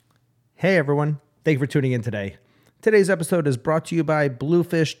Hey everyone, thank you for tuning in today. Today's episode is brought to you by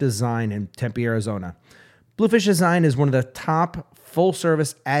Bluefish Design in Tempe, Arizona. Bluefish Design is one of the top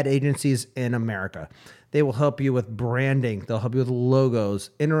full-service ad agencies in America. They will help you with branding, they'll help you with logos,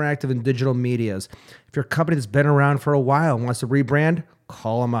 interactive and digital medias. If you're a company that's been around for a while and wants to rebrand,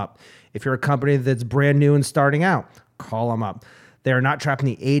 call them up. If you're a company that's brand new and starting out, call them up. They are not trapped in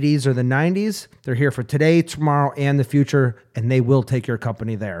the 80s or the 90s. They're here for today, tomorrow, and the future, and they will take your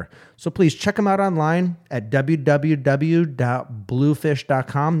company there. So please check them out online at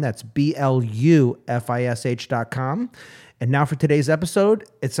www.bluefish.com. That's BLUFISH.com. And now for today's episode,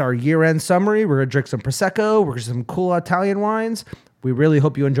 it's our year-end summary. We're going to drink some Prosecco. We're going to some cool Italian wines. We really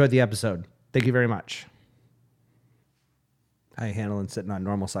hope you enjoyed the episode. Thank you very much. How you handling sitting on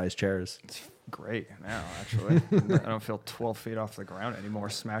normal-sized chairs? It's great now, actually. I don't feel 12 feet off the ground anymore,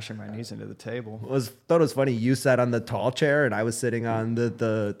 smashing my knees into the table. Thought it was funny. You sat on the tall chair, and I was sitting on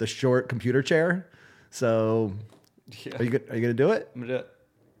the short computer chair. So, Yeah. Are you gonna do it? I'm gonna do it.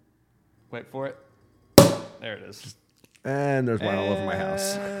 Wait for it. There it is. And there's wine all over my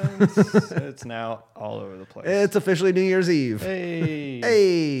house. It's now all over the place. It's officially New Year's Eve. Hey.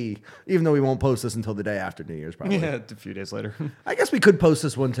 Hey! Even though we won't post this until the day after New Year's, probably. Yeah, a few days later. I guess we could post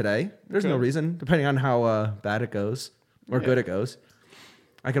this one today. There's no Could. reason, depending on how bad it goes or good it goes.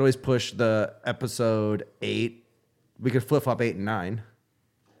 I could always push the episode 8. We could flip flop 8 and 9.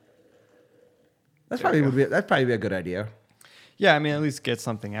 That'd probably be a good idea. Yeah, I mean, at least get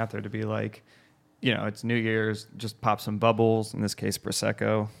something out there to be like, you know, it's New Year's, just pop some bubbles, in this case,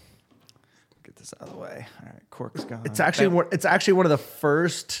 Prosecco. Get this out of the way. All right, cork's gone. It's actually one of the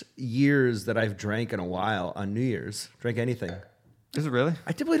first years that I've drank in a while on New Year's. Drank anything. Is it really?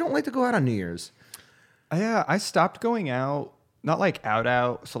 I typically don't like to go out on New Year's. Yeah, I stopped going out, not like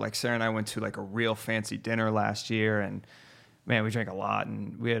out. So like Sarah and I went to like a real fancy dinner last year, and man, we drank a lot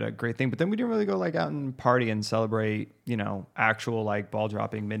and we had a great thing. But then we didn't really go like out and party and celebrate, you know, actual like ball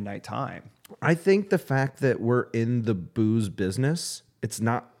dropping midnight time. I think the fact that we're in the booze business, it's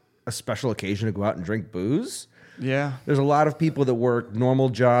not a special occasion to go out and drink booze. Yeah. There's a lot of people that work normal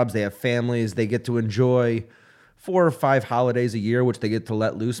jobs. They have families. They get to enjoy 4 or 5 holidays a year, which they get to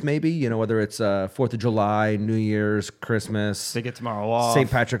let loose maybe, you know, whether it's 4th of July, New Year's, Christmas. They get tomorrow off.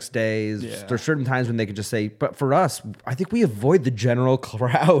 St. Patrick's Days. Yeah. There's certain times when they can just say, but for us, I think we avoid the general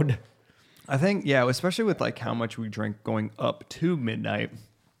crowd. I think, yeah, especially with like how much we drink going up to midnight.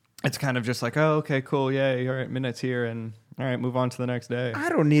 It's kind of just like, oh, okay, cool. Yay. All right. Midnight's here. And all right, move on to the next day. I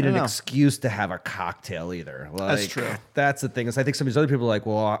don't need an know. excuse to have a cocktail either. Like, That's true. That's the thing. Is I think some of these other people are like,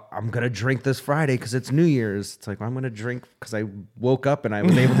 well, I'm going to drink this Friday because it's New Year's. It's like, well, I'm going to drink because I woke up and I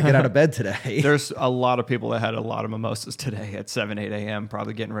was able to get out of bed today. There's a lot of people that had a lot of mimosas today at 7, 8 a.m.,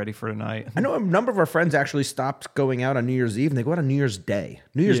 probably getting ready for tonight. I know a number of our friends actually stopped going out on New Year's Eve and they go out on New Year's Day.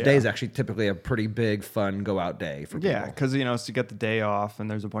 New Year's Day is actually typically a pretty big, fun go out day for people. Yeah, because, you know, it's to get the day off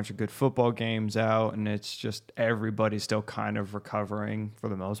and there's a bunch of good football games out and it's just everybody's still kind of recovering for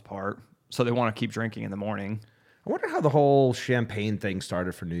the most part. So they want to keep drinking in the morning. I wonder how the whole champagne thing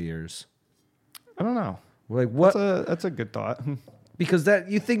started for New Year's. I don't know. Like what? That's a good thought. Because that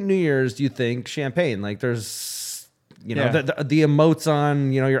you think New Year's, you think champagne. Like there's, you know, Yeah. the emotes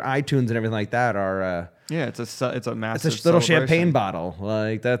on, you know, your iTunes and everything like that are. Yeah, it's a massive It's a little celebration. champagne bottle.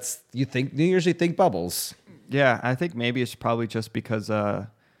 Like that's you think New Year's, you think bubbles. Yeah, I think maybe it's probably just because,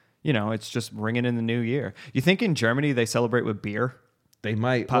 you know, it's just ringing in the new year. You think in Germany they celebrate with beer? They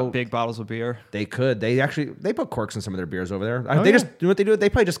might Pop big bottles of beer? They could. They put corks in some of their beers over there. Oh, They yeah. just you know what they do. They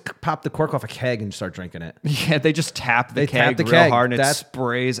probably just pop the cork off a keg and start drinking it. Yeah, they just tap They the keg tap the real keg. hard and it That's-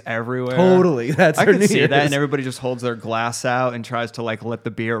 sprays everywhere. Totally, that's I their can New see that, Year's. and everybody just holds their glass out and tries to like let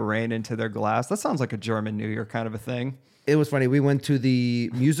the beer rain into their glass. That sounds like a German New Year kind of a thing. It was funny. We went to the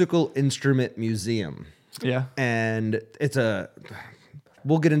Musical Instrument Museum, Yeah. and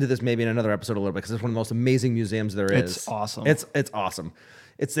we'll get into this maybe in another episode a little bit because it's one of the most amazing museums there is. It's awesome. It's awesome.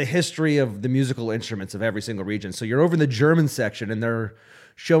 It's the history of the musical instruments of every single region. So you're over in the German section, and they're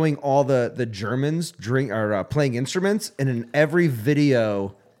showing all the Germans playing instruments, and in every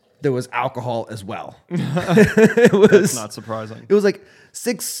video there was alcohol as well. That's not surprising. It was like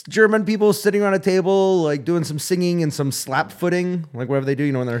 6 German people sitting around a table, like doing some singing and some slap footing, like whatever they do,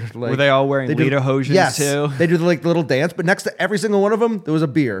 you know, when they're like. Were they all wearing do- lederhosen yes, too? They do like the little dance, but next to every single one of them, there was a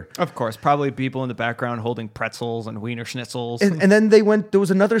beer. Of course, probably people in the background holding pretzels and Wiener Schnitzels. And then there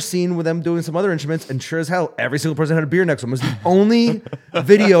was another scene with them doing some other instruments, and sure as hell, every single person had a beer next to them. It was the only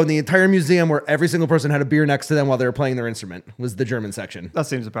video in the entire museum where every single person had a beer next to them while they were playing their instrument, was the German section. That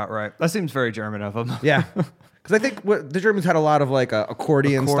seems about right. That seems very German of them. Yeah. Because I think the Germans had a lot of like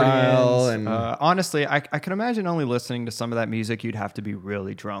accordion style, and honestly, I can imagine only listening to some of that music, you'd have to be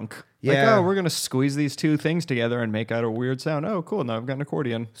really drunk. Yeah. Like, oh, we're gonna squeeze these two things together and make out a weird sound. Oh, cool! Now I've got an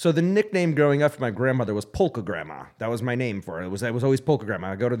accordion. So the nickname growing up for my grandmother was Polka Grandma. That was my name for it. It was always Polka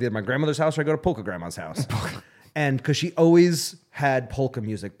Grandma. I go to my grandmother's house, or I go to Polka Grandma's house. And because she always had polka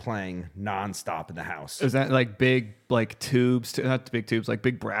music playing nonstop in the house. Is that like big, like tubes? Not big tubes, like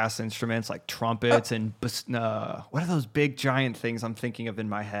big brass instruments, like trumpets and what are those big giant things I'm thinking of in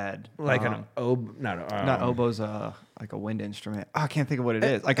my head? Like an not oboe's like a wind instrument. Oh, I can't think of what it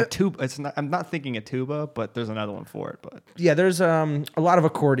is. Like a tuba. It's not. I'm not thinking a tuba, but there's another one for it. But yeah, there's a lot of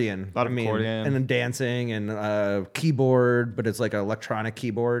accordion. Accordion and then dancing and keyboard, but it's like an electronic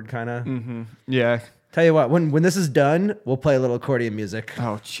keyboard kind of. Mm-hmm. Yeah. Tell you what, when this is done, we'll play a little accordion music.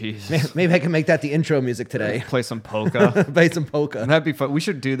 Oh, Jesus. Maybe I can make that the intro music today. Play some polka. Play some polka. That'd be fun. We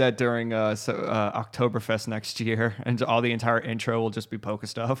should do that during Oktoberfest next year, and all the entire intro will just be polka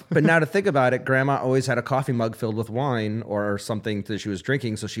stuff. But now to think about it, Grandma always had a coffee mug filled with wine or something that she was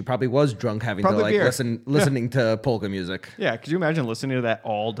drinking, so she probably was drunk having to like listening to polka music. Yeah, could you imagine listening to that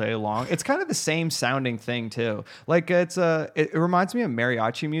all day long? It's kind of the same sounding thing too. Like it reminds me of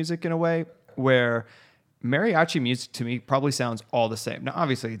mariachi music in a way, where mariachi music to me probably sounds all the same. Now,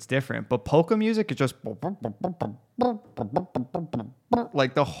 obviously, it's different, but polka music is just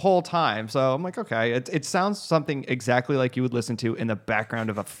like the whole time. So I'm like, okay, it sounds something exactly like you would listen to in the background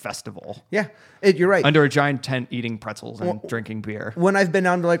of a festival. Yeah, you're right. Under a giant tent eating pretzels and drinking beer. When I've been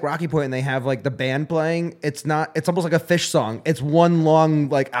down to like Rocky Point and they have like the band playing, it's almost like a Fish song. It's one long,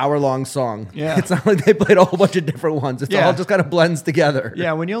 like hour-long song. Yeah. It's not like they played a whole bunch of different ones. It's all just kind of blends together.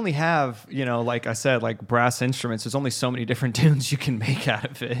 Yeah, when you only have, like I said, like brass instruments, there's only so many different tunes you can make out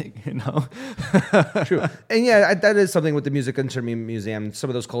of it, True. And yeah, that is something with the Music Instrument Museum. Some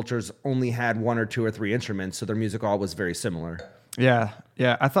of those cultures only had one or two or three instruments, so their music all was very similar. Yeah.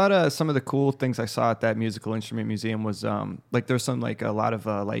 I thought some of the cool things I saw at that Musical Instrument Museum was like there's some like a lot of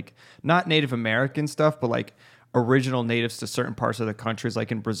like not Native American stuff, but like original natives to certain parts of the countries.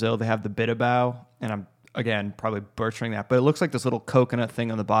 Like in Brazil, they have the bidabau, and I'm again probably butchering that, but it looks like this little coconut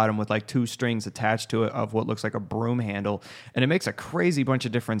thing on the bottom with like two strings attached to it of what looks like a broom handle, and it makes a crazy bunch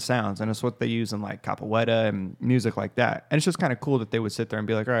of different sounds, and it's what they use in like capoeira and music like that. And it's just kind of cool that they would sit there and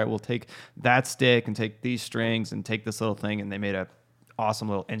be like, all right, we'll take that stick and take these strings and take this little thing, and they made a awesome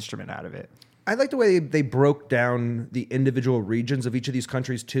little instrument out of it. I like the way they broke down the individual regions of each of these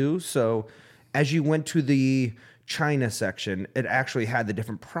countries too. So as you went to the China section, it actually had the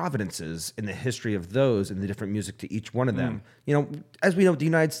different provinces in the history of those and the different music to each one of them. As we know, the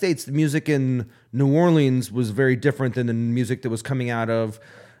United States, the music in New Orleans was very different than the music that was coming out of,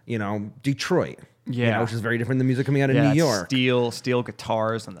 Detroit. Yeah, which is very different than the music coming out of New York. Steel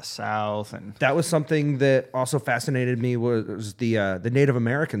guitars in the South, and that was something that also fascinated me was the Native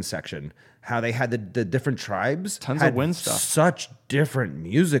American section. How they had the different tribes, tons of wind stuff, such different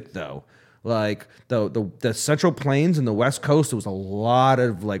music though. Like the Central Plains and the West Coast, there was a lot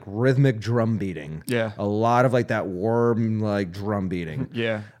of like rhythmic drum beating. Yeah, a lot of like that warm like drum beating.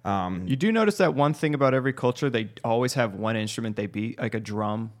 Yeah. You do notice that one thing about every culture, they always have one instrument they beat, like a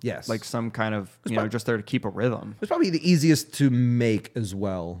drum. Yes. Like some kind of, just there to keep a rhythm. It's probably the easiest to make as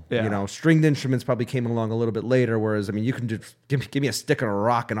well. Yeah. Stringed instruments probably came along a little bit later, whereas, you can just give me a stick and a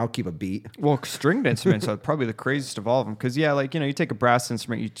rock and I'll keep a beat. Well, stringed instruments are probably the craziest of all of them. Because, you take a brass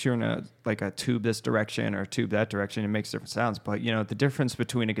instrument, you turn a tube this direction or a tube that direction, it makes different sounds. But, the difference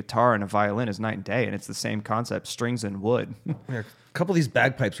between a guitar and a violin is night and day, and it's the same concept, strings and wood. Yeah. A couple of these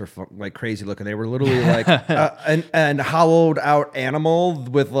bagpipes were like crazy looking. They were literally like an hollowed out animal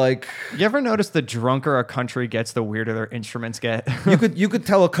with like. You ever notice the drunker a country gets, the weirder their instruments get? you could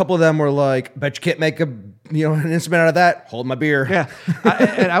tell a couple of them were like, bet you can't make an instrument out of that. Hold my beer. Yeah,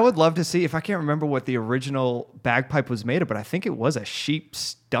 and I would love to see if I can't remember what the original bagpipe was made of, but I think it was a sheep's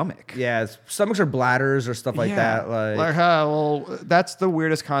stomach. Yeah, stomachs or bladders or stuff like that. Well, that's the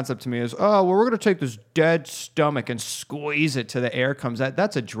weirdest concept to me is, we're going to take this dead stomach and squeeze it to the air comes out.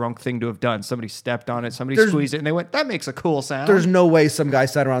 That's a drunk thing to have done. Somebody stepped on it, somebody squeezed it, and they went, that makes a cool sound. There's no way some guy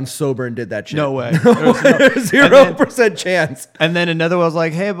sat around sober and did that shit. No way. 0% chance. And then another one was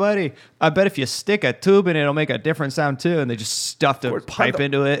like, hey, buddy, I bet if you stick a tube in it, it'll make a different sound too. And they just stuffed a pipe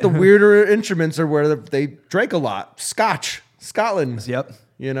into it. The weirder instruments are where they drank a lot. Scotland. Yep.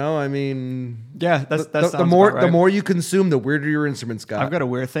 Yeah, that's the more you consume, the weirder your instruments got. I've got a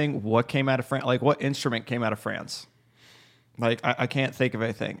weird thing. What came out of France? Like, what instrument came out of France? Like, I can't think of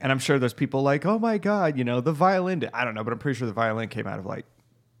anything. And I'm sure there's people like, oh my God, the violin. I don't know, but I'm pretty sure the violin came out of like.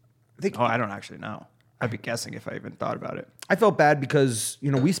 I don't actually know. I'd be guessing if I even thought about it. I felt bad because,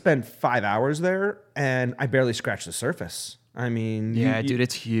 we spent 5 hours there and I barely scratched the surface. I mean, Yeah, dude,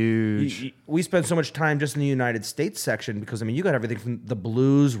 it's huge. we spent so much time just in the United States section because, you got everything from the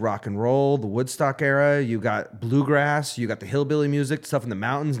blues, rock and roll, the Woodstock era. You got bluegrass. You got the hillbilly music, stuff in the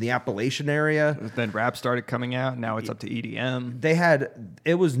mountains, the Appalachian area. Then rap started coming out. Now it's up to EDM.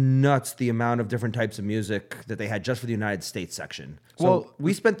 It was nuts the amount of different types of music that they had just for the United States section. So Well,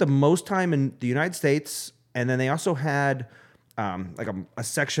 we spent the most time in the United States, and then they also had like a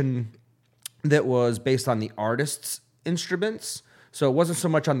section that was based on the artists' instruments. So it wasn't so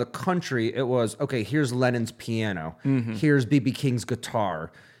much on the country. It was, okay, here's Lennon's piano. Here's B.B. King's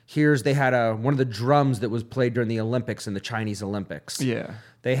guitar. They had one of the drums that was played during the Olympics in the Chinese Olympics. Yeah.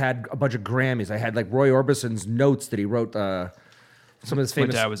 They had a bunch of Grammys. They had like Roy Orbison's notes that he wrote. Some of his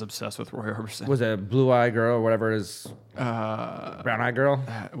famous. My dad was obsessed with Roy Orbison. Was it Blue Eye Girl or whatever it is? Brown Eye Girl?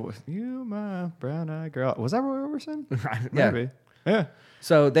 You my brown eye girl. Was that Roy Orbison? Yeah. Maybe. Yeah.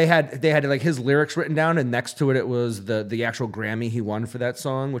 So they had like his lyrics written down, and next to it was the actual Grammy he won for that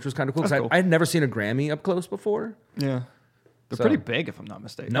song, which was kind of cool. That's cool. I had never seen a Grammy up close before. Yeah. They're So- pretty big, if I'm not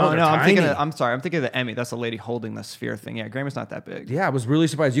mistaken. No, they're I'm thinking. tiny. I'm sorry. I'm thinking of the Emmy. That's a lady holding the sphere thing. Yeah, Grammy's not that big. Yeah, I was really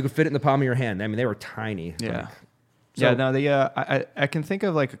surprised. You could fit it in the palm of your hand. They were tiny. Yeah. So- Yeah. No, I can think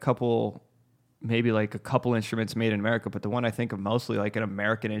of like maybe like a couple instruments made in America, but the one I think of mostly like an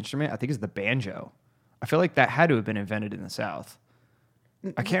American instrument, I think is the banjo. I feel like that had to have been invented in the South.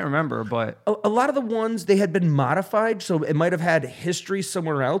 I can't remember, but A lot of the ones they had been modified, so it might have had history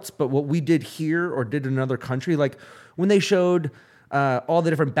somewhere else. But what we did here or did in another country, like when they showed all the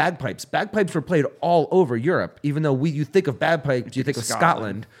different bagpipes were played all over Europe. Even though you think of bagpipes, you think of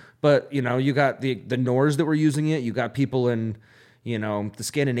Scotland. But you got the Norse that were using it. You got people in the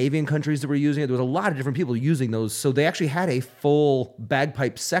Scandinavian countries that were using it. There was a lot of different people using those. So they actually had a full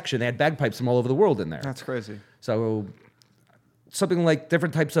bagpipe section. They had bagpipes from all over the world in there. that's crazy. So something like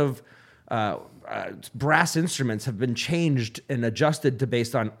different types of brass instruments have been changed and adjusted to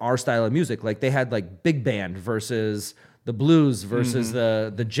based on our style of music. Like they had like big band versus the blues versus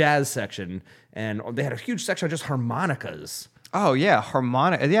the jazz section, and they had a huge section of just harmonicas. Oh yeah,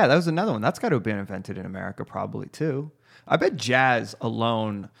 harmonica. Yeah, that was another one. That's got to have been invented in America probably too. I bet jazz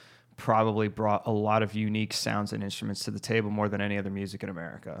alone probably brought a lot of unique sounds and instruments to the table more than any other music in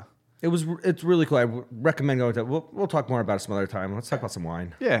America. It's really cool. I recommend going to. We'll talk more about it some other time. Let's talk about some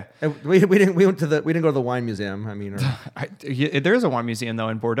wine. Yeah. We didn't go to the wine museum. I mean, There is a wine museum though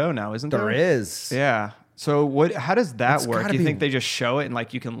in Bordeaux now, isn't there? there is. Yeah. So how does that It's work? gotta You be- think they just show it and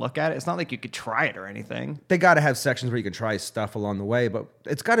like you can look at it? It's not like you could try it or anything. They got to have sections where you can try stuff along the way, but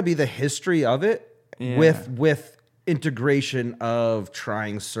it's got to be the history of it Yeah. with integration of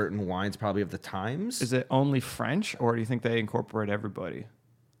trying certain wines, probably of the times. Is it only French or do you think they incorporate everybody?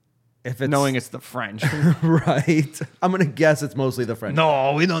 If it's Knowing it's the French. right, I'm gonna guess it's mostly the French.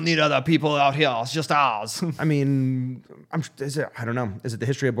 No, we don't need other people out here. It's just ours. I mean, I don't know. Is it the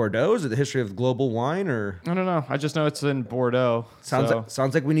history of Bordeaux? Is it the history of global wine? Or I don't know. I just know it's in Bordeaux.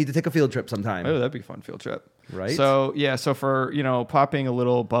 sounds like we need to take a field trip sometime. Oh, that'd be a fun field trip. Right? So yeah, so for popping a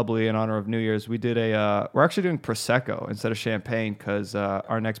little bubbly in honor of New Year's, we did we're actually doing Prosecco instead of champagne because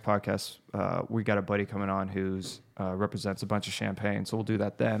our next podcast we got a buddy coming on who's represents a bunch of champagne, so we'll do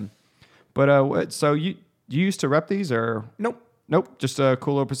that then. But so you used to rep these or nope, just a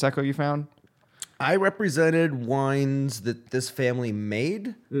cool little Prosecco you found? I represented wines that this family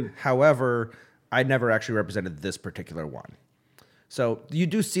made. However, I never actually represented this particular one. So you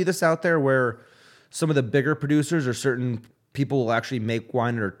do see this out there where some of the bigger producers or certain people will actually make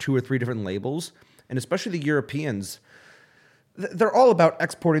wine under 2 or 3 different labels. And especially the Europeans, they're all about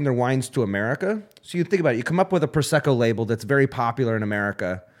exporting their wines to America. So you think about it, you come up with a Prosecco label that's very popular in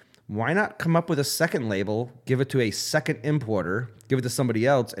America. Why not come up with a second label, give it to a second importer, give it to somebody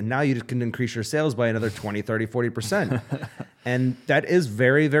else, and now you can increase your sales by another 20, 30, 40%. And that is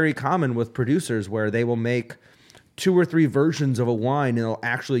very, very common with producers where they will make 2 or 3 versions of a wine and they'll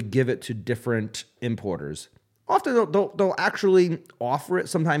actually give it to different importers. Often they'll actually offer it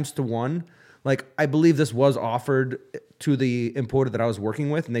sometimes to one. Like I believe this was offered to the importer that I was working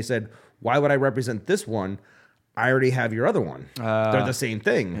with, and they said, why would I represent this one? I already have your other one. They're the same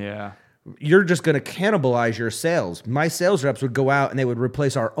thing. Yeah. You're just going to cannibalize your sales. My sales reps would go out and they would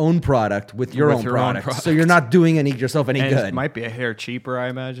replace our own product with your own product. So you're not doing yourself any And good. it might be a hair cheaper, I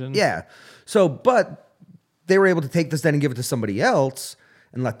imagine. Yeah. So, but they were able to take this then and give it to somebody else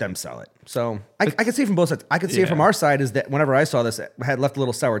and let them sell it. So I can see it from both sides. I could see it from our side is that whenever I saw this, it had left a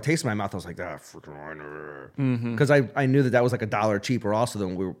little sour taste in my mouth. I was like, freaking wine. Because I knew that was like $1 cheaper also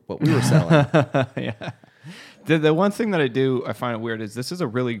than what we were selling. Yeah. The one thing that I find it weird is this is a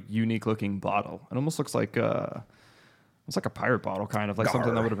really unique looking bottle. It almost looks like it's like a pirate bottle, kind of like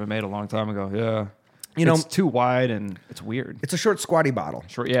something that would have been made a long time ago. Yeah. It's too wide and it's weird. It's a short, squatty bottle.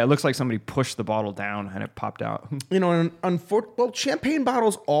 Short, yeah. It looks like somebody pushed the bottle down and it popped out. Well, champagne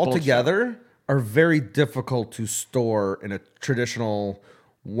bottles altogether are very difficult to store in a traditional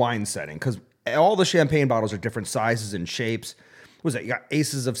wine setting because all the champagne bottles are different sizes and shapes. What was that? You got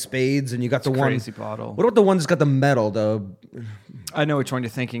aces of spades, and you got the one crazy bottle. What about the one that's got the metal? I know which one you're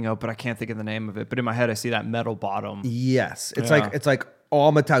thinking of, but I can't think of the name of it. But in my head, I see that metal bottom. Yes, it's like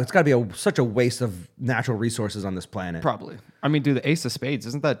all metallic. It's got to be such a waste of natural resources on this planet. Probably. I mean, dude, the Ace of Spades,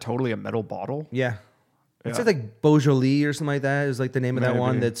 isn't that totally a metal bottle? Yeah. It's like Beaujolais or something like that is like the name of that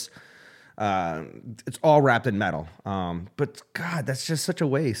one. That's it's all wrapped in metal. But God, that's just such a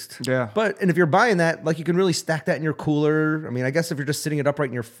waste. Yeah. And if you're buying that, like you can really stack that in your cooler. I mean, I guess if you're just sitting it upright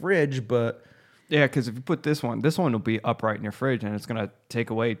in your fridge, but yeah, because if you put this one will be upright in your fridge, and it's gonna take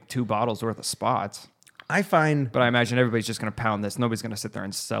away 2 bottles worth of spots. But I imagine everybody's just going to pound this. Nobody's going to sit there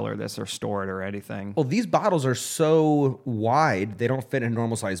and cellar this or store it or anything. Well, these bottles are so wide, they don't fit in a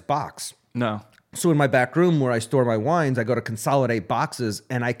normal sized box. No. So in my back room where I store my wines, I go to consolidate boxes,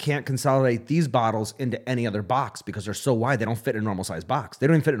 and I can't consolidate these bottles into any other box because they're so wide, they don't fit in a normal sized box. They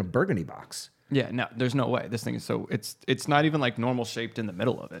don't even fit in a Burgundy box. Yeah, no, there's no way. This thing is it's not even like normal shaped in the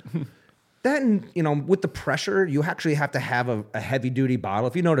middle of it. That, and with the pressure, you actually have to have a heavy duty bottle.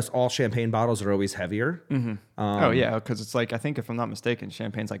 If you notice, all champagne bottles are always heavier. Mm-hmm. Oh yeah, because it's like, I think if I'm not mistaken,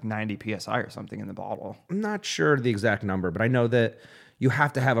 champagne's like 90 psi or something in the bottle. I'm not sure the exact number, but I know that you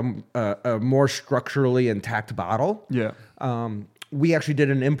have to have a more structurally intact bottle. Yeah. We actually did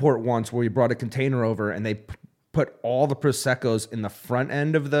an import once where we brought a container over, and they put all the Prosecco's in the front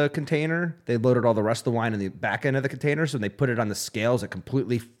end of the container. They loaded all the rest of the wine in the back end of the container. So when they put it on the scales, it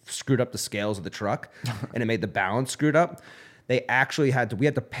completely screwed up the scales of the truck and it made the balance screwed up. We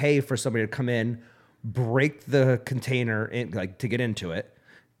had to pay for somebody to come in, break the container in, like to get into it,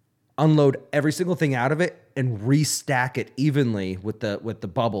 unload every single thing out of it, and restack it evenly with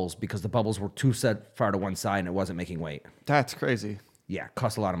the bubbles because the bubbles were too set far to one side and it wasn't making weight. That's crazy. Yeah,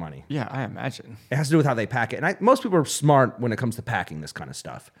 costs a lot of money. Yeah, I imagine. It has to do with how they pack it. And most people are smart when it comes to packing this kind of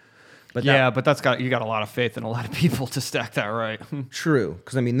stuff. But you got a lot of faith in a lot of people to stack that right. True.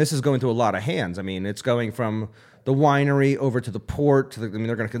 Because, this is going through a lot of hands. It's going from the winery over to the port. They're going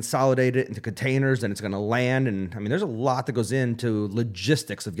to consolidate it into containers, and it's going to land. And, there's a lot that goes into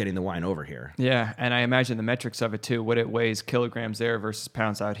logistics of getting the wine over here. Yeah, and I imagine the metrics of it, too. What it weighs kilograms there versus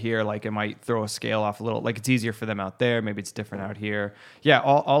pounds out here. Like, it might throw a scale off a little. Like, it's easier for them out there. Maybe it's different out here. Yeah,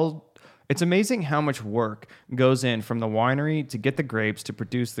 it's amazing how much work goes in from the winery to get the grapes, to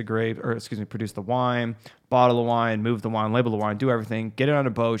produce produce the wine, bottle the wine, move the wine, label the wine, do everything, get it on a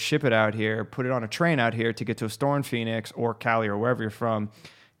boat, ship it out here, put it on a train out here to get to a store in Phoenix or Cali or wherever you're from,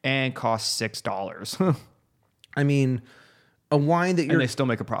 and costs $6. A wine that and they still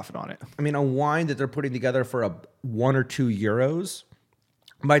make a profit on it. A wine that they're putting together for €1 or €2,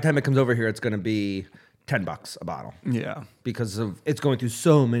 by the time it comes over here, it's going to be $10 a bottle. Yeah. Because it's going through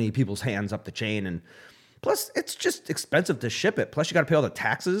so many people's hands up the chain. And plus, it's just expensive to ship it. Plus, you got to pay all the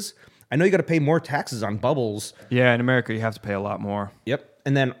taxes. I know you got to pay more taxes on bubbles. Yeah, in America, you have to pay a lot more. Yep.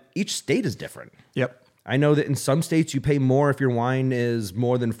 And then each state is different. Yep. I know that in some states, you pay more if your wine is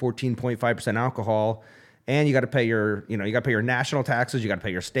more than 14.5% alcohol. And you got to pay your national taxes. You got to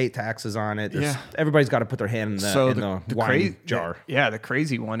pay your state taxes on it. Everybody's got to put their hand in the wine jar. The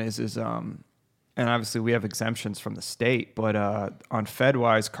crazy one is and obviously we have exemptions from the state, but on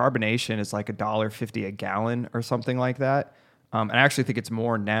FedWise, carbonation is like $1.50 a gallon or something like that. And I actually think it's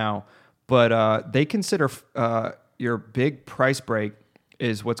more now, but they consider your big price break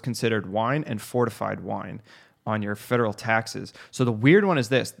is what's considered wine and fortified wine on your federal taxes. So the weird one is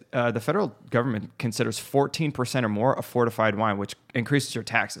this: the federal government considers 14% or more of fortified wine, which increases your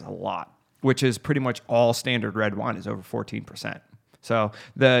taxes a lot, which is pretty much all standard red wine is over 14%. So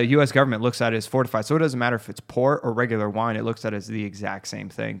the U.S. government looks at it as fortified. So it doesn't matter if it's port or regular wine. It looks at it as the exact same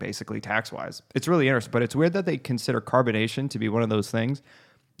thing, basically, tax-wise. It's really interesting. But it's weird that they consider carbonation to be one of those things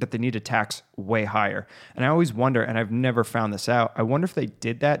that they need to tax way higher. And I always wonder, and I've never found this out, I wonder if they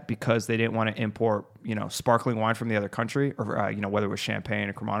did that because they didn't want to import, sparkling wine from the other country, or, whether it was champagne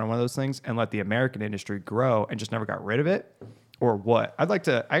or Cremona, one of those things, and let the American industry grow and just never got rid of it, or what? I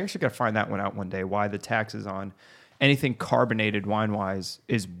actually got to find that one out one day, why the taxes on anything carbonated wine-wise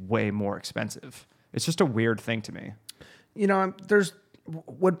is way more expensive. It's just a weird thing to me.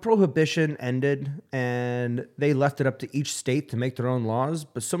 When Prohibition ended and they left it up to each state to make their own laws,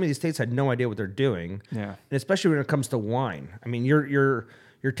 but so many states had no idea what they're doing. Yeah. And especially when it comes to wine. You're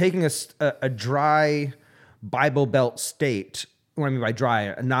taking a dry Bible Belt state, what I mean by dry,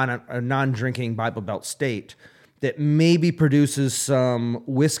 a non-drinking Bible Belt state that maybe produces some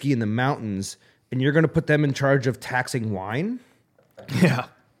whiskey in the mountains, and you're going to put them in charge of taxing wine? Yeah.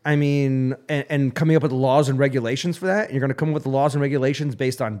 I mean, and coming up with laws and regulations for that. And you're going to come up with laws and regulations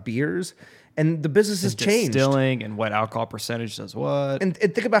based on beers. And the business has changed. Distilling and what alcohol percentage does what. And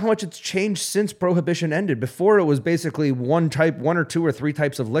think about how much it's changed since Prohibition ended. Before, it was basically one or two or three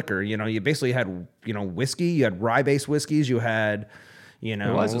types of liquor. You know, you basically had, whiskey. You had rye-based whiskeys. You had, It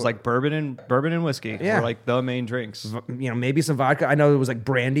was like bourbon and whiskey were like the main drinks. Maybe some vodka. I know it was like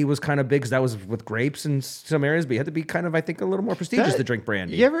brandy was kind of big because that was with grapes in some areas, but you had to be kind of, I think, a little more prestigious to drink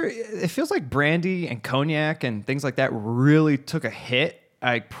brandy. It feels like brandy and cognac and things like that really took a hit.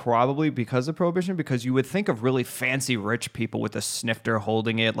 Probably because of Prohibition, because you would think of really fancy rich people with a snifter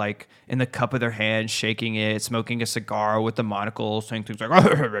holding it like in the cup of their hand, shaking it, smoking a cigar with the monocle, saying things like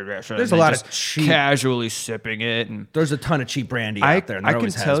there's a lot of cheap, casually sipping it, and there's a ton of cheap brandy out there. And I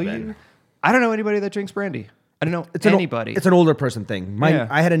can tell you, I don't know anybody that drinks brandy. I don't know anybody. It's an older person thing.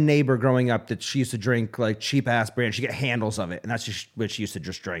 I had a neighbor growing up that she used to drink like cheap ass brandy. She get handles of it, and that's just what she used to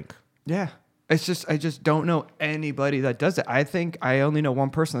just drink. Yeah. I just don't know anybody that does it. I think I only know one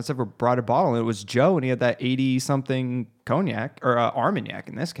person that's ever brought a bottle, and it was Joe, and he had that 80-something cognac, or Armagnac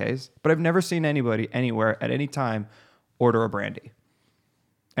in this case. But I've never seen anybody anywhere at any time order a brandy.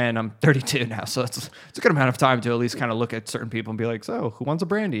 And I'm 32 now, so it's a good amount of time to at least kind of look at certain people and be like, so who wants a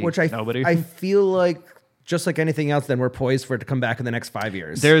brandy? Nobody. I feel like, just like anything else, then we're poised for it to come back in the next 5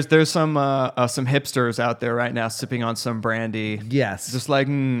 years. There's some hipsters out there right now sipping on some brandy. Yes. Just like,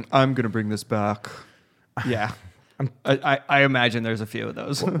 I'm going to bring this back. Yeah. I imagine there's a few of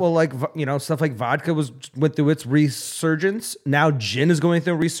those. Well, like, stuff like vodka went through its resurgence. Now gin is going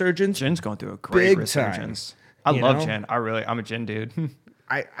through a resurgence. Gin's going through a great resurgence. I love gin. I'm a gin dude.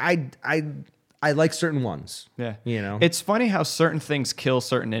 I like certain ones. Yeah. It's funny how certain things kill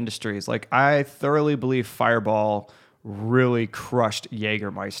certain industries. Like, I thoroughly believe Fireball really crushed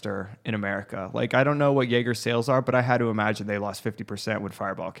Jägermeister in America. Like, I don't know what Jaeger sales are, but I had to imagine they lost 50% when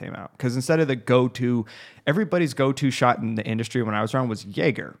Fireball came out. Because instead of everybody's go-to shot in the industry when I was around was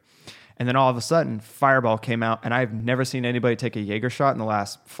Jaeger. And then all of a sudden, Fireball came out, and I've never seen anybody take a Jaeger shot in the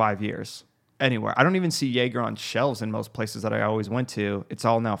last 5 years. Anywhere. I don't even see Jaeger on shelves in most places that I always went to. It's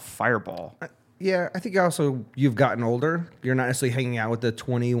all now Fireball. Yeah, I think also you've gotten older. You're not necessarily hanging out with the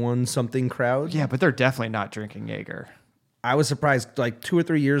 21-something crowd. Yeah, but they're definitely not drinking Jaeger. I was surprised. Like 2 or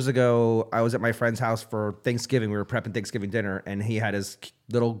 3 years ago, I was at my friend's house for Thanksgiving. We were prepping Thanksgiving dinner, and he had his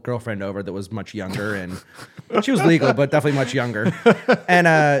little girlfriend over that was much younger, and she was legal, but definitely much younger.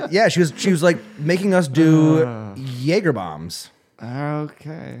 And she was like making us do Jaeger bombs.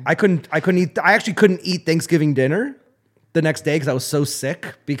 Okay. I actually couldn't eat Thanksgiving dinner the next day because I was so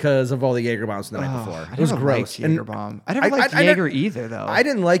sick because of all the Jaeger bombs the night before. It was gross. Jaeger bomb. I never liked Jaeger either, though. I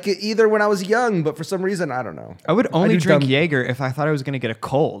didn't like it either when I was young, but for some reason, I don't know. I would only drink Jaeger if I thought I was going to get a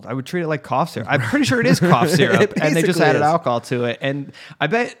cold. I would treat it like cough syrup. I'm pretty sure it is cough syrup, and they just added alcohol to it. And I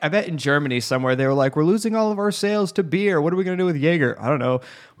bet in Germany somewhere they were like, "We're losing all of our sales to beer. What are we going to do with Jaeger? I don't know.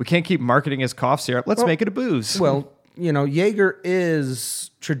 We can't keep marketing as cough syrup. Let's make it a booze." Well, Jaeger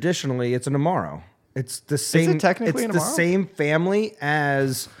is traditionally it's an Amaro. It's the same. Is it technically it's the same family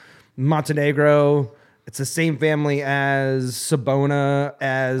as Montenegro. It's the same family as Sabona,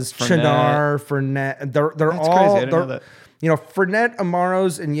 as Chinar, Fernet. They're all crazy. I didn't know that. Fernet,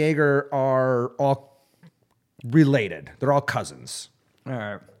 Amaros, and Jaeger are all related. They're all cousins. All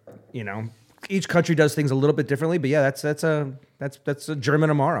right. Each country does things a little bit differently, but yeah, that's a German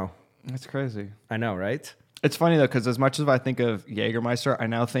Amaro. That's crazy. I know, right? It's funny, though, because as much as I think of Jägermeister, I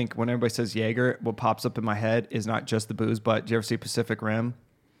now think when everybody says Jaeger, what pops up in my head is not just the booze, but do you ever see Pacific Rim?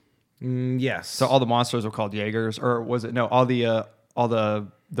 Yes. So all the monsters were called Jaegers, or was it? No, all the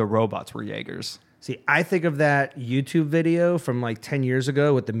robots were Jaegers. See, I think of that YouTube video from like 10 years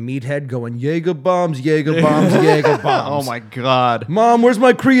ago with the meathead going, Jaeger bombs, Jaeger bombs, Jaeger bombs. Oh, my God. Mom, where's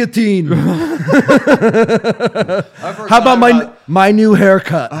my creatine? How about my new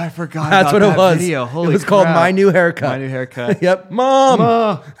haircut? I forgot That's about what it was. Video. Holy it was crap. called My New Haircut. My New Haircut. Yep.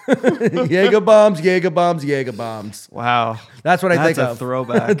 Mom. Jaeger bombs, Jaeger bombs, Jaeger bombs. Wow. That's what I think of. That's a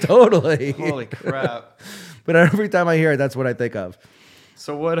throwback. Totally. Holy crap. But every time I hear it, that's what I think of.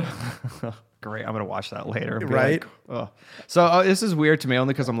 So what... Great. I'm going to watch that later. Right. Like, so this is weird to me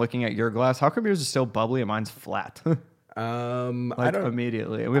only because I'm looking at your glass. How come yours is still bubbly and mine's flat? I don't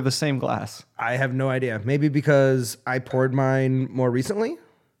immediately. We have the same glass. I have no idea. Maybe because I poured mine more recently.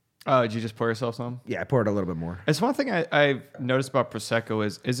 Oh, did you just pour yourself some? Yeah, I poured a little bit more. It's one thing I've noticed about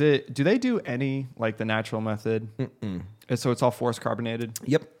Prosecco do they do any like the natural method? Mm-mm. So it's all forced carbonated?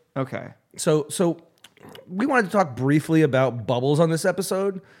 Yep. Okay. So we wanted to talk briefly about bubbles on this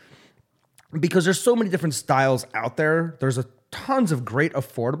episode because there's so many different styles out there. There's tons of great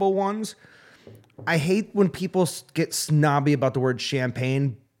affordable ones. I hate when people get snobby about the word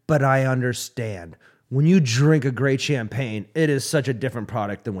champagne, but I understand. When you drink a great champagne, it is such a different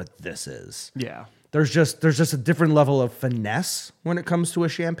product than what this is. Yeah. There's just a different level of finesse when it comes to a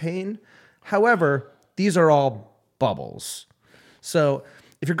champagne. However, these are all bubbles. So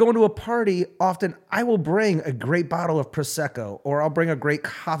if you're going to a party, often I will bring a great bottle of Prosecco or I'll bring a great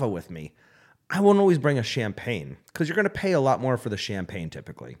cava with me. I won't always bring a champagne because you're going to pay a lot more for the champagne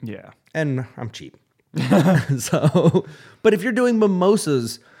typically. Yeah. And I'm cheap. But if you're doing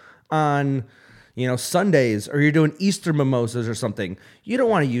mimosas on, Sundays, or you're doing Easter mimosas or something, you don't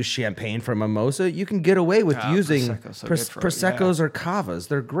want to use champagne for a mimosa. You can get away with using Proseccos or cavas.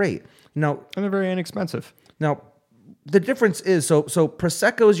 They're great. And they're very inexpensive. Now, the difference is, so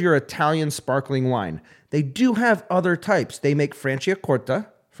Prosecco is your Italian sparkling wine. They do have other types. They make Franciacorta.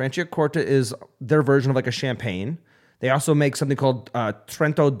 Franciacorta is their version of like a champagne. They also make something called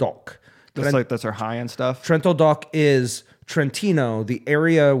Trento Doc. That's our high-end stuff? Trento Doc is Trentino, the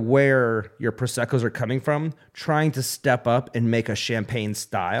area where your Proseccos are coming from, trying to step up and make a champagne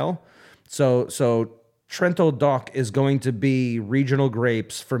style. So Trento Doc is going to be regional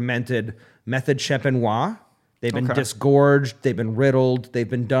grapes fermented method champenois. They've been disgorged, they've been riddled, they've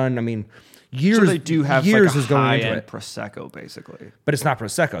been done, years. So they do have years like a is going into high-end it. Prosecco, basically. But it's not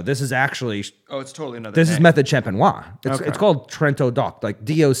Prosecco. This is actually... Oh, it's totally another This name. is method champenois. It's called Trento Doc, like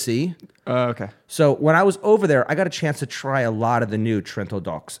DOC. Okay. So when I was over there, I got a chance to try a lot of the new Trento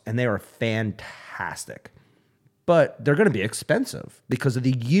Docs, and they are fantastic. But they're going to be expensive because of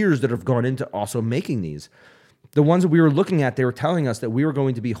the years that have gone into also making these. The ones that we were looking at, they were telling us that we were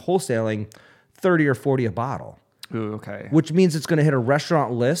going to be wholesaling 30 or 40 a bottle. Ooh, okay. Which means it's going to hit a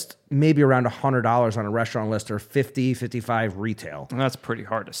restaurant list, maybe around $100 on a restaurant list or 50, 55 retail. And that's pretty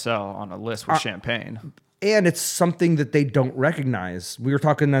hard to sell on a list with champagne. And it's something that they don't recognize. We were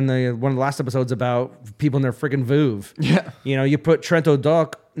talking on one of the last episodes about people in their friggin' Vouv. Yeah. You put Trento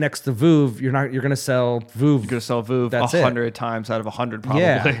Doc next to Vouv, you're going to sell Vouv. You're going to sell Vouv 100 times out of 100 probably.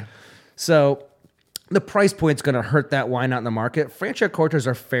 Yeah. So the price point's going to hurt that wine out in the market. Franciacortas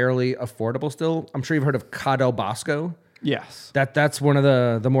are fairly affordable still. I'm sure you've heard of Ca del Bosco. Yes. That's one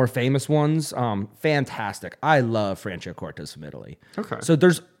of the more famous ones. Fantastic. I love Franciacortas from Italy. Okay. So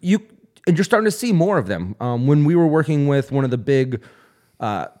you're starting to see more of them. When we were working with one of the big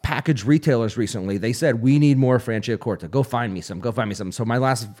package retailers recently, they said, we need more Franciacorta. Go find me some. So my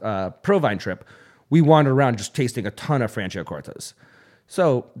last Provine trip, we wandered around just tasting a ton of Franciacortas.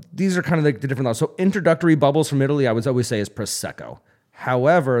 So these are kind of the different levels. So introductory bubbles from Italy, I would always say is Prosecco.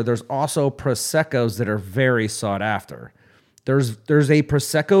 However, there's also Proseccos that are very sought after. There's a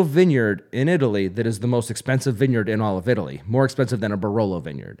Prosecco vineyard in Italy that is the most expensive vineyard in all of Italy, more expensive than a Barolo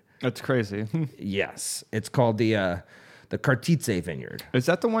vineyard. That's crazy. Yes, it's called the Cartizze vineyard. Is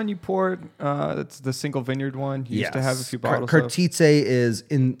that the one you poured? That's the single vineyard one. You used to have a few bottles. Cartizze is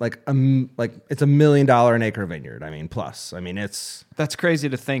in it's $1 million an acre vineyard. Plus. That's crazy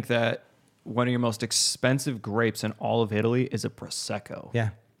to think that one of your most expensive grapes in all of Italy is a Prosecco. Yeah.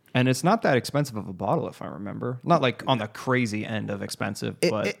 And it's not that expensive of a bottle, if I remember. Not like on the crazy end of expensive,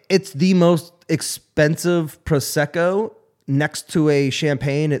 but it's the most expensive Prosecco. Next to a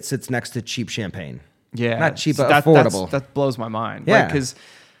champagne, it sits next to cheap champagne. Yeah, not cheap, but affordable. That blows my mind. Yeah,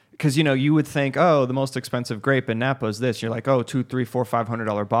 because you would think, oh, the most expensive grape in Napa is this. You're like, oh, $200, $300, $400,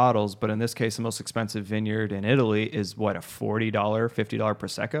 $500 bottles. But in this case, the most expensive vineyard in Italy is what, a $40, $50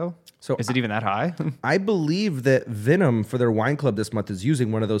 Prosecco? So is it even that high? I believe that Vinum for their wine club this month is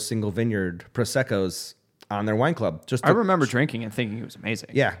using one of those single vineyard Proseccos on their wine club. I remember drinking and thinking it was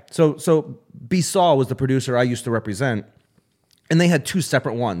amazing. Yeah. So Bissau was the producer I used to represent. And they had two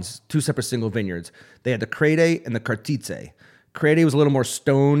separate single vineyards. They had the Crede and the Cartizze. Crede was a little more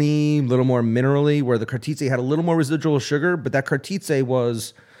stony, a little more minerally, where the Cartizze had a little more residual sugar, but that Cartizze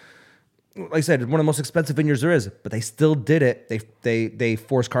was, like I said, one of the most expensive vineyards there is, but they still did it. They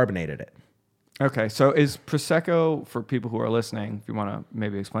force carbonated it. Okay, so is Prosecco, for people who are listening, if you want to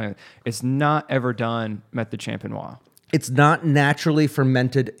maybe explain it, it's not ever done method champenois. It's not naturally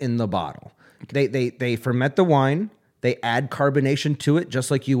fermented in the bottle. They ferment the wine. They add carbonation to it, just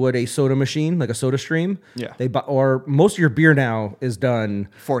like you would a soda machine, like a soda stream. Yeah. Or most of your beer now is done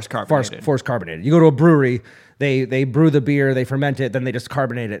force carbonated. Force carbonated. You go to a brewery, they brew the beer, they ferment it, then they just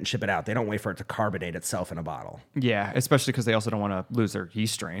carbonate it and ship it out. They don't wait for it to carbonate itself in a bottle. Yeah, especially because they also don't want to lose their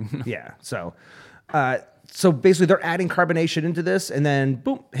yeast strain. Yeah. So basically, they're adding carbonation into this, and then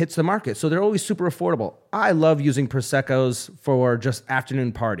boom, hits the market. So they're always super affordable. I love using Proseccos for just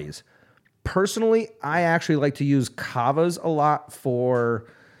afternoon parties. Personally, I actually like to use cavas a lot for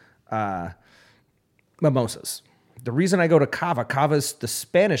mimosas. The reason I go to cava is the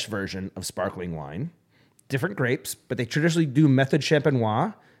Spanish version of sparkling wine. Different grapes, but they traditionally do Method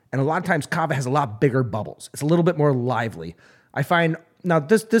Champenois, and a lot of times cava has a lot bigger bubbles. It's a little bit more lively. I find now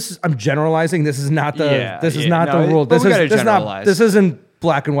this is I'm generalizing. This is not the the rule. This isn't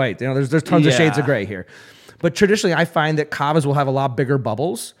black and white. You know, there's tons of shades of gray here. But traditionally, I find that cavas will have a lot bigger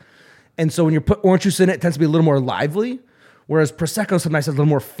bubbles, and so when you put orange juice in it, it tends to be a little more lively. Whereas prosecco sometimes has a little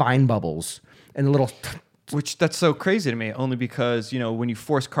more fine bubbles and a little. Which that's so crazy to me, only because, you know, when you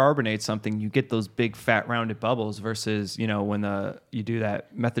force carbonate something, you get those big fat rounded bubbles versus, you know, when you do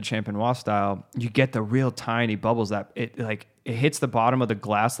that Method Champenois style, you get the real tiny bubbles that it hits the bottom of the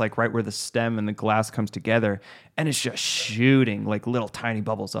glass, like right where the stem and the glass comes together, and it's just shooting like little tiny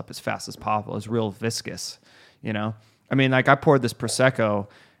bubbles up as fast as possible. It's real viscous, you know? I mean, like I poured this Prosecco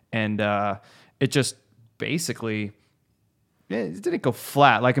and it just basically... it didn't go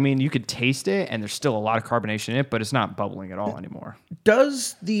flat. Like, I mean, you could taste it, and there's still a lot of carbonation in it, but it's not bubbling at all anymore.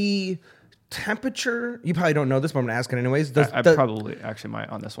 Does the temperature... You probably don't know this, but I'm going to ask it anyways. I probably actually might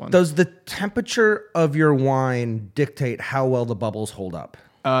on this one. Does the temperature of your wine dictate how well the bubbles hold up?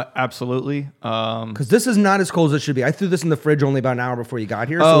 Absolutely. Because this is not as cold as it should be. I threw this in the fridge only about an hour before you got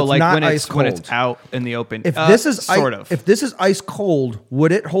here, so it's like not when ice cold. When it's out in the open. If this is if this is ice cold,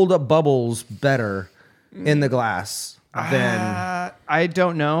 would it hold up bubbles better in the glass? Then I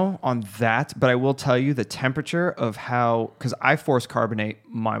don't know on that, but I will tell you the temperature of how, because I force carbonate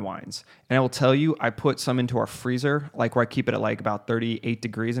my wines, and I will tell you I put some into our freezer, like where I keep it at like about 38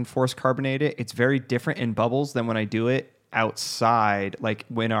 degrees and force carbonate it. It's very different in bubbles than when I do it outside, like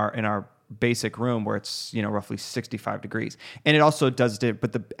in our basic room where it's, you know, roughly 65 degrees. And it also does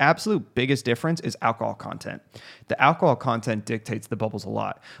but the absolute biggest difference is alcohol content. The alcohol content dictates the bubbles a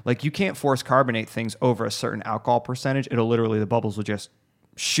lot. Like you can't force carbonate things over a certain alcohol percentage. It'll literally, the bubbles will just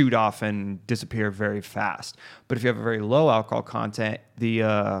shoot off and disappear very fast. But if you have a very low alcohol content,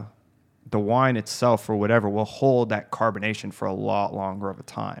 the wine itself or whatever will hold that carbonation for a lot longer of a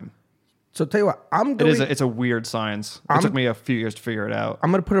time. So tell you what, it's a weird science. It took me a few years to figure it out.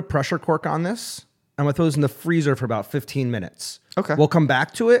 I'm going to put a pressure cork on this. I'm going to throw this in the freezer for about 15 minutes. Okay. We'll come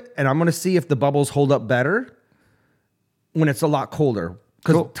back to it, and I'm going to see if the bubbles hold up better when it's a lot colder.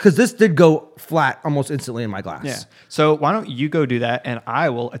 Because this did go flat almost instantly in my glass. Yeah. So why don't you go do that, and I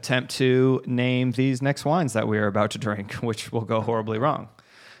will attempt to name these next wines that we are about to drink, which will go horribly wrong.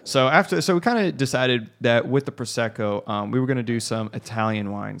 So we kind of decided that with the Prosecco, we were going to do some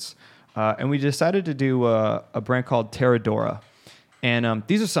Italian wines. And we decided to do a brand called Terradora. And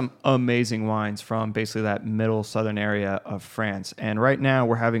these are some amazing wines from basically that middle southern area of France. And right now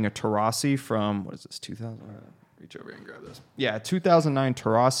we're having a Taurasi from, what is this, 2000? Reach over here and grab this. Yeah, 2009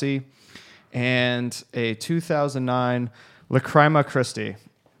 Taurasi and a 2009 Lacrima Christi.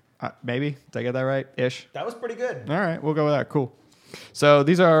 Maybe? Did I get that right? Ish? That was pretty good. All right, we'll go with that. Cool. So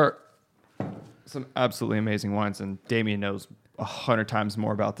these are some absolutely amazing wines, and Damien knows 100 times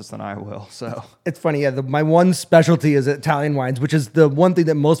more about this than I will. So it's funny. Yeah, my one specialty is Italian wines, which is the one thing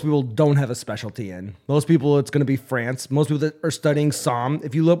that most people don't have a specialty in. Most people, it's going to be France. Most people that are studying Somme,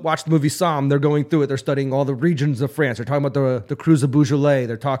 if you watch the movie Somme, they're going through it. They're studying all the regions of France. They're talking about the Crus of Beaujolais.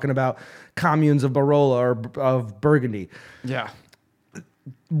 They're talking about communes of Barolo or of Burgundy. Yeah.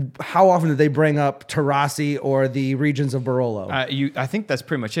 How often do they bring up Taurasi or the regions of Barolo? I think that's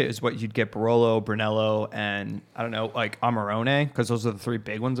pretty much it. Is what you'd get Barolo, Brunello, and I don't know, like Amarone, because those are the three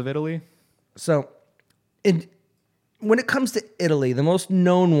big ones of Italy. So, when it comes to Italy, the most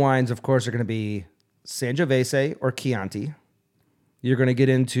known wines, of course, are going to be Sangiovese or Chianti. You're going to get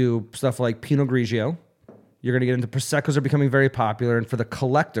into stuff like Pinot Grigio. You're going to get into Proseccos are becoming very popular, and for the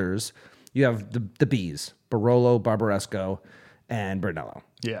collectors, you have the Bs, Barolo, Barbaresco, and Brunello.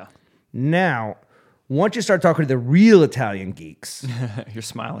 Yeah. Now, once you start talking to the real Italian geeks... You're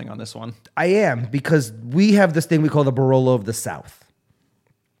smiling on this one. I am, because we have this thing we call the Barolo of the South.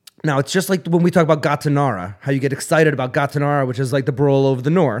 Now, it's just like when we talk about Gattinara, how you get excited about Gattinara, which is like the Barolo of the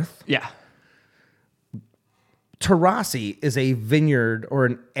North. Yeah. Taurasi is a vineyard or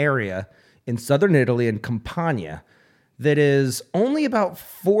an area in southern Italy in Campania that is only about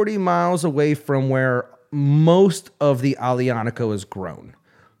 40 miles away from where most of the Aglianico is grown.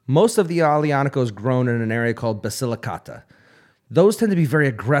 Most of the Aglianico is grown in an area called Basilicata. Those tend to be very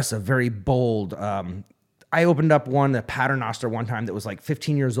aggressive, very bold. I opened up one, a Paternoster one time that was like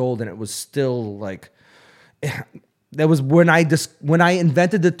 15 years old, and it was still like... That was when I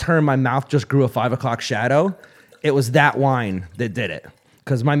invented the term, my mouth just grew a 5 o'clock shadow. It was that wine that did it.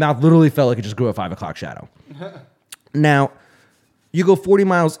 Because my mouth literally felt like it just grew a 5 o'clock shadow. Now, You go 40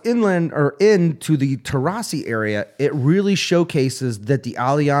 miles inland or into the Taurasi area, it really showcases that the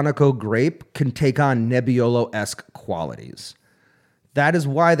Aglianico grape can take on Nebbiolo-esque qualities. That is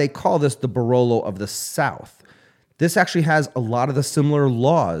why they call this the Barolo of the South. This actually has a lot of the similar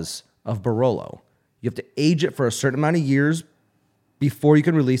laws of Barolo. You have to age it for a certain amount of years before you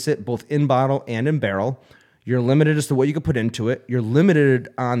can release it, both in bottle and in barrel. You're limited as to what you can put into it. You're limited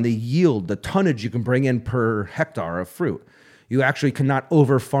on the yield, the tonnage you can bring in per hectare of fruit. You actually cannot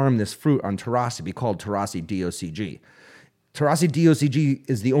over-farm this fruit on Taurasi, be called Taurasi DOCG. Taurasi DOCG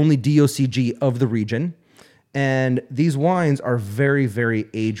is the only DOCG of the region, and these wines are very, very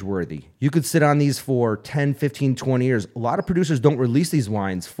age-worthy. You could sit on these for 10, 15, 20 years. A lot of producers don't release these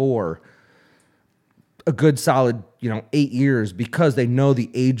wines for a good solid, 8 years because they know the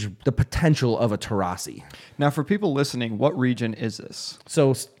potential of a Taurasi. Now, for people listening, what region is this? So,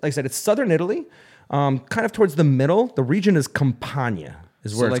 like I said, it's southern Italy. Kind of towards the middle. The region is Campania,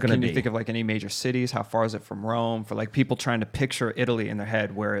 is where it's going to be. Can you think of like any major cities? How far is it from Rome? For like people trying to picture Italy in their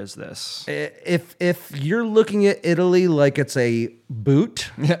head, where is this? If you're looking at Italy like it's a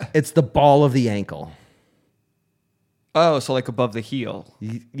boot, it's the ball of the ankle. Oh, so like above the heel.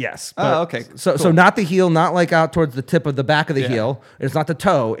 Yes. Oh, okay. So not the heel, not like out towards the tip of the back of the heel. It's not the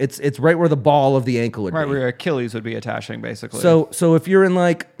toe. It's right where the ball of the ankle would be. Right where Achilles would be attaching, basically. So if you're in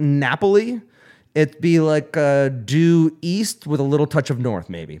like Napoli, it'd be like due east with a little touch of north,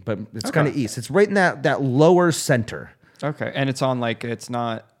 maybe, but it's kind of east. It's right in that lower center. Okay, and it's on like it's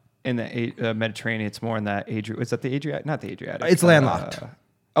not in the Mediterranean. It's more in that Adriatic. Is that the Adriatic? Not the Adriatic. It's landlocked.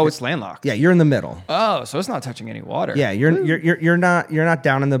 It's landlocked. Yeah, you're in the middle. Oh, so it's not touching any water. Yeah, you're not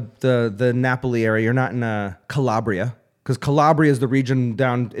down in the Napoli area. You're not in Calabria, because Calabria is the region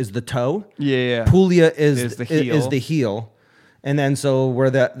down is the toe. Yeah. Puglia is the heel. Is the heel. And then so where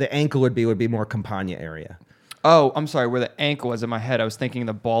the ankle would be more Campania area. Oh, I'm sorry. Where the ankle was in my head, I was thinking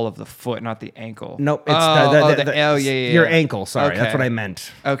the ball of the foot, not the ankle. Nope. It's your ankle. Sorry, that's what I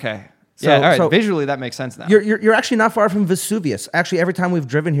meant. Okay. So, all right. Visually, that makes sense now. You're actually not far from Vesuvius. Actually, every time we've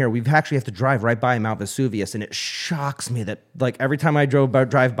driven here, we've actually have to drive right by Mount Vesuvius, and it shocks me that like every time I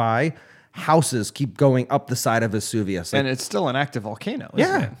drive by, houses keep going up the side of Vesuvius. And it's still an active volcano,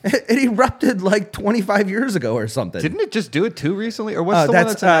 isn't it? It erupted like 25 years ago or something. Didn't it just do it too recently? Or what's the one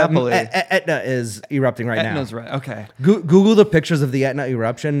that's in Napoli? Etna is erupting right now. Etna's right, okay. Google the pictures of the Etna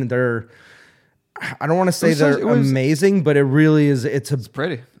eruption. I don't want to say they're amazing, but it really is. It's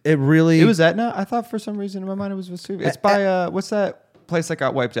pretty. It was Etna? I thought for some reason in my mind it was Vesuvius. It's by, what's that place that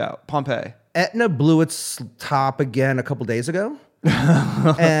got wiped out? Pompeii. Etna blew its top again a couple days ago.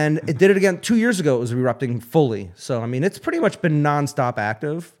 And it did it again 2 years ago. It was erupting fully. So, I mean, it's pretty much been nonstop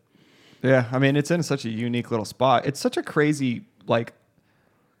active. Yeah. I mean, it's in such a unique little spot. It's such a crazy, like,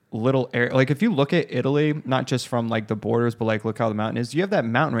 little area. Like, if you look at Italy, not just from, like, the borders, but, like, look how the mountain is. You have that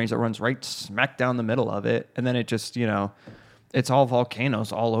mountain range that runs right smack down the middle of it. And then it just, it's all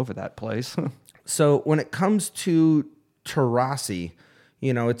volcanoes all over that place. So, when it comes to Taurasi,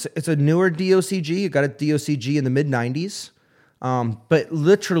 it's a newer DOCG. You got a DOCG in the mid-90s. But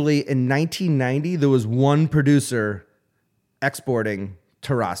literally in 1990, there was one producer exporting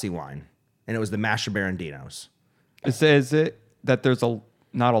Taurasi wine, and it was the Mascia Barandinos. Is it that there's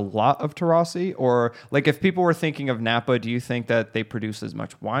not a lot of Taurasi? Or like if people were thinking of Napa, do you think that they produce as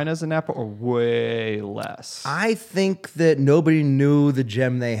much wine as a Napa or way less? I think that nobody knew the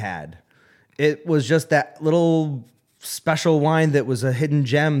gem they had. It was just that little special wine that was a hidden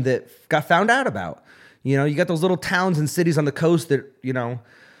gem that got found out about. You got those little towns and cities on the coast that,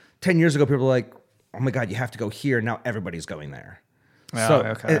 10 years ago, people were like, oh my God, you have to go here. Now everybody's going there. Oh, so,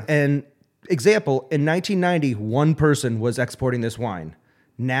 okay. And example, in 1990, one person was exporting this wine.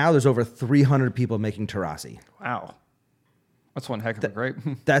 Now there's over 300 people making Taurasi. Wow. That's one heck of a grape.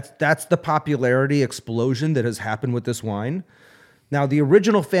 That's the popularity explosion that has happened with this wine. Now, the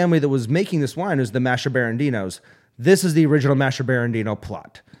original family that was making this wine is the Mascia Barandinos. This is the original Mascia Barandino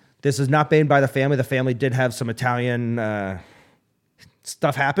plot. This is not made by the family. The family did have some Italian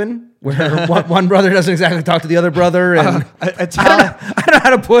stuff happen where one brother doesn't exactly talk to the other brother. And I don't know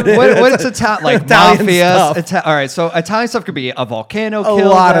how to put it. What's Italian? Like Italian mafia? All right, so Italian stuff could be a volcano killed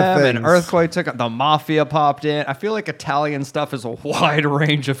lot them, of things. an earthquake took the mafia popped in. I feel like Italian stuff is a wide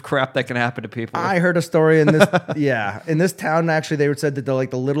range of crap that can happen to people. I heard a story in this, in this town. Actually, they said that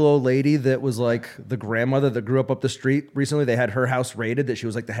the little old lady that was like the grandmother that grew up the street recently. They had her house raided. That she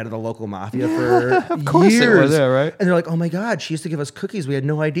was like the head of the local mafia for of course years. It was there, right? And they're like, oh my God, she used to give us cookies. We had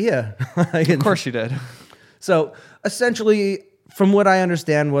no idea. Of course she did. So essentially, from what I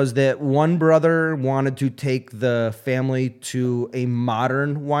understand, was that one brother wanted to take the family to a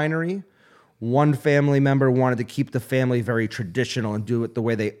modern winery One family member wanted to keep the family very traditional and do it the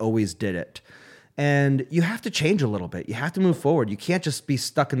way they always did it. And you have to change a little bit. You have to move forward. You can't just be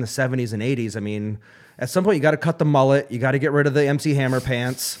stuck in the 70s and 80s. I mean, at some point, you got to cut the mullet. You got to get rid of the MC Hammer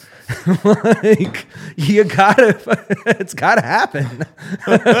pants. Like, you gotta, it's gotta happen.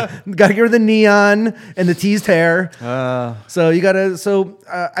 Gotta get rid of the neon and the teased hair. I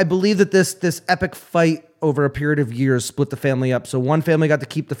believe that this epic fight over a period of years split the family up. So one family got to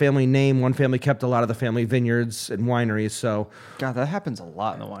keep the family name. One family kept a lot of the family vineyards and wineries. So God, that happens a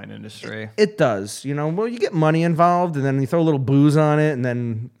lot in the wine industry. it does. Well, you get money involved, and then you throw a little booze on it, and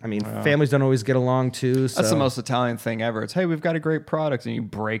then, families don't always get along too. So. That's the most Italian thing ever. It's, hey, we've got a great product, and you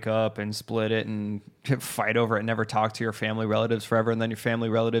break up and split it and fight over it, never talk to your family relatives forever, and then your family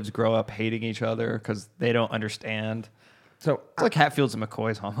relatives grow up hating each other because they don't understand. So it's like Hatfields and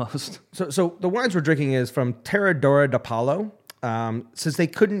McCoys almost. So the wines we're drinking is from Terra Dora da Palo. Since they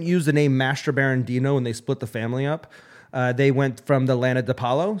couldn't use the name Master Barandino when they split the family up, they went from the Lana da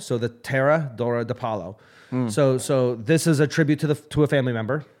Palo, so the Terra Dora da Palo. So this is a tribute to a family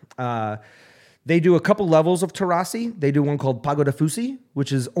member. They do a couple levels of Terrassi. They do one called Pago da Fusi,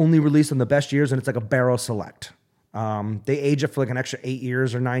 which is only released in the best years, and it's like a barrel select. They age it for like an extra 8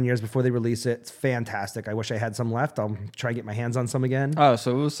 years or 9 years before they release it. It's fantastic. I wish I had some left. I'll try to get my hands on some again. Oh,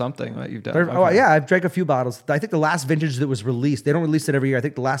 so it was something that you've done. Oh, yeah. I've drank a few bottles. I think the last vintage that was released, they don't release it every year. I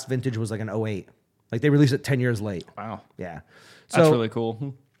think the last vintage was like an '08. Like they released it 10 years late. Wow. Yeah. That's really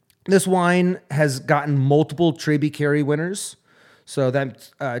cool. This wine has gotten multiple Tre Bicchieri winners. So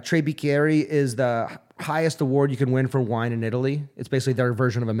that Tre Bicchieri is the highest award you can win for wine in Italy. It's basically their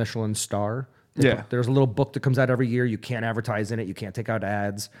version of a Michelin star. There's a little book that comes out every year. You can't advertise in it. You can't take out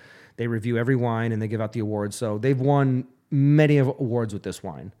ads. They review every wine and they give out the awards. So they've won many awards with this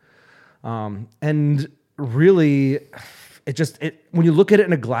wine. And really, when you look at it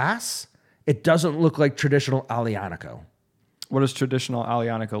in a glass, it doesn't look like traditional Aglianico. What does traditional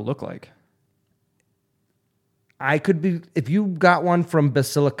Aglianico look like? If you got one from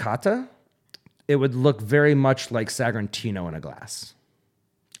Basilicata, it would look very much like Sagrantino in a glass.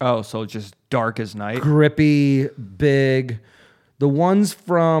 Oh, so just dark as night? Grippy, big. The ones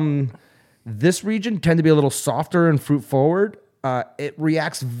from this region tend to be a little softer and fruit forward. It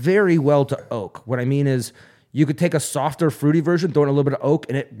reacts very well to oak. What I mean is you could take a softer, fruity version, throw in a little bit of oak,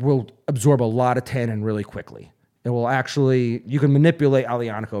 and it will absorb a lot of tannin really quickly. It will you can manipulate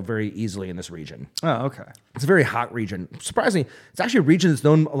Aglianico very easily in this region. Oh, okay. It's a very hot region. Surprisingly, it's actually a region that's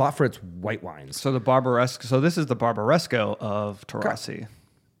known a lot for its white wines. So this is the Barbaresco of Terrassi.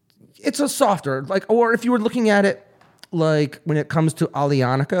 It's a softer, or if you were looking at it, like when it comes to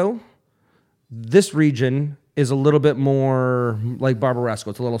Aglianico, this region is a little bit more like Barbaresco.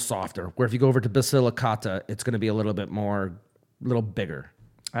 It's a little softer. Where if you go over to Basilicata, it's going to be a little bigger.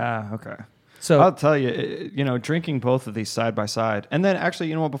 Ah, okay. So I'll tell you, drinking both of these side by side. And then actually,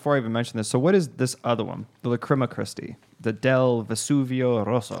 you know what, before I even mention this, so what is this other one? The Lacrima Christi, the Del Vesuvio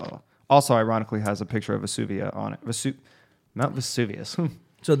Rosso. Also, ironically, has a picture of Vesuvia on it. Mount Vesuvius.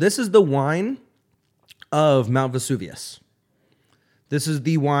 So this is the wine of Mount Vesuvius. This is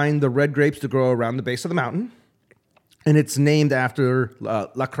the wine, the red grapes that grow around the base of the mountain. And it's named after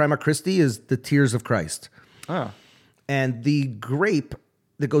Lacrima Christi is the tears of Christ. Oh. And the grape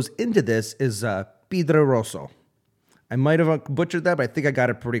that goes into this is Piedra Rosso. I might have butchered that, but I think I got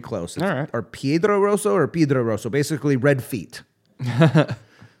it pretty close. All right. Or Piedra Rosso or Piedra Rosso, basically red feet.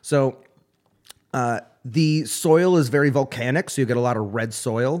 So the soil is very volcanic, so you get a lot of red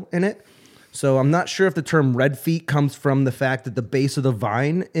soil in it. So I'm not sure if the term red feet comes from the fact that the base of the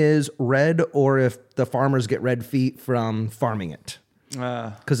vine is red or if the farmers get red feet from farming it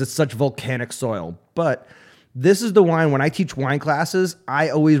because it's such volcanic soil. But this is the wine, when I teach wine classes, I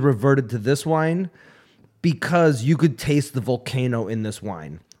always reverted to this wine because you could taste the volcano in this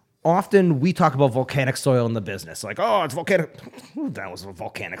wine. Often we talk about volcanic soil in the business. Like, oh, it's volcanic. That was what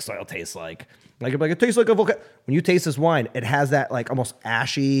volcanic soil tastes like. Like it tastes like a volcano. When you taste this wine, it has that like almost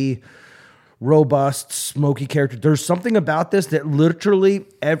ashy, robust, smoky character. There's something about this that literally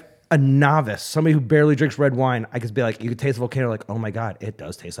a novice, somebody who barely drinks red wine, I could be like, you could taste the volcano, like, oh my God, it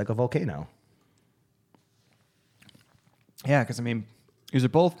does taste like a volcano. Yeah, because these are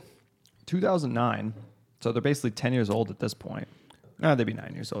both 2009, so they're basically 10 years old at this point. No, they'd be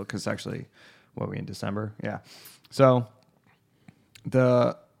 9 years old because actually, what were we in December? Yeah. So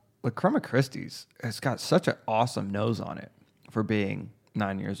the Lacrima Christi's has got such an awesome nose on it for being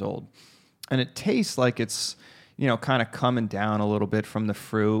 9 years old. And it tastes like it's, kind of coming down a little bit from the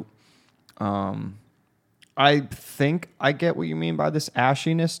fruit. I think I get what you mean by this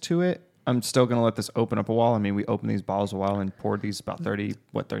ashiness to it. I'm still going to let this open up a while. We opened these bottles a while and poured these about 30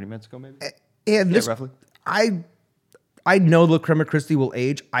 minutes ago maybe? And this, roughly. I know La Crema Christi will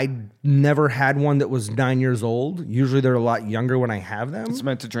age. I never had one that was 9 years old. Usually they're a lot younger when I have them. It's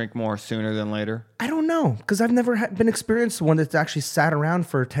meant to drink more sooner than later. I don't know, because I've never been experienced one that's actually sat around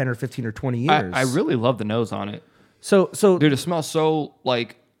for 10 or 15 or 20 years. I really love the nose on it. So Dude, it smells so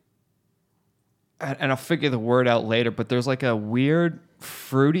like, and I'll figure the word out later, but there's like a weird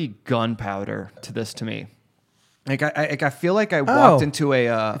fruity gunpowder to this to me. Like I feel like I walked into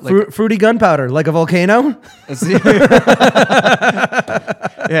a fruity gunpowder, like a volcano.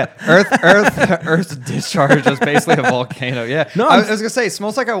 Yeah, Earth's discharge is basically a volcano. Yeah, No, I was gonna say it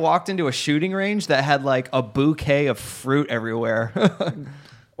smells like I walked into a shooting range that had like a bouquet of fruit everywhere,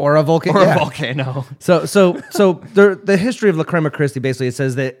 Or a volcano. or a volcano. So the history of La Crema Christi, basically, it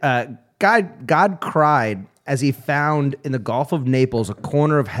says that God cried as he found in the Gulf of Naples a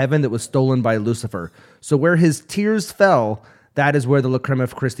corner of heaven that was stolen by Lucifer. So where his tears fell, that is where the La Crema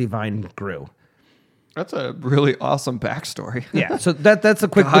Christi vine grew. That's a really awesome backstory. Yeah. So that's a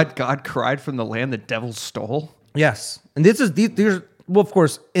quick. God cried from the land the devil stole. Yes, and these are, well, of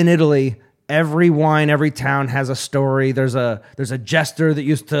course, in Italy, every wine, every town has a story. There's a jester that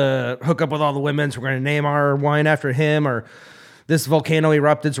used to hook up with all the women, so we're going to name our wine after him, or this volcano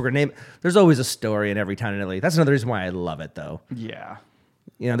erupted, so we're going to name. There's always a story in every town in Italy. That's another reason why I love it, though. Yeah.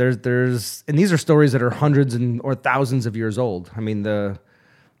 You know, there's and these are stories that are hundreds or thousands of years old. I mean,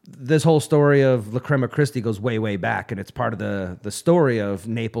 this whole story of La Crema Christi goes way, way back, and it's part of the story of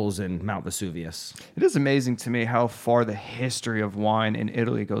Naples and Mount Vesuvius. It is amazing to me how far the history of wine in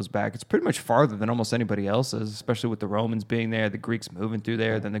Italy goes back. It's pretty much farther than almost anybody else's, especially with the Romans being there, the Greeks moving through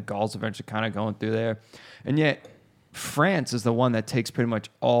there, then the Gauls eventually kind of going through there. And yet, France is the one that takes pretty much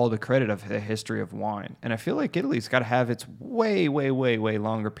all the credit of the history of wine. And I feel like Italy's got to have its way, way, way, way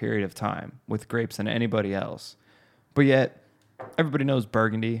longer period of time with grapes than anybody else. But yet, everybody knows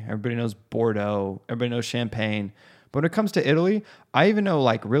Burgundy, everybody knows Bordeaux, everybody knows Champagne. But when it comes to Italy, I even know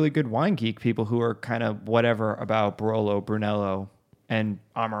like really good wine geek people who are kind of whatever about Barolo, Brunello, and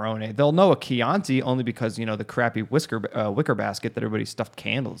Amarone. They'll know a Chianti only because, you know, the crappy wicker basket that everybody stuffed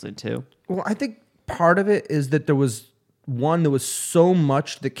candles into. Well, I think part of it is that there was so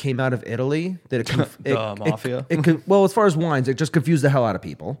much that came out of Italy that The mafia. Well, as far as wines, it just confused the hell out of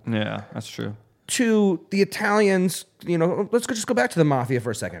people. Yeah, that's true. To the Italians, you know, let's just go back to the mafia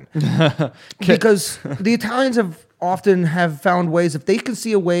for a second, because the Italians have often found ways, if they can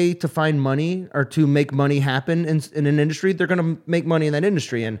see a way to find money or to make money happen in an industry, they're going to make money in that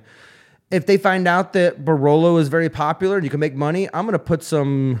industry. And if they find out that Barolo is very popular and you can make money, I'm going to put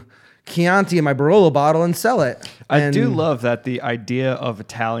some Chianti in my Barolo bottle and sell it. I do love that the idea of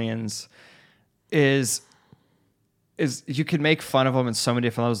Italians is you can make fun of them in so many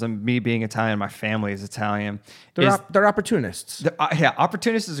different levels. And me being Italian, my family is Italian. They're opportunists. Yeah,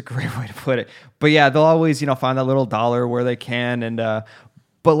 opportunist is a great way to put it. But yeah, they'll always, you know, find that little dollar where they can. And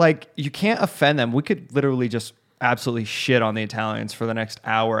but like, you can't offend them. We could literally just absolutely shit on the Italians for the next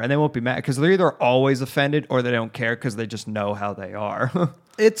hour, and they won't be mad because they're either always offended or they don't care because they just know how they are.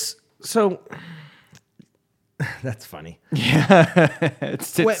 It's so. That's funny. Yeah, it's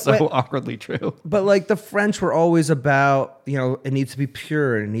so awkwardly true. But like the French were always about, you know, it needs to be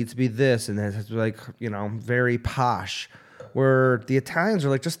pure and it needs to be this and it has to be like, you know, very posh. Where the Italians are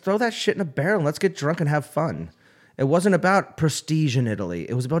like, just throw that shit in a barrel and let's get drunk and have fun. It wasn't about prestige in Italy.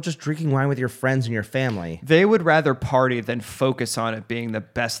 It was about just drinking wine with your friends and your family. They would rather party than focus on it being the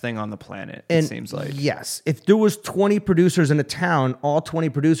best thing on the planet, it seems like. Yes. If there was 20 producers in a town, all 20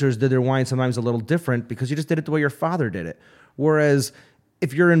 producers did their wine sometimes a little different because you just did it the way your father did it. Whereas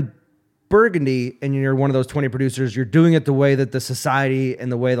if you're in Burgundy and you're one of those 20 producers, you're doing it the way that the society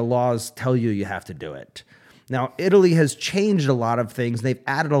and the way the laws tell you have to do it. Now, Italy has changed a lot of things. They've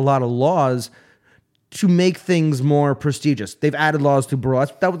added a lot of laws to make things more prestigious. They've added laws to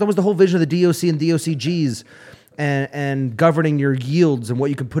Barolo. That was the whole vision of the DOC and DOCGs and governing your yields and what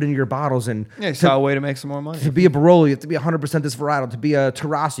you can put into your bottles. And yeah, you saw a way to make some more money. To be a Barolo, you have to be 100% this varietal. To be a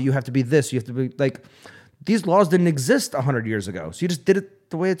Terrazzo, you have to be this. You have to be like, these laws didn't exist 100 years ago. So you just did it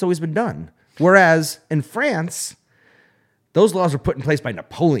the way it's always been done. Whereas in France, those laws were put in place by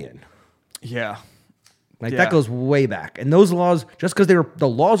Napoleon. Yeah. That goes way back. And those laws, just because the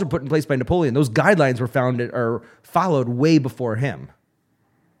laws were put in place by Napoleon, those guidelines were followed way before him.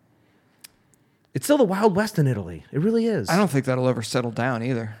 It's still the Wild West in Italy. It really is. I don't think that'll ever settle down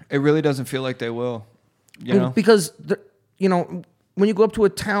either. It really doesn't feel like they will. You know? Because, you know, when you go up to a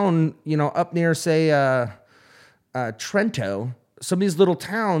town, you know, up near, say, Trento, some of these little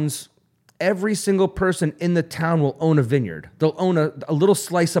towns, every single person in the town will own a vineyard. They'll own a little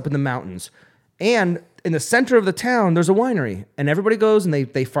slice up in the mountains. And in the center of the town, there's a winery, and everybody goes and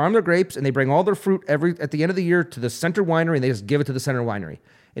they farm their grapes and they bring all their fruit at the end of the year to the center winery, and they just give it to the center winery,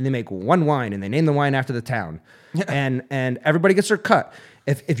 and they make one wine and they name the wine after the town, and everybody gets their cut.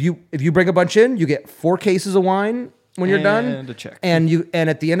 If you bring a bunch in, you get 4 cases of wine when you're done, and a check, and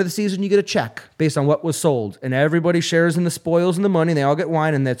at the end of the season you get a check based on what was sold, and everybody shares in the spoils and the money. And they all get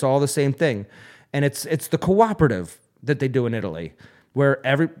wine, and it's all the same thing, and it's the cooperative that they do in Italy, where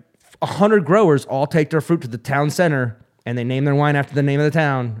 100 growers all take their fruit to the town center and they name their wine after the name of the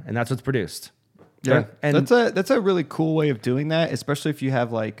town, and that's what's produced. Yeah, and that's a really cool way of doing that, especially if you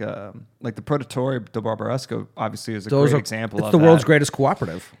have like the Produttori di Barbaresco obviously is a great example of that. It's the world's greatest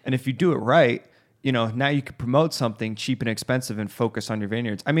cooperative. And if you do it right, now you can promote something cheap and expensive and focus on your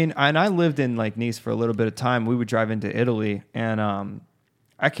vineyards. I mean, and I lived in like Nice for a little bit of time. We would drive into Italy, and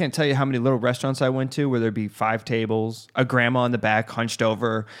I can't tell you how many little restaurants I went to where there'd be 5 tables, a grandma in the back hunched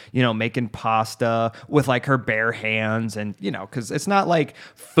over, making pasta with like her bare hands. And, because it's not like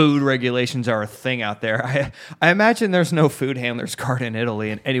food regulations are a thing out there. I imagine there's no food handler's card in Italy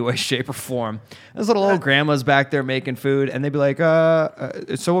in any way, shape, or form. There's little old grandmas back there making food, and they'd be like,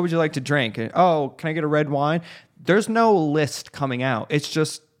 so what would you like to drink? And, oh, can I get a red wine? There's no list coming out. It's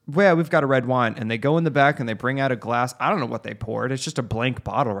just, yeah, we've got a red wine. And they go in the back and they bring out a glass. I don't know what they poured. It's just a blank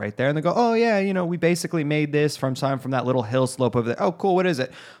bottle right there. And they go, oh, yeah, we basically made this from that little hill slope over there. Oh, cool. What is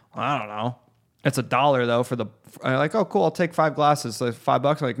it? I don't know. It's $1 though for I'm like, oh, cool. I'll take 5 glasses. So $5.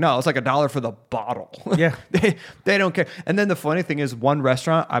 I'm like, no, it's like $1 for the bottle. Yeah. they don't care. And then the funny thing is, one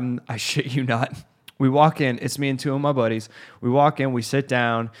restaurant, I shit you not, we walk in, it's me and 2 of my buddies. We walk in, we sit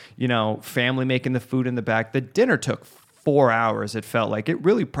down, family making the food in the back. The dinner took 4 hours. It felt like it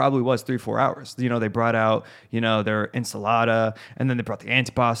really probably was 3-4 hours. They brought out, their ensalada, and then they brought the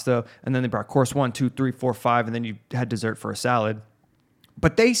antipasto, and then they brought course 1, 2, 3, 4, 5, and then you had dessert for a salad.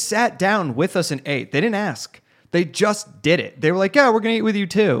 But they sat down with us and ate. They didn't ask. They just did it. They were like, yeah, we're going to eat with you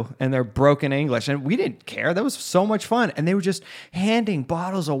too. And they're broken English. And we didn't care. That was so much fun. And they were just handing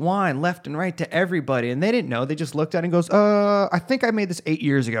bottles of wine left and right to everybody. And they didn't know. They just looked at it and goes, I think I made this 8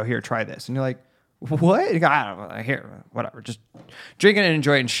 years ago. Here, try this. And you're like, what? I don't know. Here, whatever. Just drink it and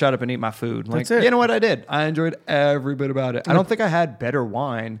enjoy it and shut up and eat my food. Like, That's it. You know what I did? I enjoyed every bit about it. I don't think I had better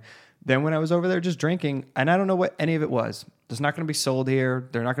wine than when I was over there just drinking. And I don't know what any of it was. It's not going to be sold here.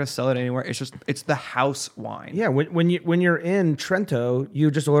 They're not going to sell it anywhere. It's the house wine. Yeah, when you're in Trento, you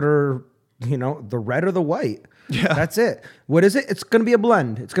just order, the red or the white. Yeah, that's it. What is it? It's going to be a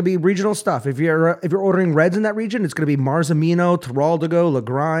blend. It's going to be regional stuff. If you're ordering reds in that region, it's going to be Marzamino, Teroldego,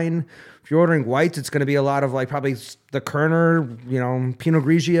 Lagrein. If you're ordering whites, it's going to be a lot of like probably the Kerner, Pinot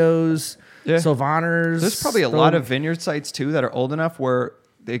Grigios, Sylvaners. There's probably a lot of vineyard sites too that are old enough where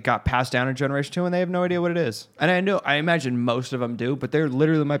they got passed down in generation 2 and they have no idea what it is. And I imagine most of them do, but there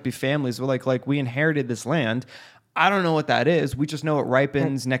literally might be families where like we inherited this land. I don't know what that is. We just know it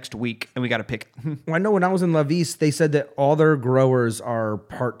ripens next week and we got to pick it. Well, I know when I was in La Vis, they said that all their growers are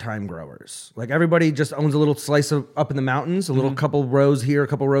part-time growers. Like everybody just owns a little slice of up in the mountains, a little couple rows here, a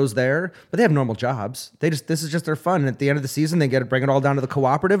couple rows there, but they have normal jobs. This is just their fun. And at the end of the season, they bring it all down to the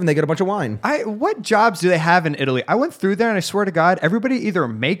cooperative and they get a bunch of wine. What jobs do they have in Italy? I went through there and I swear to God, everybody either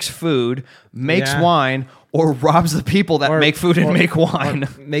makes food, makes wine, or robs the people that make food and make wine.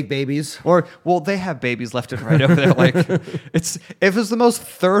 Make babies. They have babies left and right over there. Like if it was the most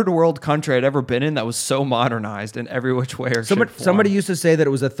third world country I'd ever been in that was so modernized in every which way or somebody used to say that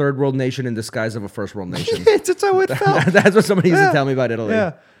it was a third world nation in disguise of a first world nation. That's how it felt. That's what somebody used to tell me about Italy.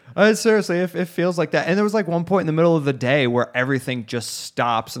 Yeah. Seriously, it feels like that. And there was like one point in the middle of the day where everything just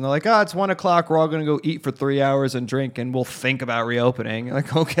stops and they're like, it's 1 o'clock. We're all going to go eat for 3 hours and drink and we'll think about reopening.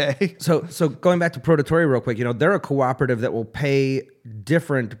 Like, okay. So going back to Produttori real quick, they're a cooperative that will pay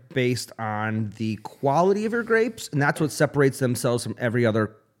different based on the quality of your grapes. And that's what separates themselves from every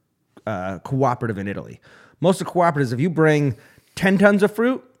other cooperative in Italy. Most of the cooperatives, if you bring 10 tons of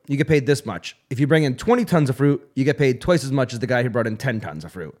fruit, you get paid this much. If you bring in 20 tons of fruit, you get paid twice as much as the guy who brought in 10 tons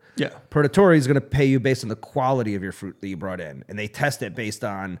of fruit. Yeah. Produttori is going to pay you based on the quality of your fruit that you brought in. And they test it based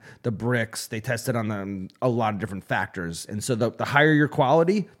on the bricks. They test it on a lot of different factors. And so the higher your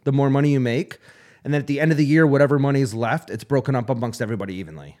quality, the more money you make. And then at the end of the year, whatever money is left, it's broken up amongst everybody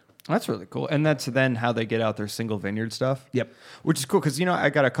evenly. That's really cool. And that's then how they get out their single vineyard stuff? Yep. Which is cool because, I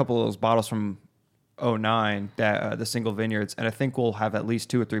got a couple of those bottles from 09, that the single vineyards, and I think we'll have at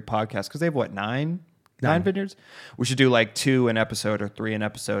least 2 or 3 podcasts because they have nine vineyards. We should do like 2 an episode or 3 an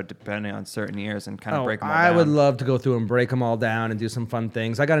episode depending on certain years and kind of break them all down. I would love to go through and break them all down and do some fun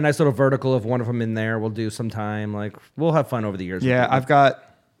things. I got a nice little vertical of one of them in there. We'll do sometime. Like we'll have fun over the years. Yeah, I've got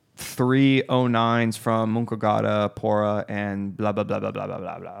 3 09s from Muncogata, Pora, and blah blah blah blah blah blah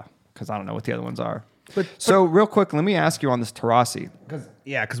blah blah. Because I don't know what the other ones are. So real quick, let me ask you on this Taurasi.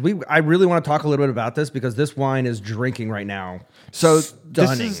 Because I really want to talk a little bit about this because this wine is drinking right now. So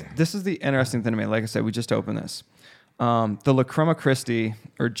Stunning. this is the interesting thing to me. Like I said, we just opened this. The La Crema Christi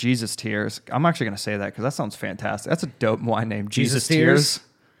or Jesus Tears. I'm actually going to say that because that sounds fantastic. That's a dope wine name. Jesus Tears.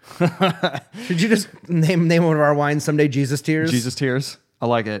 Should you just name one of our wines someday? Jesus Tears. Jesus Tears. I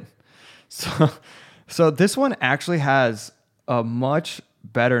like it. So this one actually has a much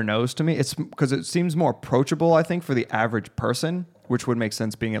better nose to me. It's because it seems more approachable, I think, for the average person, which would make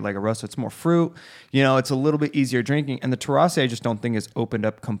sense being at like a roast. It's more fruit, it's a little bit easier drinking. And the Taurasi, I just don't think is opened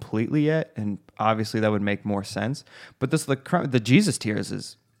up completely yet. And obviously that would make more sense. But the Jesus Tears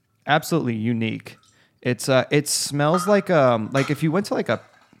is absolutely unique. It smells like if you went to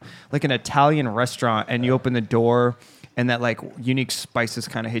like an Italian restaurant and you open the door and that like unique spices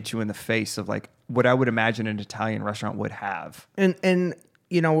kind of hit you in the face of like what I would imagine an Italian restaurant would have. And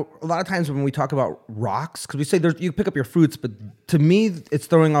a lot of times when we talk about rocks, because we say you pick up your fruits, but to me, it's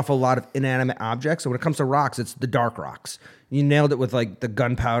throwing off a lot of inanimate objects. So when it comes to rocks, it's the dark rocks. You nailed it with like the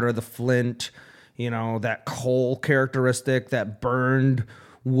gunpowder, the flint, that coal characteristic, that burned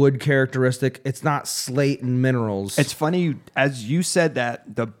wood characteristic. It's not slate and minerals. It's funny, as you said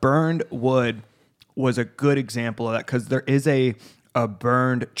that, the burned wood was a good example of that because there is a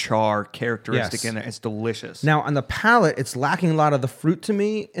burned char characteristic in there. It's delicious. Now, on the palate, it's lacking a lot of the fruit to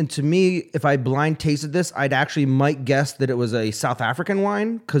me. And to me, if I blind tasted this, I'd actually might guess that it was a South African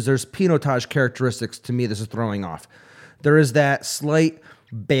wine because there's Pinotage characteristics to me this is throwing off. There is that slight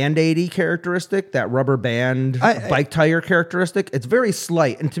Band-Aid-y characteristic, that rubber band bike tire characteristic. It's very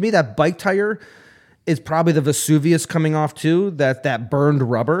slight. And to me, that bike tire is probably the Vesuvius coming off too, that burned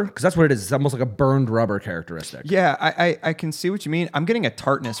rubber, because that's what it is. It's almost like a burned rubber characteristic. Yeah, I can see what you mean. I'm getting a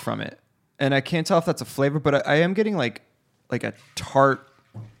tartness from it, and I can't tell if that's a flavor, but I am getting like a tart,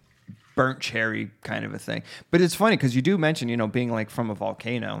 burnt cherry kind of a thing. But it's funny because you do mention, being like from a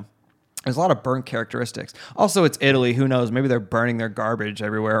volcano. There's a lot of burnt characteristics. Also, it's Italy. Who knows? Maybe they're burning their garbage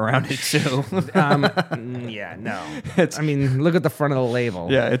everywhere around it too. Yeah, no. Look at the front of the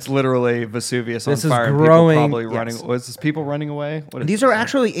label. Yeah, it's literally Vesuvius on fire. This is growing. And people probably running. Was this people running away? These are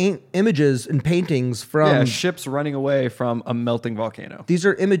actually images and paintings from ships running away from a melting volcano. These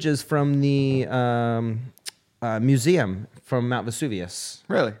are images from the museum from Mount Vesuvius.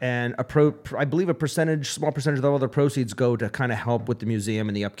 Really? And I believe a small percentage of all the proceeds go to kind of help with the museum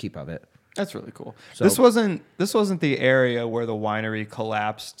and the upkeep of it. That's really cool. So, this wasn't the area where the winery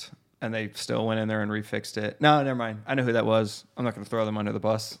collapsed and they still went in there and refixed it. No, never mind. I know who that was. I'm not going to throw them under the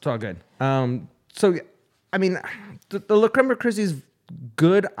bus. It's all good. The La Crema Christi is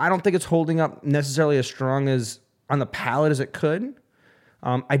good. I don't think it's holding up necessarily as strong as on the palate as it could.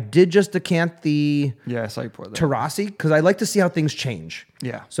 I did just decant the I saw you pour that. Taurasi because I like to see how things change.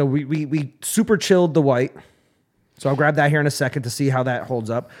 Yeah. So we super chilled the white. So I'll grab that here in a second to see how that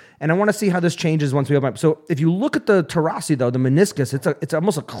holds up. And I want to see how this changes once we open up. So if you look at the Taurasi, though, the meniscus, it's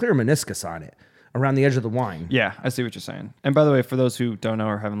almost a clear meniscus on it around the edge of the wine. Yeah, I see what you're saying. And by the way, for those who don't know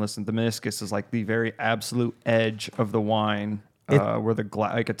or haven't listened, the meniscus is like the very absolute edge of the wine where the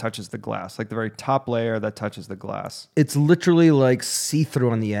it touches the glass, like the very top layer that touches the glass. It's literally like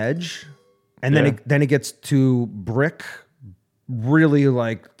see-through on the edge. And then it gets to brick. Really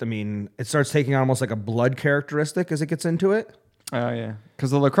it starts taking almost like a blood characteristic as it gets into it. Oh, yeah.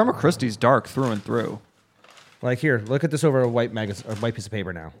 Because the La Crema Christi is dark through and through. Like here, look at this over a white piece of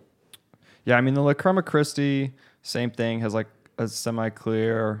paper now. Yeah, the La Crema Christi, same thing, has like a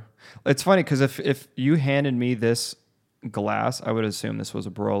semi-clear. It's funny because if you handed me this glass, I would assume this was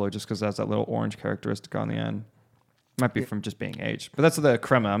a Barolo just because it has that little orange characteristic on the end. Might be from just being aged. But that's the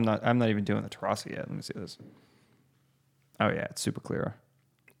Crema. I'm not even doing the Taurasi yet. Let me see this. Oh yeah, it's super clear.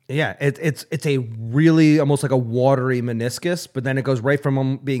 Yeah, it's a really almost like a watery meniscus, but then it goes right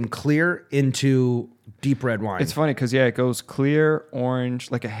from being clear into deep red wine. It's funny because it goes clear orange,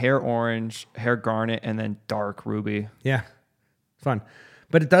 like a hair orange, hair garnet, and then dark ruby. Yeah, fun.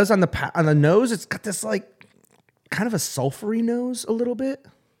 But it does on the nose. It's got this like kind of a sulfury nose a little bit.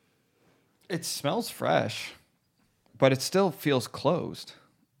 It smells fresh, but it still feels closed.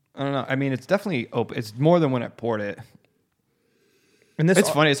 I don't know. It's definitely open. It's more than when I poured it. And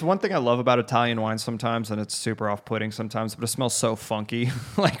it's funny. It's one thing I love about Italian wine sometimes, and it's super off-putting sometimes, but it smells so funky.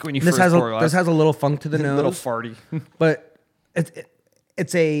 Like when you first pour a glass. This has a little funk to the nose. A little farty. But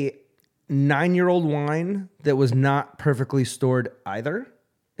it's a 9-year-old wine that was not perfectly stored either.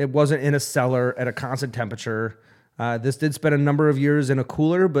 It wasn't in a cellar at a constant temperature. This did spend a number of years in a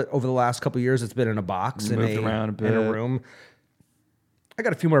cooler, but over the last couple of years, it's been in a box in a room. I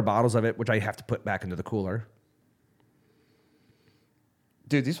got a few more bottles of it, which I have to put back into the cooler.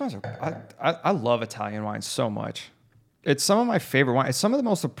 Dude, these wines are. I love Italian wine so much. It's some of my favorite wine. It's some of the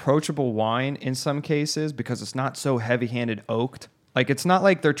most approachable wine in some cases because it's not so heavy-handed oaked. Like, it's not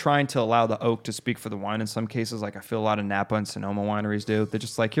like they're trying to allow the oak to speak for the wine in some cases. Like, I feel a lot of Napa and Sonoma wineries do. They're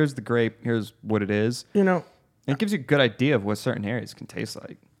just like, here's the grape, here's what it is. You know, And it gives you a good idea of what certain areas can taste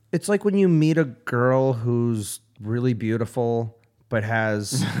like. it's like when you meet a girl who's really beautiful but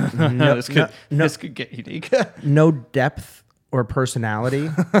has This could get unique. no depth or personality.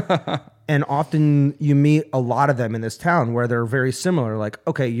 And often you meet a lot of them in this town where they're very similar. Like,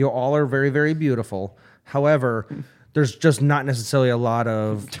 okay, you all are very, very beautiful. However, there's just not necessarily a lot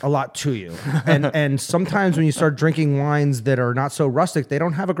to you. And sometimes when you start drinking wines that are not so rustic, they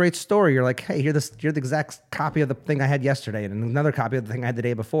don't have a great story. You're like, hey, you're the exact copy of the thing I had yesterday and another copy of the thing I had the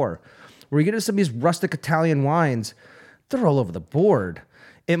day before. Where you get into some of these rustic Italian wines, they're all over the board.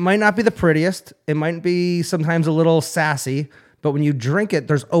 It might not be the prettiest. It might be sometimes a little sassy. But when you drink it,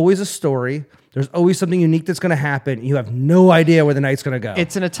 there's always a story. There's always something unique that's going to happen. You have no idea where the night's going to go.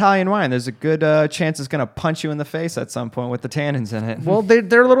 It's an Italian wine. There's a good chance it's going to punch you in the face at some point with the tannins in it. Well,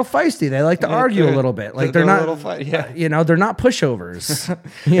 they're a little feisty. They like to argue a little bit. Like they're not a little yeah. You know, they're not pushovers.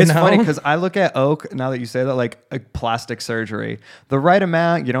 It's funny because I look at oak, now that you say that, like a plastic surgery. The right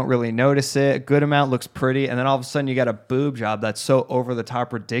amount, you don't really notice it. A good amount looks pretty. And then all of a sudden you got a boob job that's so over the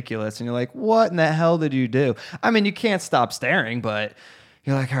top ridiculous. And you're like, what in the hell did you do? I mean, you can't stop staring, but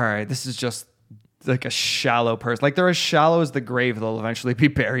you're like, all right, this is just like a shallow person. Like they're as shallow as the grave they'll eventually be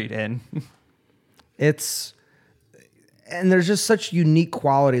buried in. And there's just such unique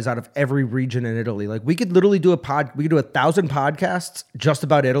qualities out of every region in Italy. Like we could literally do we could do 1,000 podcasts just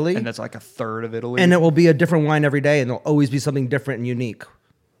about Italy. And that's like a third of Italy. And it will be a different wine every day and there'll always be something different and unique.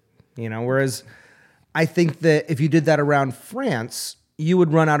 You know, whereas I think that if you did that around France, you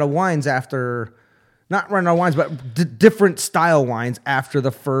would run out of wines after, not run out of wines, but different style wines after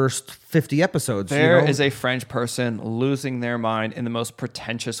the first 50 episodes. There is a French person losing their mind in the most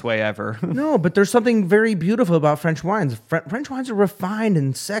pretentious way ever. No, but there's something very beautiful about French wines. French wines are refined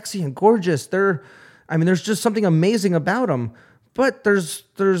and sexy and gorgeous. There's just something amazing about them. But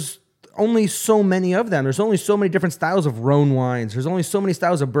there's only so many of them. There's only so many different styles of Rhone wines. There's only so many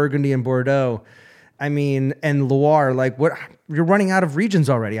styles of Burgundy and Bordeaux. And Loire, like what you're running out of regions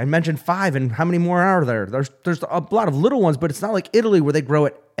already. I mentioned 5, and how many more are there? There's a lot of little ones, but it's not like Italy where they grow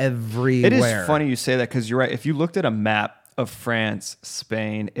it everywhere. It is funny you say that because you're right. If you looked at a map of France,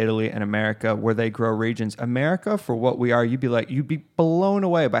 Spain, Italy, and America where they grow regions, America, for what we are, you'd be blown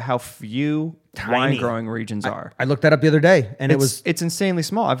away by how few wine growing regions are. I looked that up the other day, and it's insanely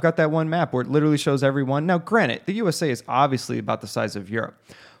small. I've got that one map where it literally shows everyone. Now, granted, the USA is obviously about the size of Europe,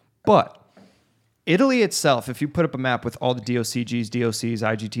 but Italy itself, if you put up a map with all the DOCGs, DOCs,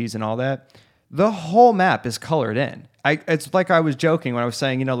 IGTs, and all that, the whole map is colored in. It's like I was joking when I was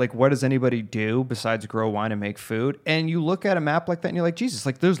saying, like, what does anybody do besides grow wine and make food? And you look at a map like that and you're like, Jesus,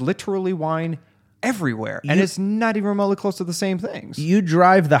 like there's literally wine everywhere. And it's not even remotely close to the same things. You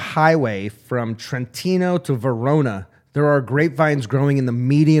drive the highway from Trentino to Verona, there are grapevines growing in the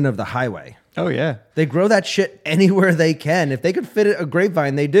median of the highway. Oh, yeah. They grow that shit anywhere they can. If they could fit a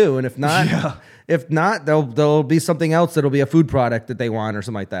grapevine, they do. And if not... Yeah. If not, there'll be something else that'll be a food product that they want or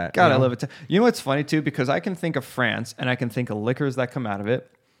something like that. God, I love it. You know what's funny, too? Because I can think of France, and I can think of liquors that come out of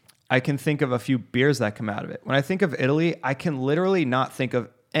it. I can think of a few beers that come out of it. When I think of Italy, I can literally not think of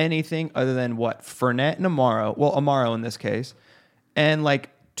anything other than what? Fernet and Amaro. Well, Amaro in this case. And like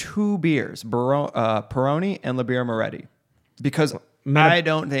 2 beers, Peroni and La Birra Moretti. Because I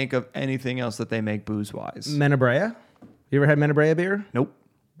don't think of anything else that they make booze-wise. Menabrea? You ever had Menabrea beer? Nope.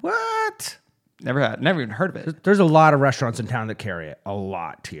 What? Never even heard of it. There's a lot of restaurants in town that carry it. A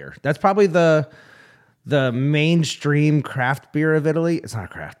lot here. That's probably the mainstream craft beer of Italy. It's not a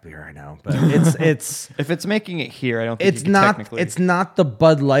craft beer, I know, but it's if it's making it here, I don't think it's not the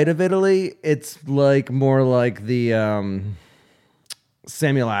Bud Light of Italy. It's like more like the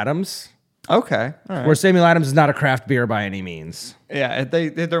Samuel Adams. Okay, all right. Where Samuel Adams is not a craft beer by any means. Yeah,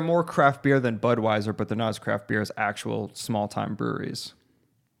 they're more craft beer than Budweiser, but they're not as craft beer as actual small time breweries.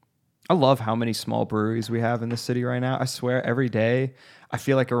 I love how many small breweries we have in the city right now. I swear every day I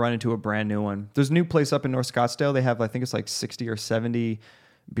feel like I run into a brand new one. There's a new place up in North Scottsdale. They have, I think it's like 60 or 70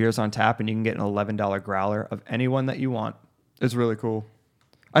 beers on tap, and you can get an $11 growler of any one that you want. It's really cool.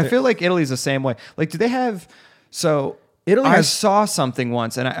 I feel like Italy's the same way. Like, do they have... So I saw something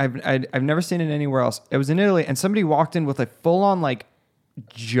once, and I've never seen it anywhere else. It was in Italy, and somebody walked in with a full-on, like,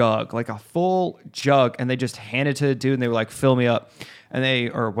 jug, like a full jug, and they just handed it to the dude, and they were like, fill me up.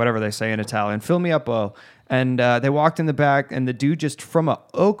 And or whatever they say in Italian, fill me up, oh. And they walked in the back, and the dude just from a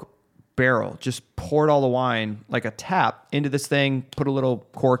oak barrel, just poured all the wine like a tap into this thing, put a little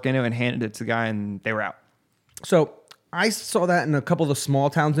cork in it, and handed it to the guy, and they were out. So I saw that in a couple of the small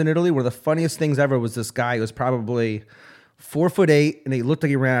towns in Italy where the funniest things ever was this guy who was probably 4'8", and he looked like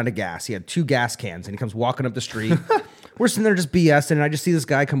he ran out of gas. He had 2 gas cans, and he comes walking up the street. We're sitting there just BSing, and I just see this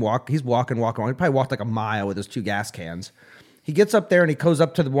guy come walk. He's walking. He probably walked like a mile with his 2 gas cans. He gets up there, and he goes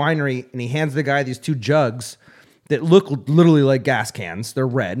up to the winery, and he hands the guy these 2 jugs that look literally like gas cans. They're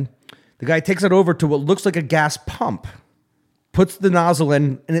red. The guy takes it over to what looks like a gas pump, puts the nozzle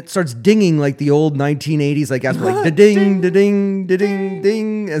in, and it starts dinging like the old 1980s like gas, like da-ding, da-ding, da-ding,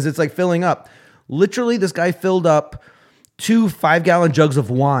 ding, as it's like filling up. Literally, this guy filled up 2 5-gallon jugs of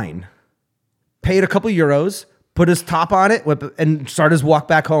wine, paid a couple euros, put his top on it, and started his walk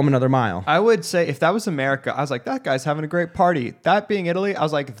back home another mile. I would say if that was America, I was like, that guy's having a great party. That being Italy, I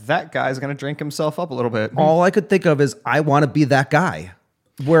was like, that guy's going to drink himself up a little bit. All I could think of is I want to be that guy.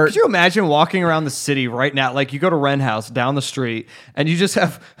 Where Could you imagine walking around the city right now? Like you go to Wren House down the street and you just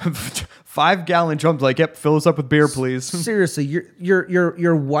have 5-gallon drums. Like, yep, fill us up with beer, please. seriously,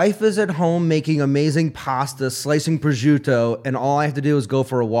 your wife is at home making amazing pasta, slicing prosciutto, and all I have to do is go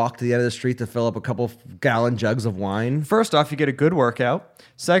for a walk to the end of the street to fill up a couple gallon jugs of wine. First off, you get a good workout.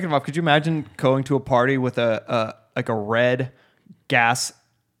 Second off, could you imagine going to a party with a red gas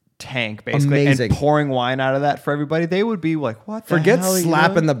tank, basically, Amazing. and pouring wine out of that for everybody? They would be like, what the Forget hell are you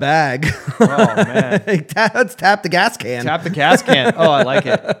slapping doing? the bag. Oh, man. Let's tap the gas can. Tap the gas can. Oh, I like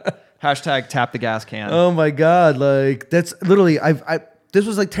it. Hashtag tap the gas can. Oh my God. Like that's literally, this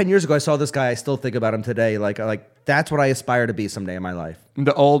was like 10 years ago. I saw this guy. I still think about him today. Like that's what I aspire to be someday in my life.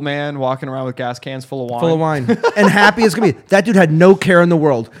 The old man walking around with gas cans full of wine. Full of wine and happy as can be. That dude had no care in the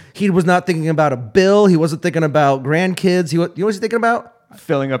world. He was not thinking about a bill. He wasn't thinking about grandkids. You know what he's thinking about?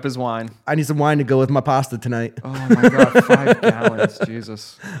 Filling up his wine. I need some wine to go with my pasta tonight. Oh my God, 5 gallons.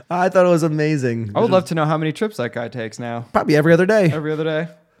 Jesus. I thought it was amazing. I would love to know how many trips that guy takes now. Probably every other day. Every other day.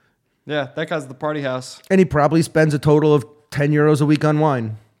 Yeah, that guy's the party house. And he probably spends a total of 10 euros a week on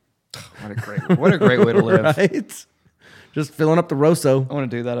wine. What a great way to live. Right? Just filling up the Rosso. I want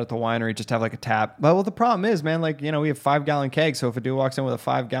to do that at the winery, just have like a tap. But well, the problem is, man, like, you know, we have 5-gallon kegs. So if a dude walks in with a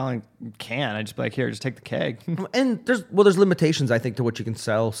 5-gallon can, I just be like, here, just take the keg. And there's limitations, I think, to what you can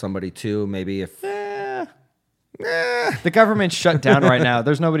sell somebody to. Maybe if The government's shut down right now.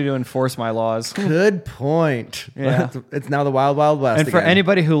 There's nobody to enforce my laws. good point. Yeah. It's now the wild, wild west. And for again.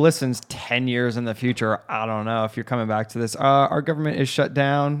 anybody who listens 10 years in the future, I don't know if you're coming back to this. Our government is shut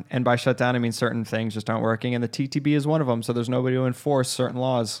down. And by shut down, I mean certain things just aren't working. And the TTB is one of them. So there's nobody to enforce certain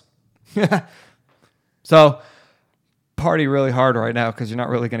laws. So party really hard right now because you're not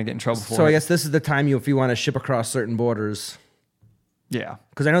really going to get in trouble for it. So I guess this is the time if you want to ship across certain borders. Yeah.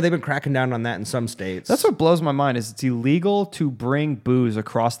 Because I know they've been cracking down on that in some states. That's what blows my mind is it's illegal to bring booze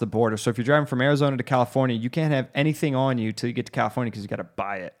across the border. So if you're driving from Arizona to California, you can't have anything on you till you get to California because you got to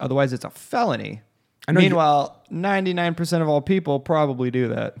buy it. Otherwise, it's a felony. Meanwhile, 99% of all people probably do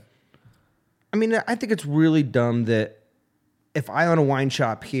that. I mean, I think it's really dumb that if I own a wine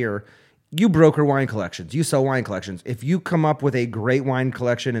shop here, you broker wine collections, you sell wine collections. If you come up with a great wine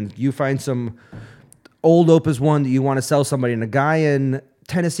collection and you find some old Opus one that you want to sell somebody, and a guy in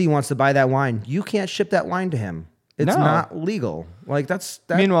Tennessee wants to buy that wine, you can't ship that wine to him. It's not legal. Like that.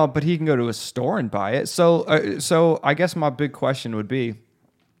 Meanwhile, but he can go to a store and buy it. So I guess my big question would be,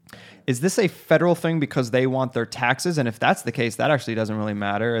 is this a federal thing because they want their taxes? And if that's the case, that actually doesn't really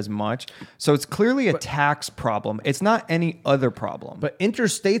matter as much. So it's clearly a tax problem. It's not any other problem. But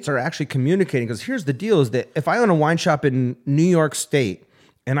interstates are actually communicating, because here's the deal is that if I own a wine shop in New York State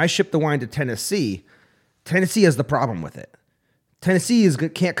and I ship the wine to Tennessee, Tennessee has the problem with it. Tennessee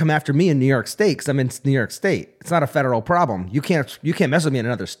can't come after me in New York State because I'm in New York State. It's not a federal problem. You can't mess with me in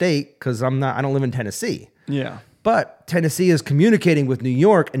another state because I don't live in Tennessee. Yeah. But Tennessee is communicating with New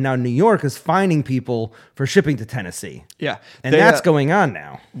York, and now New York is fining people for shipping to Tennessee. Yeah. And that's going on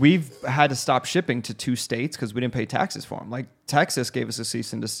now. We've had to stop shipping to 2 states because we didn't pay taxes for them. Like Texas gave us a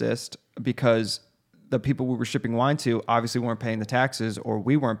cease and desist because the people we were shipping wine to obviously weren't paying the taxes, or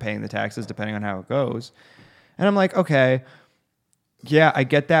we weren't paying the taxes, depending on how it goes. And I'm like, okay, yeah, I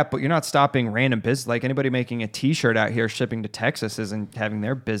get that, but you're not stopping random business. Like anybody making a T-shirt out here shipping to Texas isn't having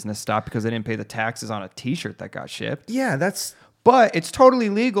their business stopped because they didn't pay the taxes on a T-shirt that got shipped. Yeah, that's... But it's totally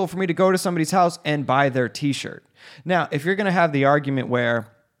legal for me to go to somebody's house and buy their T-shirt. Now, if you're going to have the argument where,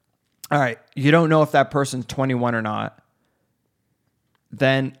 all right, you don't know if that person's 21 or not,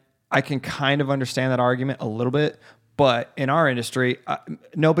 then I can kind of understand that argument a little bit. But in our industry,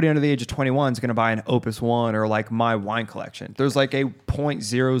 nobody under the age of 21 is going to buy an Opus One or like my wine collection. There's like a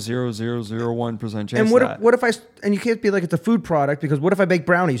 0.00001% chance. And of that. what if and you can't be like it's a food product, because what if I bake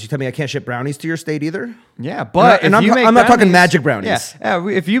brownies? You tell me I can't ship brownies to your state either? Yeah, but I'm not talking magic brownies. Yeah,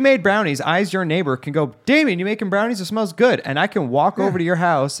 if you made brownies, I as your neighbor can go, Damien, you making brownies? It smells good, and I can walk over to your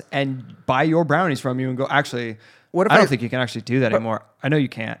house and buy your brownies from you and go. Actually, what if I don't think you can actually do that anymore. I know you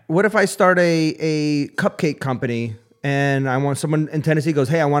can't. What if I start a cupcake company and I want someone in Tennessee goes,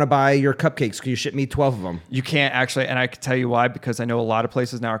 hey, I want to buy your cupcakes. Can you ship me 12 of them? You can't actually, and I can tell you why, because I know a lot of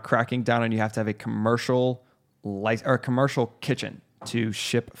places now are cracking down on you have to have a commercial or a commercial kitchen to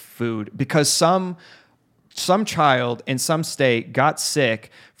ship food, because some child in some state got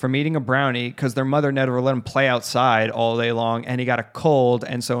sick from eating a brownie because their mother never let him play outside all day long, and he got a cold,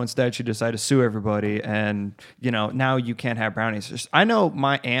 and so instead she decided to sue everybody, and now you can't have brownies. I know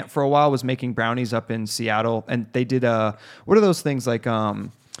my aunt for a while was making brownies up in Seattle, and they did what are those things like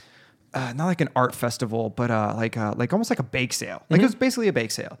not like an art festival, but like almost like a bake sale. Like it was basically a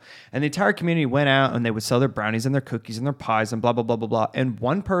bake sale. And the entire community went out and they would sell their brownies and their cookies and their pies and blah, blah, blah, blah, blah. And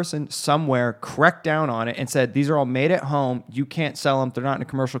one person somewhere cracked down on it and said, these are all made at home. You can't sell them. They're not in a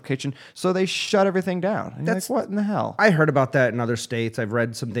commercial kitchen. So they shut everything down. And that's like, what in the hell? I heard about that in other states. I've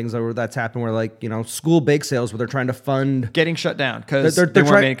read some things where that's happened where school bake sales where they're trying to fund... Getting shut down because they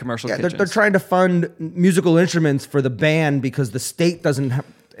weren't made in commercial kitchens. They're trying to fund musical instruments for the band because the state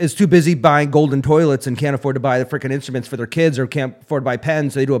is too busy buying golden toilets and can't afford to buy the freaking instruments for their kids or can't afford to buy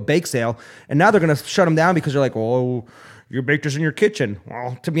pens, so they do a bake sale. And now they're going to shut them down because they're like, oh, you baked this in your kitchen.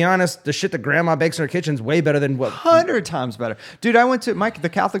 Well, to be honest, the shit that grandma bakes in her kitchen is way better than what... 100 times better. Dude, I went to the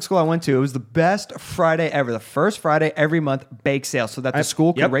Catholic school I went to. It was the best Friday ever. The first Friday every month bake sale so that the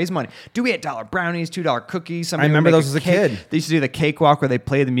school could raise money. Dude, we had $1 brownies, $2 cookies. I remember those as a kid. They used to do the cakewalk where they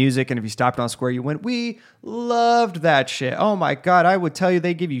play the music, and if you stopped on the square, you went. We loved that shit. Oh my God, I would tell you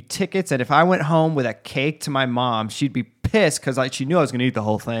they give you tickets, and if I went home with a cake to my mom, she'd be pissed because she knew I was going to eat the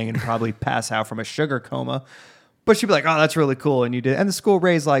whole thing and probably pass out from a sugar coma. But she'd be like, oh, that's really cool. And you did. And the school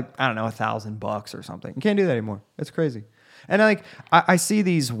raised $1,000 or something. You can't do that anymore. It's crazy. And I see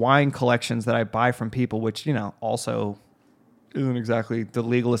these wine collections that I buy from people, which, also isn't exactly the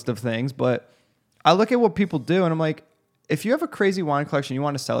legalist of things. But I look at what people do and I'm like, if you have a crazy wine collection, you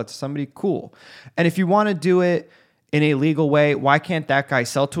want to sell it to somebody, cool. And if you want to do it in a legal way, why can't that guy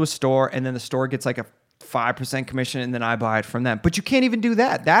sell to a store and then the store gets like a 5% commission and then I buy it from them? But you can't even do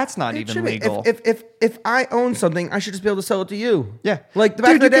that. That's not even legal. If I own something, I should just be able to sell it to you. Yeah. Like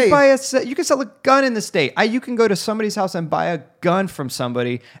back in the day. You can sell a gun in the state. You can go to somebody's house and buy a gun from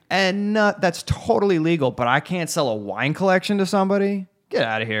somebody, and that's totally legal, but I can't sell a wine collection to somebody? Get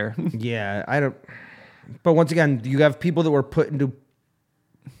out of here. Yeah, I don't. But once again, you have people that were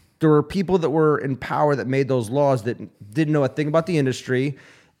there were people that were in power that made those laws that didn't know a thing about the industry,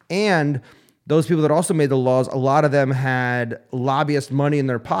 and those people that also made the laws, a lot of them had lobbyist money in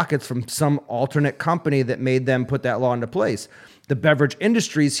their pockets from some alternate company that made them put that law into place. The beverage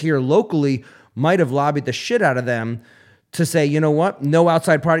industries here locally might have lobbied the shit out of them to say, you know what, no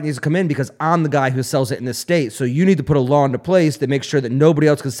outside product needs to come in because I'm the guy who sells it in this state. So you need to put a law into place that makes sure that nobody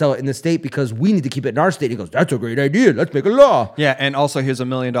else can sell it in this state because we need to keep it in our state. He goes, that's a great idea. Let's make a law. Yeah, and also here's $1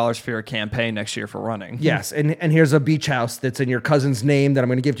 million for your campaign next year for running. Yes, and here's a beach house that's in your cousin's name that I'm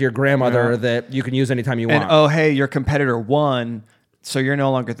going to give to your grandmother that you can use anytime you want. And oh, hey, your competitor won, so you're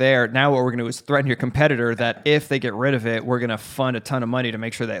no longer there. Now what we're going to do is threaten your competitor that if they get rid of it, we're going to fund a ton of money to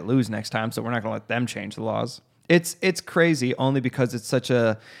make sure they lose next time, so we're not going to let them change the laws. It's crazy only because it's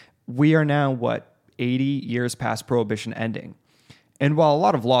we are now, 80 years past Prohibition ending. And while a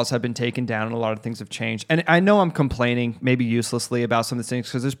lot of laws have been taken down and a lot of things have changed, and I know I'm complaining maybe uselessly about some of these things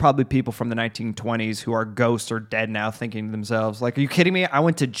because there's probably people from the 1920s who are ghosts or dead now thinking to themselves, like, are you kidding me? I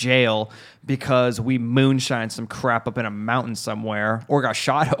went to jail because we moonshined some crap up in a mountain somewhere or got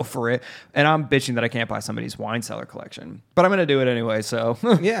shot over it, and I'm bitching that I can't buy somebody's wine cellar collection. But I'm going to do it anyway, so.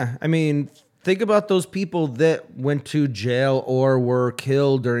 Yeah, I mean... Think about those people that went to jail or were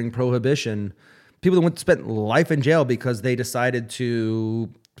killed during Prohibition. People that spent life in jail because they decided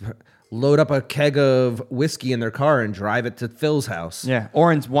to load up a keg of whiskey in their car and drive it to Phil's house. Yeah.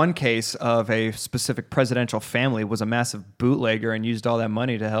 Or in one case of a specific presidential family was a massive bootlegger and used all that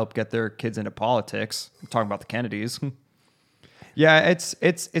money to help get their kids into politics. I'm talking about the Kennedys. Yeah, it's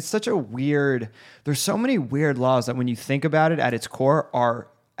such a weird... There's so many weird laws that when you think about it at its core are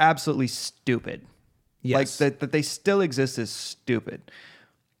absolutely stupid. Yes. Like that they still exist is stupid.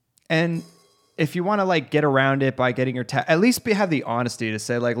 And if you want to get around it by getting your at least have the honesty to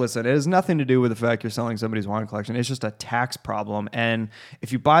say listen, it has nothing to do with the fact you're selling somebody's wine collection. It's just a tax problem. And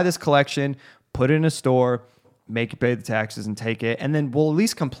if you buy this collection, put it in a store, make you pay the taxes and take it. And then we'll at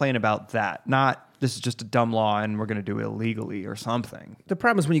least complain about that. Not this is just a dumb law and we're going to do it illegally or something. The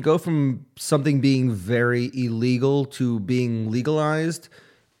problem is when you go from something being very illegal to being legalized,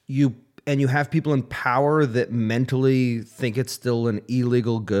 you have people in power that mentally think it's still an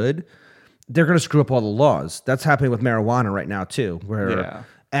illegal good, they're going to screw up all the laws. That's happening with marijuana right now too, where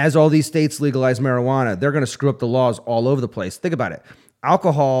as all these states legalize marijuana, they're going to screw up the laws all over the place. Think about it.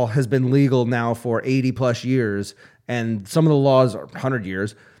 Alcohol has been legal now for 80 plus years, and some of the laws are 100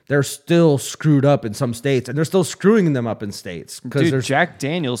 years. They're still screwed up in some states, and they're still screwing them up in states. Dude, Jack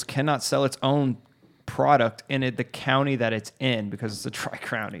Daniels cannot sell its own product in the county that it's in because it's a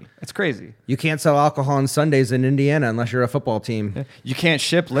tri-county. It's crazy. You can't sell alcohol on Sundays in Indiana unless you're a football team. You can't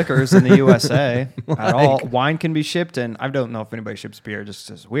ship liquors in the USA at all. Wine can be shipped, and I don't know if anybody ships beer, just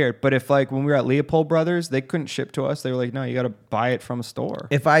as weird. But if like when we were at Leopold Brothers, they couldn't ship to us. They were like, no, you got to buy it from a store.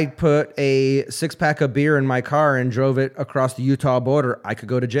 If I put a 6-pack of beer in my car and drove it across the Utah border, I could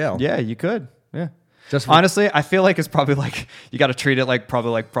go to jail. Yeah, you could. Yeah. Honestly, I feel like it's probably like you got to treat it like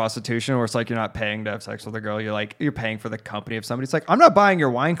probably like prostitution, where it's like you're not paying to have sex with a girl. You're paying for the company of somebody. It's like, I'm not buying your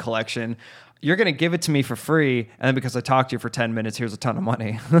wine collection. You're going to give it to me for free. And then because I talked to you for 10 minutes, here's a ton of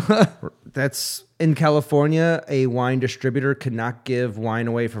money. That's in California. A wine distributor cannot give wine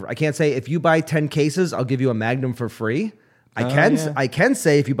away I can't say if you buy 10 cases, I'll give you a Magnum for free. I can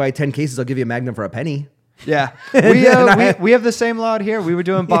say if you buy 10 cases, I'll give you a Magnum for a penny. Yeah, we have the same law out here. We were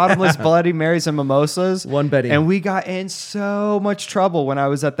doing bottomless Bloody Marys and mimosas. One Betty. And we got in so much trouble when I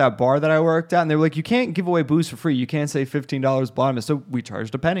was at that bar that I worked at. And they were like, you can't give away booze for free. You can't say $15 bottomless. So we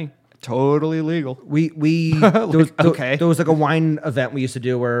charged a penny. Totally legal. There was like a wine event we used to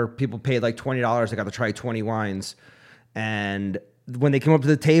do where people paid like $20. They got to try 20 wines. And when they came up to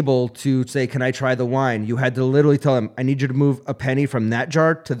the table to say, can I try the wine? You had to literally tell them, I need you to move a penny from that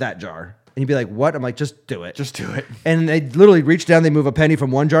jar to that jar. And you'd be like, what? I'm like, just do it. Just do it. And they literally reach down, they move a penny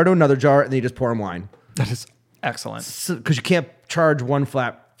from one jar to another jar, and they just pour them wine. That is excellent. Because you can't charge one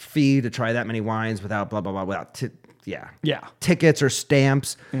flat fee to try that many wines without blah, blah, blah, without tickets or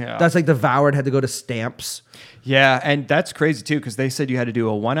stamps. Yeah. That's like Devoured had to go to stamps. Yeah, and that's crazy too, because they said you had to do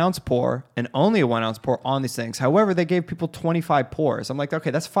a 1 ounce pour and only a 1 ounce pour on these things. However, they gave people 25 pours. I'm like, okay,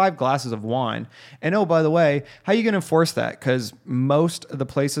 that's 5 glasses of wine. And oh, by the way, how are you going to enforce that? Because most of the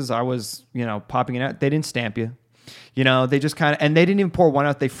places I was, popping it out, they didn't stamp you. They just kind of, and they didn't even pour one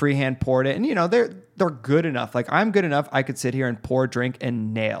out. They freehand poured it. And, they're good enough. Like, I'm good enough. I could sit here and pour, drink,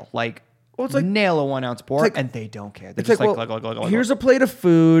 and nail. It's like nail a 1 ounce pour, and they don't care. They're just here's a plate of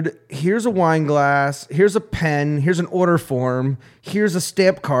food, here's a wine glass, here's a pen, here's an order form, here's a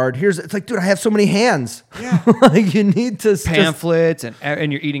stamp card. It's like, dude, I have so many hands. Yeah, like you need to pamphlets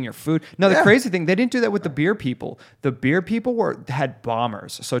and you're eating your food. No, the crazy thing, they didn't do that with the beer people. The beer people had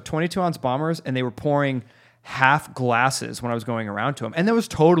bombers, so 22-ounce bombers, and they were pouring half glasses when I was going around to them, and that was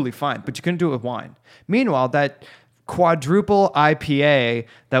totally fine. But you couldn't do it with wine. Meanwhile, that quadruple IPA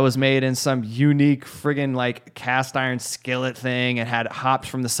that was made in some unique friggin' like cast iron skillet thing and had hops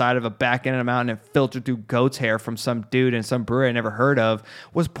from the side of a back end of a mountain and filtered through goat's hair from some dude in some brewery I never heard of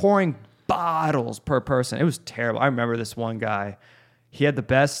was pouring bottles per person. It was terrible. I remember this one guy. He had the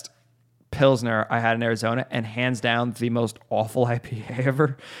best Pilsner I had in Arizona and hands down the most awful IPA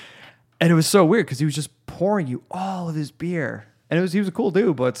ever. And it was so weird because he was just pouring you all of his beer. And he was a cool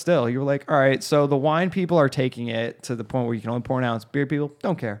dude, but still, you were like, all right, so the wine people are taking it to the point where you can only pour an ounce. Beer people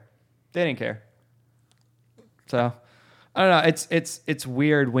don't care. They didn't care. So, I don't know. It's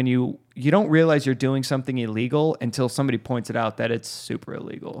weird when you don't realize you're doing something illegal until somebody points it out that it's super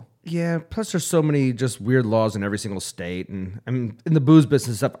illegal. Yeah, plus there's so many just weird laws in every single state. And I mean, in the booze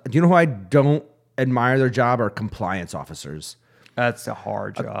business stuff, do you know who I don't admire their job are compliance officers? That's a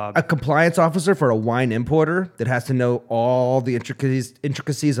hard job. A compliance officer for a wine importer that has to know all the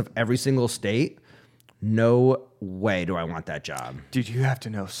intricacies of every single state. No way do I want that job. Dude, you have to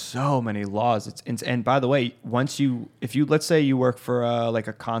know so many laws. And by the way, if you let's say you work for like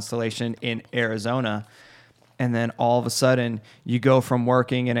a Constellation in Arizona, and then all of a sudden you go from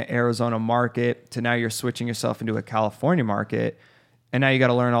working in an Arizona market to now you're switching yourself into a California market, and now you got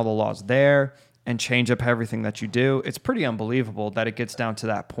to learn all the laws there and change up everything that you do. It's pretty unbelievable that it gets down to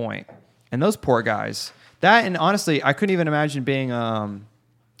that point. And those poor guys, and honestly, I couldn't even imagine being, I'm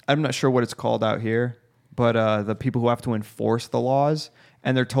not sure what it's called out here, but the people who have to enforce the laws,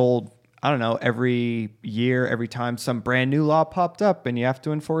 and they're told, I don't know, every year, every time some brand new law popped up and you have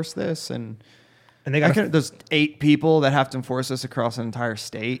to enforce this. And they got there's 8 people that have to enforce this across an entire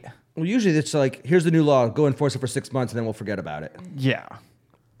state. Well, usually it's like, here's the new law, go enforce it for 6 months and then we'll forget about it. Yeah.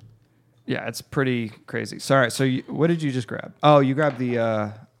 Yeah, it's pretty crazy. Sorry, so what did you just grab? Oh, you grabbed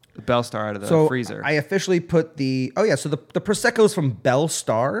the The Bellstar out of the So freezer. I officially put so the Prosecco's from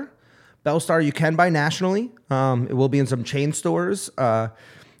Bellstar. Bellstar you can buy nationally. It will be in some chain stores.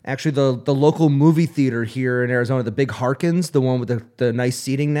 Actually, the local movie theater here in Arizona, the Big Harkins, the one with the nice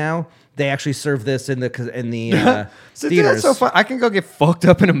seating now, they actually serve this in the So, dude, theaters. that's so fun. I can go get fucked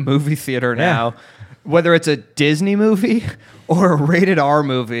up in a movie theater now, whether it's a Disney movie or a rated R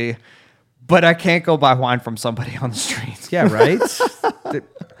movie, but I can't go buy wine from somebody on the streets. Yeah, right?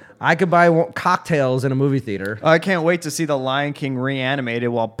 I could buy cocktails in a movie theater. I can't wait to see The Lion King reanimated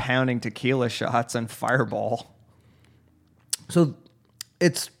while pounding tequila shots and Fireball. So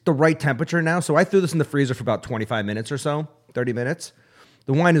it's the right temperature now. So I threw this in the freezer for about 25 minutes or so, 30 minutes.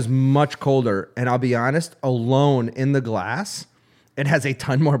 The wine is much colder, and I'll be honest, alone in the glass, it has a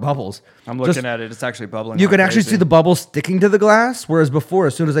ton more bubbles. I'm looking at it. It's actually bubbling. You like can actually crazy. see the bubbles sticking to the glass, whereas before,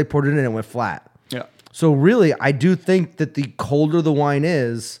 as soon as I poured it in, it went flat. Yeah. So really, I do think that the colder the wine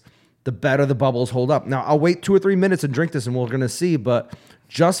is, the better the bubbles hold up. Now, I'll wait 2 or 3 minutes and drink this, and we're going to see. But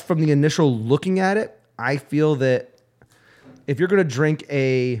just from the initial looking at it, I feel that if you're going to drink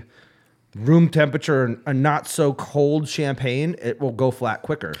a room temperature, a not so cold champagne, it will go flat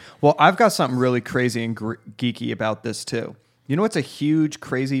quicker. Well, I've got something really crazy and geeky about this too. You know what's a huge,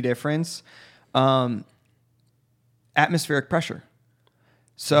 crazy difference? Atmospheric pressure.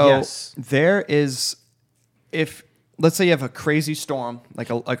 So Yes. there is, if let's say you have a crazy storm, like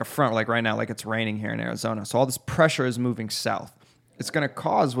a front, like right now, like it's raining here in Arizona. So all this pressure is moving south. It's going to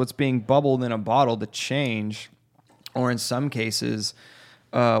cause what's being bubbled in a bottle to change, or in some cases,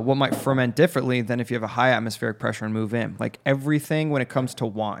 what might ferment differently than if you have a high atmospheric pressure and move in. Like everything when it comes to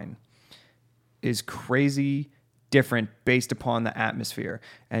wine is crazy different based upon the atmosphere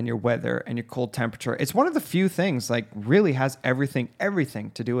and your weather and your cold temperature. It's one of the few things like really has everything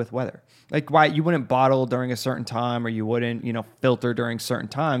to do with weather. Like why you wouldn't bottle during a certain time, or you wouldn't, filter during certain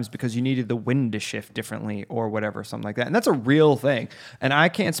times because you needed the wind to shift differently or whatever, something like that. And that's a real thing. And I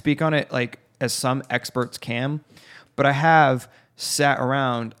can't speak on it like as some experts can, but I have sat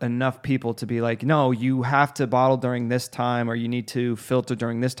around enough people to be like, no, you have to bottle during this time, or you need to filter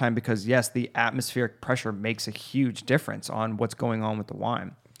during this time, because yes, the atmospheric pressure makes a huge difference on what's going on with the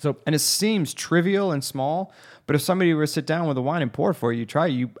wine. And it seems trivial and small, but if somebody were to sit down with a wine and pour it for you,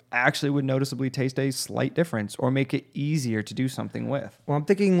 you actually would noticeably taste a slight difference or make it easier to do something with. Well, I'm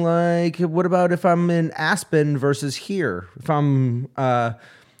thinking like, what about if I'm in Aspen versus here? If I'm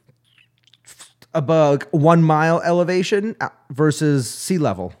above 1 mile elevation versus sea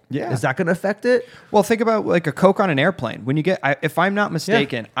level. Yeah. Is that going to affect it? Well, think about like a Coke on an airplane. When you get, if I'm not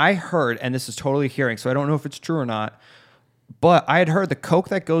mistaken, I heard, and this is totally hearing, so I don't know if it's true or not, but I had heard the Coke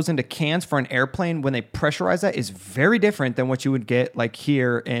that goes into cans for an airplane, when they pressurize that, is very different than what you would get like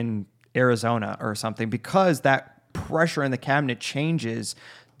here in Arizona or something, because that pressure in the cabinet changes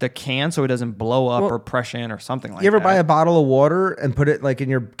the can so it doesn't blow up or press in or something like that. You ever buy a bottle of water and put it like in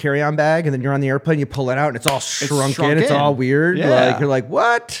your carry-on bag, and then you're on the airplane, you pull it out and it's all shrunk in. It's all weird. Yeah. Like you're like,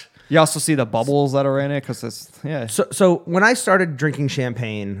 what? You also see the bubbles that are in it because it's So when I started drinking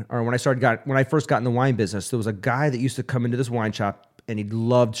champagne, or when I first got in the wine business, there was a guy that used to come into this wine shop and he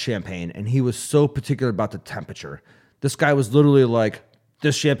loved champagne, and he was so particular about the temperature. This guy was literally like,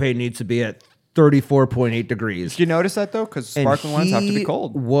 this champagne needs to be at 34.8 degrees. Did you notice that though? Because sparkling wines have to be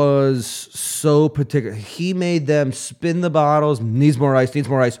cold. Was so particular. He made them spin the bottles. Needs more ice.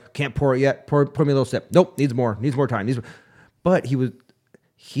 Can't pour it yet. Pour me a little sip. Nope. Needs more time. But he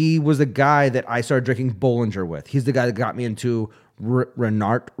was the guy that I started drinking Bollinger with. He's the guy that got me into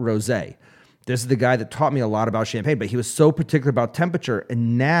Renart Rosé. This is the guy that taught me a lot about champagne, but he was so particular about temperature.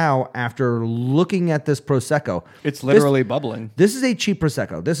 And now, after looking at this Prosecco, it's literally bubbling. This is a cheap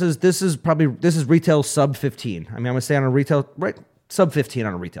Prosecco. This is retail sub 15. I mean, I'm gonna say on a retail, right, sub 15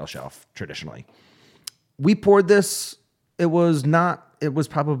 on a retail shelf traditionally. We poured this. It was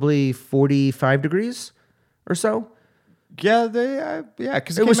probably 45 degrees or so. Yeah,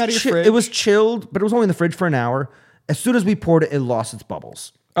 because it came out of your fridge. It was chilled, but it was only in the fridge for an hour. As soon as we poured it, it lost its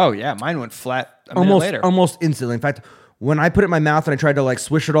bubbles. Oh yeah, mine went flat a minute later. Almost instantly. In fact, when I put it in my mouth and I tried to like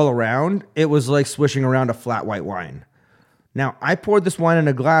swish it all around, it was like swishing around a flat white wine. Now, I poured this wine in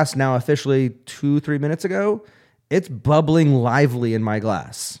a glass now officially 2-3 minutes ago. It's bubbling lively in my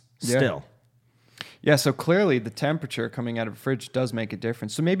glass still. Yeah, so clearly the temperature coming out of a fridge does make a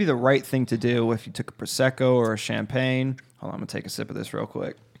difference. So maybe the right thing to do if you took a Prosecco or a champagne. Hold on, I'm going to take a sip of this real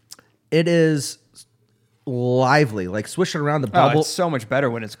quick. It is lively, like swishing around the bubble. It's so much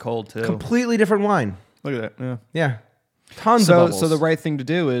better when it's cold too. Completely different wine. Look at that. Yeah. Tons of bubbles. So the right thing to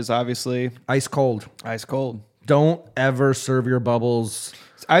do is obviously ice cold. Don't ever serve your bubbles.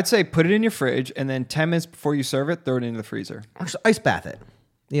 I'd say put it in your fridge, and then 10 minutes before you serve it, throw it into the freezer. Or just ice bath it.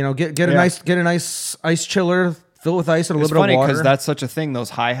 Get a nice ice chiller, fill it with ice and a little bit of water. Because that's such a thing. Those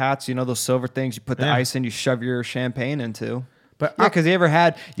hi hats, those silver things you put the ice in, you shove your champagne into. But because you ever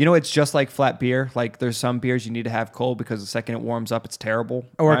had, it's just like flat beer. Like there's some beers you need to have cold because the second it warms up, it's terrible.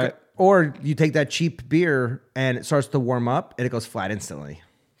 Or you take that cheap beer and it starts to warm up and it goes flat instantly.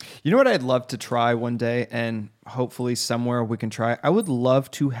 You know what I'd love to try one day, and hopefully somewhere we can try? I would love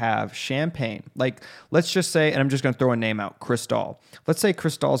to have champagne. Like, let's just say, and I'm just going to throw a name out, Cristal. Let's say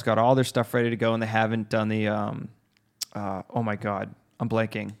Cristal's got all their stuff ready to go and they haven't done the, oh my God, I'm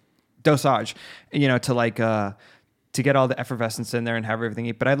blanking, dosage, to get all the effervescence in there and have everything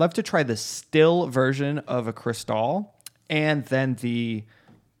eat. But I'd love to try the still version of a Cristal and then the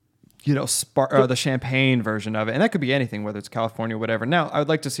the champagne version of it. And that could be anything, whether it's California or whatever. Now, I would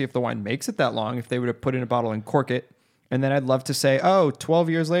like to see if the wine makes it that long, if they would have put in a bottle and cork it. And then I'd love to say, 12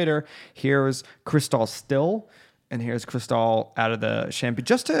 years later, here's Cristal still, and here's Cristal out of the champagne.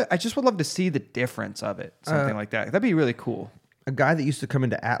 I just would love to see the difference of it, something like that. That'd be really cool. A guy that used to come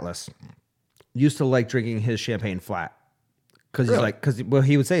into Atlas used to like drinking his champagne flat. Because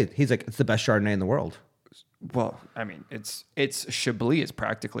he would say, it's the best Chardonnay in the world. Well, I mean, it's Chablis is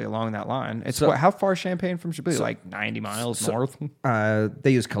practically along that line. How far is Champagne from Chablis? Like 90 miles north?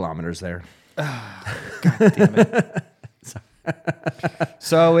 They use kilometers there. God damn it.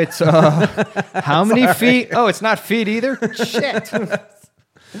 So it's how many feet? Oh, it's not feet either? Shit.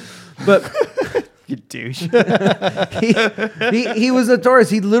 But you douche. he was notorious.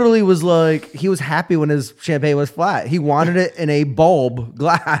 He literally was like, he was happy when his champagne was flat. He wanted it in a bulb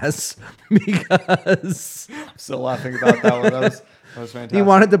glass because I'm still laughing about that one. That was fantastic. He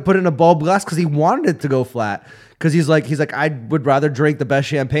wanted to put it in a bulb glass because he wanted it to go flat. Because he's like, I would rather drink the best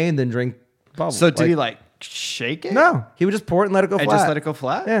champagne than drink bubble. So did he shake it? No, he would just pour it and let it go flat. Just let it go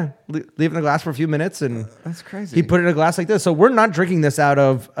flat? Yeah, leave it in the glass for a few minutes and that's crazy. He put it in a glass like this. So we're not drinking this out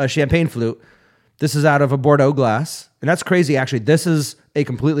of a champagne flute. This is out of a Bordeaux glass. And that's crazy, actually. This is a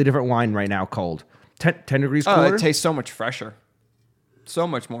completely different wine right now, cold. 10 degrees cooler. Oh, it tastes so much fresher. So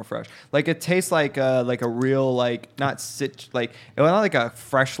much more fresh. Like, it tastes like a real, not like a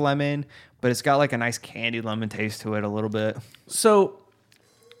fresh lemon, but it's got like a nice candied lemon taste to it a little bit. So,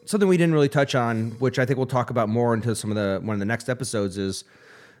 something we didn't really touch on, which I think we'll talk about more into one of the next episodes, is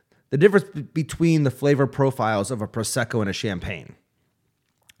the difference between the flavor profiles of a Prosecco and a Champagne.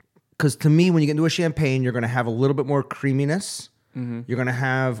 Because to me, when you get into a champagne, you're going to have a little bit more creaminess. Mm-hmm. You're going to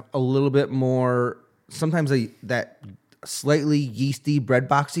have a little bit more, sometimes that slightly yeasty, bread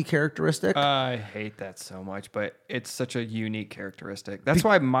boxy characteristic. I hate that so much, but it's such a unique characteristic. That's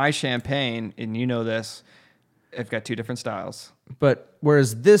why my champagne, and you know this, I've got two different styles. But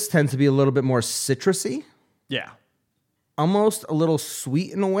whereas this tends to be a little bit more citrusy. Yeah. Almost a little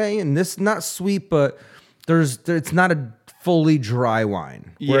sweet in a way. And this, not sweet, but it's not a fully dry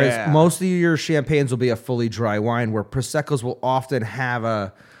wine. Whereas most of your champagnes will be a fully dry wine, where Proseccos will often have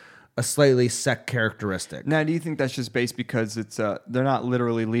a slightly sec characteristic. Now, do you think that's just based because it's they're not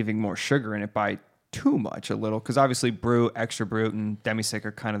literally leaving more sugar in it by too much, a little? Because obviously Brut, Extra Brut, and Demi-Sec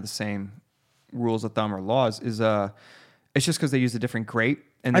are kind of the same rules of thumb or laws. It's just because they use a different grape,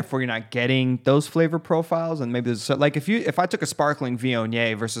 and therefore you're not getting those flavor profiles. And maybe there's if I took a sparkling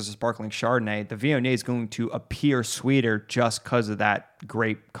Viognier versus a sparkling Chardonnay, the Viognier is going to appear sweeter just because of that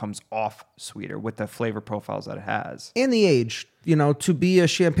grape comes off sweeter with the flavor profiles that it has. And the age, to be a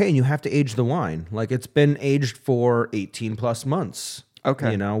champagne, you have to age the wine. Like, it's been aged for 18 plus months.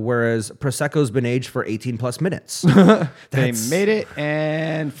 Okay. Whereas Prosecco's been aged for 18 plus minutes. They made it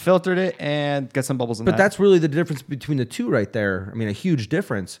and filtered it and got some bubbles in But that's really the difference between the two right there. I mean, a huge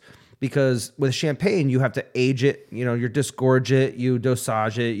difference. Because with champagne, you have to age it, you disgorge it, you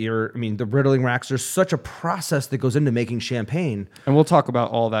dosage it, the riddling racks. There's such a process that goes into making champagne. And we'll talk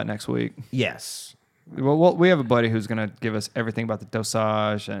about all that next week. Yes. Well, we have a buddy who's going to give us everything about the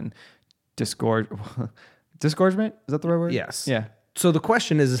dosage and disgorgement. Is that the right word? Yes. Yeah. So the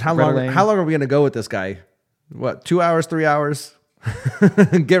question is how long are we going to go with this guy? What, 2 hours, 3 hours?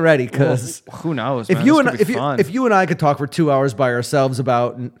 Get ready, because who knows? If you and I could talk for 2 hours by ourselves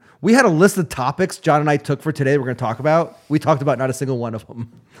about, we had a list of topics John and I took for today we're going to talk about. We talked about not a single one of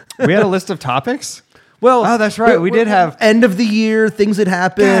them. We had a list of topics? Well, that's right. We did have end of the year things that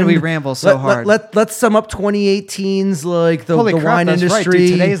happened. God, we ramble so hard. Let's sum up 2018's the wine industry. Right, dude.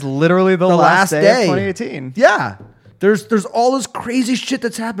 Today is literally the last day of 2018. Yeah. There's all this crazy shit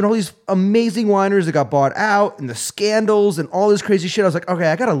that's happened, all these amazing wineries that got bought out, and the scandals and all this crazy shit. I was like,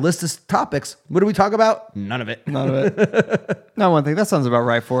 okay, I got a list of topics. What do we talk about? None of it. Not one thing. That sounds about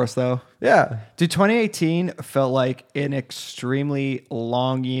right for us, though. Yeah. Dude, 2018 felt like an extremely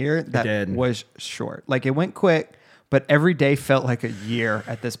long year that was short. Like, it went quick, but every day felt like a year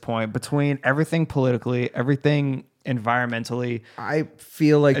at this point between everything politically, everything environmentally. I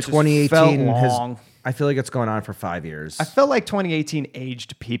feel like It just 2018 felt has. long. I feel like it's going on for 5 years. I felt like 2018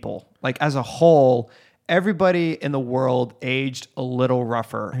 aged people. Like as a whole, everybody in the world aged a little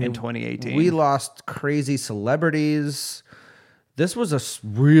rougher in 2018. We lost crazy celebrities. This was a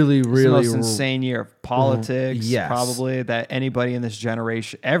really, It's the really most insane year of politics, Yes. probably, that anybody in this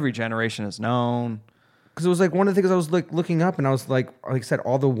generation, every generation has known. because it was like one of the things I was like looking up, and I was like I said,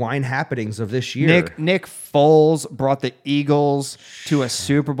 all the wine happenings of this year. Nick Foles brought the Eagles to a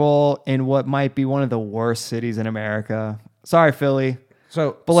Super Bowl in what might be one of the worst cities in America. Sorry, Philly,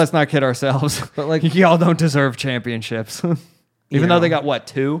 So, but let's not kid ourselves. But, like- y'all don't deserve championships, even know. though they got what,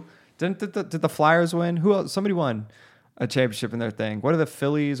 2? Did the Flyers win? Who else? Somebody won a championship in their thing. What are the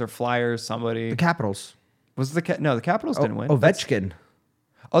Phillies or Flyers? Somebody the Capitals, was the no, the Capitals didn't win. Ovechkin,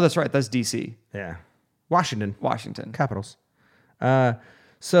 That's right. That's DC, yeah, Washington Washington. Capitals.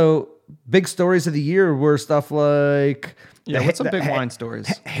 So big stories of the year were stuff like Yeah, what's some big wine stories?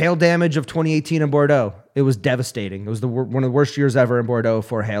 Hail damage of 2018 in Bordeaux. It was devastating. It was one of the worst years ever in Bordeaux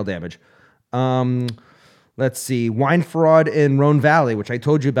for hail damage. Let's see. Wine fraud in Rhone Valley, which I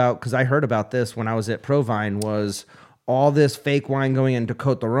told you about because I heard about this when I was at Provine, was all this fake wine going into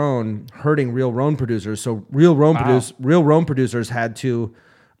Côte d'Aron hurting real Rhone producers. So real Rhone producers had to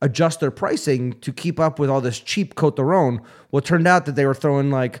adjust their pricing to keep up with all this cheap Côte d'Aron. Well, it turned out that they were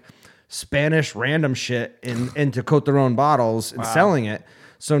throwing like Spanish random shit into Côte d'Aron bottles and selling it.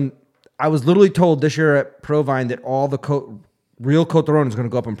 So I was literally told this year at Provine that all the real Côte d'Aron is going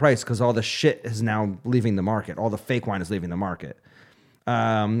to go up in price because all the shit is now leaving the market. All the fake wine is leaving the market.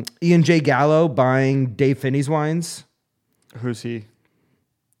 Ian J. Gallo buying Dave Finney's wines. Who's he?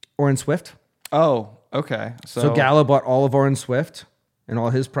 Orin Swift. Oh, okay. So Gallo bought all of Orin Swift and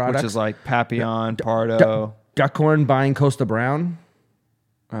all his products. which is like Papillon, Pardo. Duckhorn buying Costa Brown.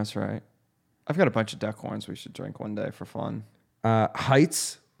 That's right. I've got a bunch of Duckhorns we should drink one day for fun.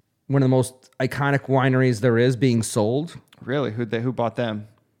 Heights, one of the most iconic wineries there is, being sold. Really? Who bought them?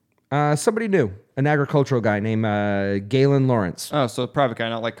 Somebody new, an agricultural guy named Galen Lawrence. Oh, so a private guy,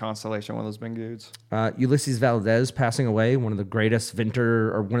 not like Constellation, one of those big dudes. Ulysses Valdez passing away, one of the greatest one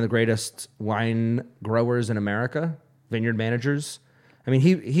of the greatest wine growers in America, vineyard managers. I mean,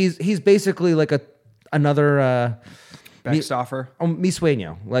 he's basically like another Beckstoffer. Mi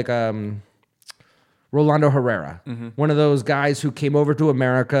Sueño, like Rolando Herrera, one of those guys who came over to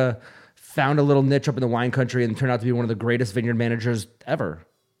America, found a little niche up in the wine country, and turned out to be one of the greatest vineyard managers ever.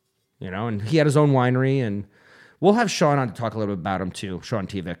 You know, and he had his own winery, and we'll have Sean on to talk a little bit about him too, Sean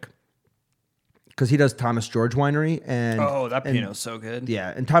Tivik, because he does Thomas George Winery, and that Pinot's so good.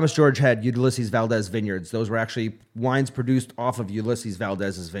 yeah, and Thomas George had Ulysses Valdez vineyards. Those were actually wines produced off of Ulysses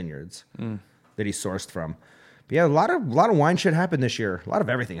Valdez's vineyards that he sourced from. But yeah, a lot of wine shit happened this year. A lot of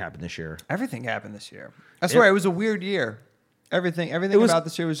everything happened this year. Everything happened this year. I swear, it was a weird year. Everything about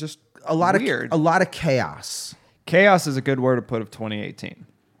this year was just weird. A lot of chaos. Chaos is a good word to put of 2018.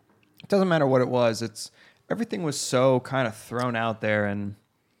 It doesn't matter what it was. Everything was so kind of thrown out there, and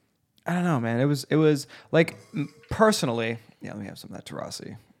I don't know, man. It was like personally. Yeah, let me have some of that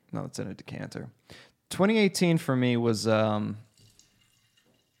Tarasi. No, it's in a decanter. 2018 for me was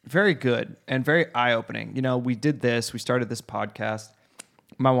very good and very eye-opening. You know, we did this. We started this podcast.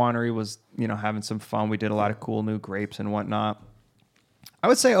 My winery was, having some fun. We did a lot of cool new grapes and whatnot. I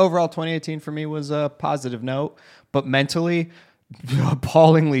would say overall 2018 for me was a positive note, but mentally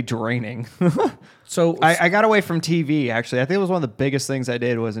appallingly draining. So I got away from TV, actually. I think it was one of the biggest things I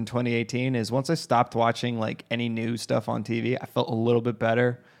did was in 2018 is once I stopped watching like any new stuff on TV, I felt a little bit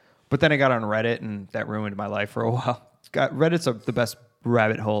better. But then I got on Reddit, and that ruined my life for a while. Reddit's the best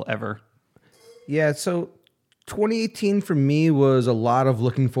rabbit hole ever. yeah, so 2018 for me was a lot of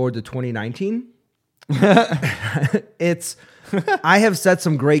looking forward to 2019. I have set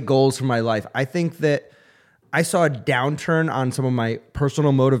some great goals for my life. I think that I saw a downturn on some of my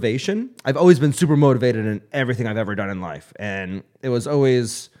personal motivation. I've always been super motivated in everything I've ever done in life. And it was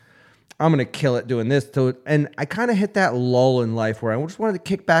always, I'm going to kill it doing this. And I kind of hit that lull in life where I just wanted to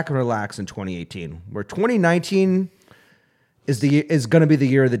kick back and relax in 2018, where 2019 is going to be the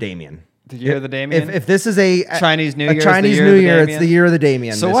year of the Damien. The year of the Damien? If this is a Chinese New Year, it's the year of the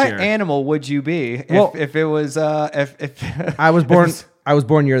Damien. So this what year. animal would you be if it was if I was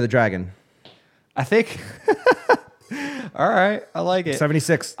born year of the dragon. I think all right, I like it.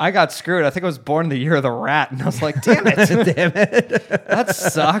 76. I got screwed. I think I was born the year of the rat, and I was like, damn it. Damn it. That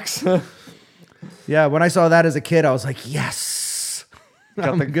sucks. Yeah, when I saw that as a kid, I was like, yes.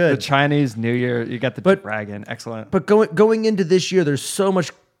 Got good. The Chinese New Year. You got the dragon. Excellent. But going into this year, there's so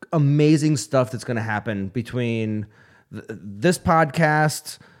much amazing stuff that's going to happen between this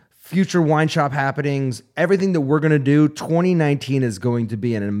podcast, future wine shop happenings, everything that we're going to do. 2019 is going to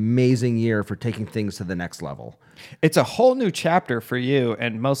be an amazing year for taking things to the next level. It's a whole new chapter for you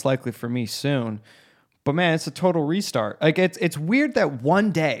and most likely for me soon. But man, it's a total restart. Like it's weird that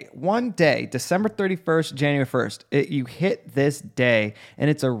one day, December 31st, January 1st, you hit this day and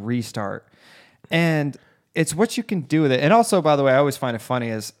it's a restart. And it's what you can do with it. And also, by the way, I always find it funny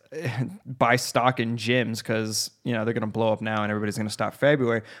is buy stock in gyms because, you know, they're going to blow up now and everybody's going to stop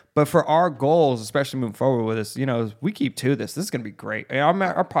February. But for our goals, especially moving forward with this, you know, we keep to this. This is going to be great.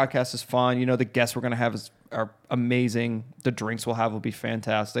 Our podcast is fun. You know, the guests we're going to have are amazing. The drinks we'll have will be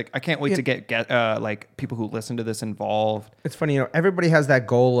fantastic. I can't wait to get like people who listen to this involved. It's funny, you know, everybody has that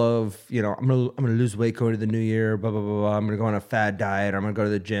goal of, you know, I'm gonna lose weight going to the new year, blah blah blah blah. I'm gonna go on a fad diet. I'm gonna go to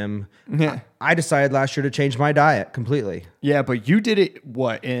the gym. Yeah. I decided last year to change my diet completely. Yeah, but you did it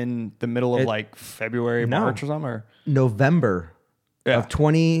in the middle of like February, March or something, or November of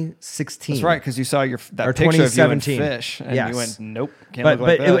 2016. That's right, because you saw that or picture of you and 2017. fish, and Yes. you went, nope, can't look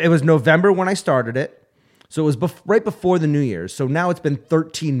But like that. it was November when I started it. So it was right before the New Year's. So now it's been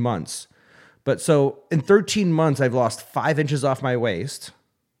 13 months. But so in 13 months, I've lost 5 inches off my waist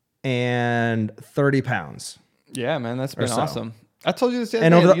and 30 pounds. Yeah, man, that's been so. awesome. I told you this the other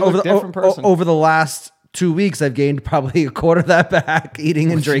And day, you look a different person. over the last 2 weeks, I've gained probably a quarter of that back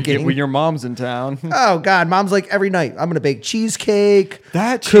eating and drinking. When your mom's in town. Oh, God. Mom's like, every night, I'm going to bake cheesecake,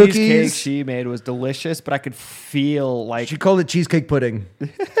 That cookies. cheesecake she made was delicious, but I could feel like... She called it cheesecake pudding.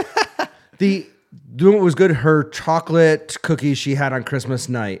 Doing what was good, her chocolate cookies she had on Christmas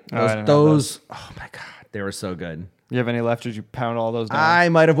night. I didn't have Those, oh my God, they were so good. You have any left? Did you pound all those down? I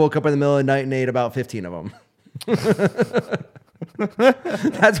might have woke up in the middle of the night and ate about 15 of them.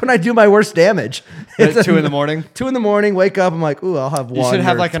 That's when I do my worst damage. At 2 in the morning? 2 in the morning, wake up, I'm like, ooh, I'll have one. You should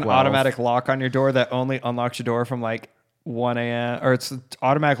have or like an 12. automatic lock on your door that only unlocks your door from like 1 a.m. Or it's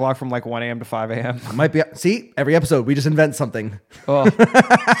automatic lock from like 1 a.m. to 5 a.m. Might be. See, every episode, we just invent something. Oh.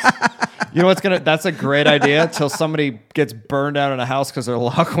 You know what's that's a great idea till somebody gets burned out in a house because their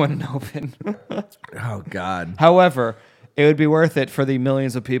lock wouldn't open. Oh, God. However, it would be worth it for the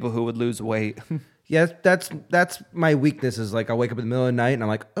millions of people who would lose weight. Yeah, that's my weakness is like I'll wake up in the middle of the night and I'm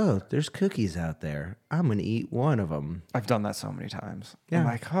like, oh, there's cookies out there. I'm going to eat one of them. I've done that so many times. Yeah. I'm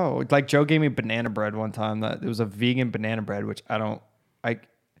like, oh, like Joe gave me banana bread one time. That it was a vegan banana bread, which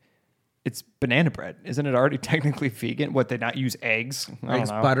it's banana bread. Isn't it already technically vegan? What, they not use eggs? I don't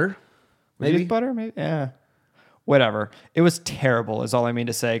know. Butter? Maybe Butter? Maybe? Yeah. Whatever. It was terrible is all I mean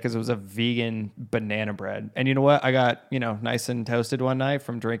to say because it was a vegan banana bread. And you know what? I got, nice and toasted one night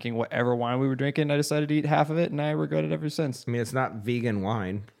from drinking whatever wine we were drinking. I decided to eat half of it and I regret it ever since. I mean, it's not vegan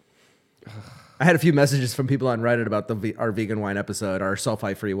wine. I had a few messages from people on Reddit about our vegan wine episode, our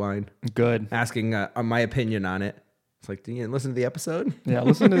sulfite-free wine. Good. Asking my opinion on it. It's like, do you listen to the episode? Yeah,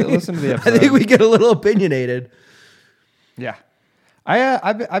 listen to the episode. I think we get a little opinionated. Yeah.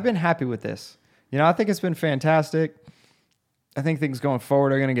 I've been happy with this. I think it's been fantastic. I think things going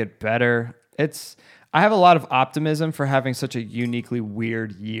forward are going to get better. I have a lot of optimism for having such a uniquely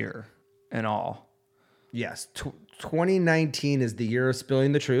weird year and all. Yes. 2019 is the year of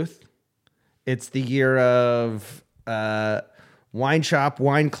spilling the truth. It's the year of wine shop,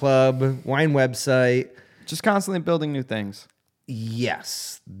 wine club, wine website. Just constantly building new things.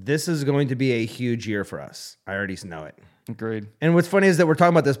 Yes. This is going to be a huge year for us. I already know it. Agreed. And what's funny is that we're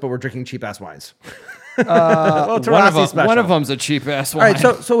talking about this, but we're drinking cheap ass wines. One of them's a cheap ass wine.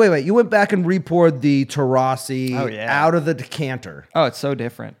 All right, so wait. You went back and re-poured the Tarasi out of the decanter. Oh, it's so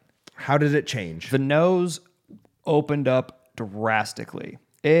different. How did it change? The nose opened up drastically.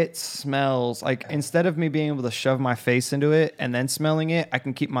 It smells like instead of me being able to shove my face into it and then smelling it, I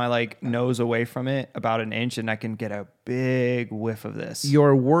can keep my nose away from it about an inch and I can get a big whiff of this.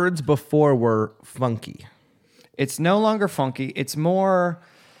 Your words before were funky. It's no longer funky. It's more.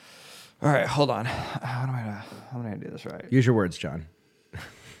 All right, hold on. How am I gonna do this right? Use your words, John.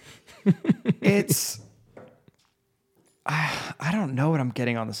 It's. I don't know what I'm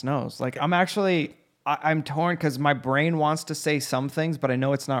getting on this nose. Like I'm torn because my brain wants to say some things, but I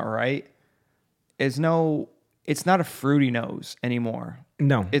know it's not right. It's not a fruity nose anymore.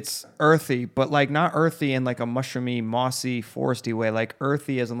 No. It's earthy, but not earthy in a mushroomy, mossy, foresty way. Like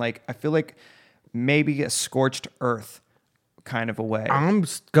earthy as in I feel like maybe a scorched earth kind of a way. I'm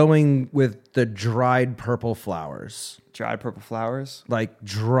going with the dried purple flowers. Dried purple flowers? Like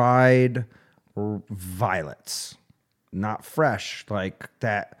dried violets. Not fresh, like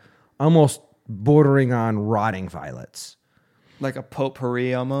that almost bordering on rotting violets. Like a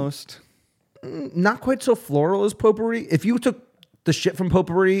potpourri almost? Not quite so floral as potpourri. If you took the shit from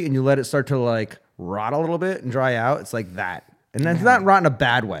potpourri and you let it start to like rot a little bit and dry out, it's like that. And that's not rot in a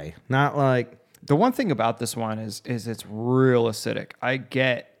bad way. Not like... The one thing about this one is it's real acidic. I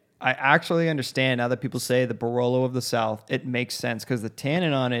actually understand now that people say the Barolo of the South. It makes sense because the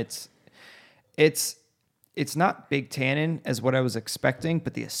tannin on it's not big tannin as what I was expecting,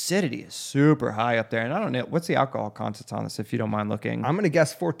 but the acidity is super high up there. And I don't know, what's the alcohol content on this, if you don't mind looking? I'm going to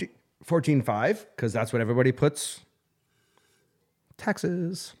guess 14.5 because that's what everybody puts.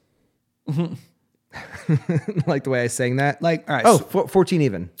 Texas. Like the way I sang that. Like, all right. Oh, 14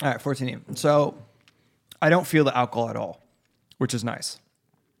 even. All right, 14 even. So I don't feel the alcohol at all, which is nice.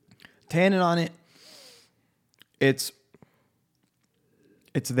 Tannin on it, it's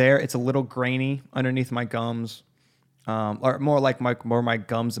there. It's a little grainy underneath my gums, or more like my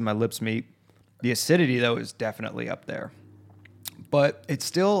gums and my lips meet. The acidity though is definitely up there, but it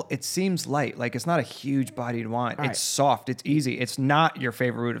seems light. Like it's not a huge bodied wine. All it's soft. It's easy. It's not your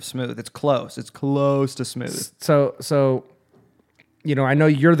favorite root of smooth. It's close. It's close to smooth. So, you know, I know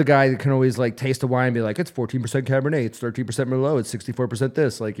you're the guy that can always like taste a wine and be like, it's 14% Cabernet, it's 13% Merlot, it's 64%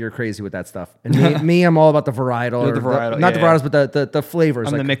 this. Like you're crazy with that stuff. And me, I'm all about the varietal. You're the varietal, not the varietals, but the flavors.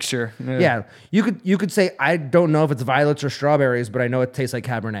 I'm like, the mixture. Yeah. You could say, I don't know if it's violets or strawberries, but I know it tastes like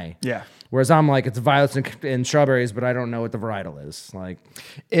Cabernet. Yeah. Whereas I'm like, it's violets and strawberries, but I don't know what the varietal is. Like,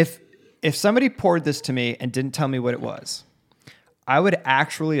 if somebody poured this to me and didn't tell me what it was, I would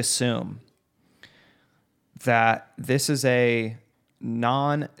actually assume that this is a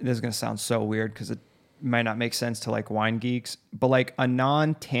this is going to sound so weird because it might not make sense to like wine geeks, but like a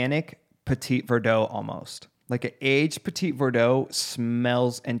non-tannic Petit Verdot almost. Like an aged Petit Verdot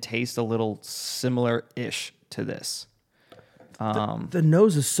smells and tastes a little similar-ish to this. the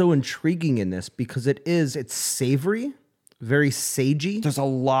nose is so intriguing in this because it's savory, very sagey. There's a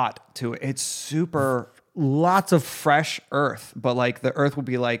lot to it. It's super Lots of fresh earth, but like the earth will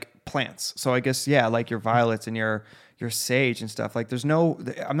be like plants. So I guess, yeah, like your violets and your sage and stuff. Like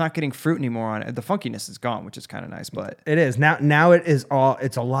I'm not getting fruit anymore on it. The funkiness is gone, which is kind of nice, but it is. Now it's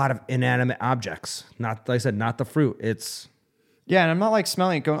a lot of inanimate objects. Not, like I said, not the fruit. It's... Yeah, and I'm not like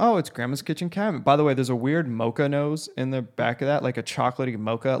smelling it going, oh, it's Grandma's Kitchen Cabinet. By the way, there's a weird mocha nose in the back of that, like a chocolatey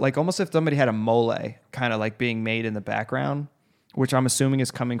mocha, like almost if somebody had a mole kind of like being made in the background, which I'm assuming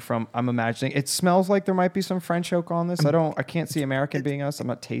is coming from, I'm imagining. It smells like there might be some French oak on this. I can't see American being us. I'm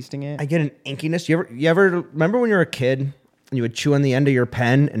not tasting it. I get an inkiness. You ever remember when you were a kid and you would chew on the end of your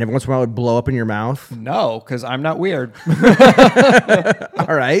pen and every once in a while it would blow up in your mouth? No, because I'm not weird.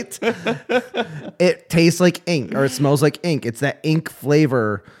 All right. It tastes like ink or it smells like ink. It's that ink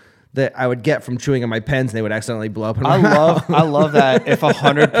flavor that I would get from chewing on my pens and they would accidentally blow up in my mouth. I love that if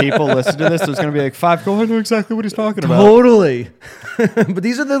 100 people listen to this, there's going to be like 5 go, I know exactly what he's talking about. Totally. But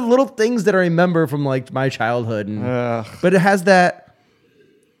these are the little things that I remember from like my childhood. But it has that...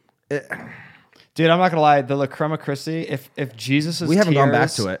 Dude, I'm not going to lie. The La Crema Christi, if Jesus' We haven't tears, gone back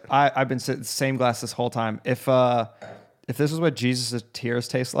to it. I've been sitting the same glass this whole time. If this is what Jesus' tears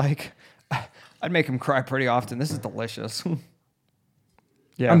taste like, I'd make him cry pretty often. This is delicious.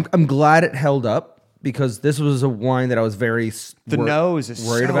 Yeah, I'm glad it held up because this was a wine that I was very nose is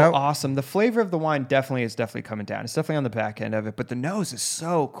worried so about. Awesome. The flavor of the wine is definitely coming down. It's definitely on the back end of it, but the nose is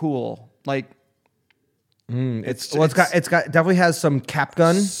so cool. Like It's definitely has some cap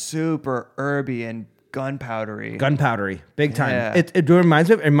gun, super herby and gunpowdery. Big time. Yeah. It reminds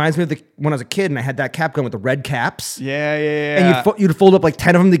me of when I was a kid and I had that cap gun with the red caps. Yeah. And you'd fold up like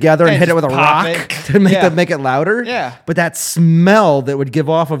 10 of them together and hit it with a rock to make it louder. Yeah. But that smell that would give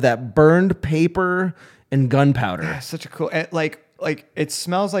off of that burned paper and gunpowder. Yeah, such a cool, like it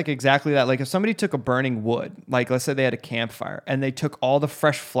smells like exactly that. Like if somebody took a burning wood, like let's say they had a campfire and they took all the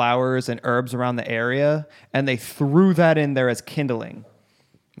fresh flowers and herbs around the area and they threw that in there as kindling.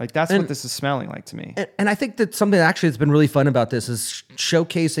 Like that's what this is smelling like to me. And I think that something actually that's been really fun about this is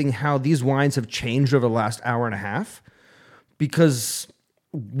showcasing how these wines have changed over the last hour and a half. Because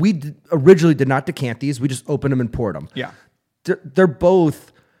we originally did not decant these. We just opened them and poured them. Yeah. They're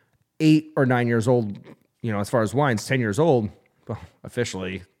both 8 or 9 years old, as far as wines, 10 years old. Well,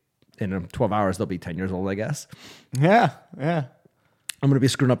 officially, in 12 hours, they'll be 10 years old, I guess. Yeah. I'm going to be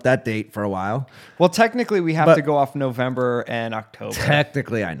screwing up that date for a while. Well, technically, we have to go off November and October.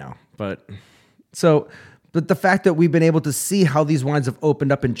 Technically, I know. But the fact that we've been able to see how these wines have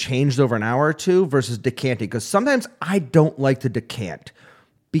opened up and changed over an hour or two versus decanting. Because sometimes I don't like to decant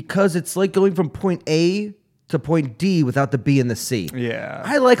because it's like going from point A to point D without the B and the C. Yeah.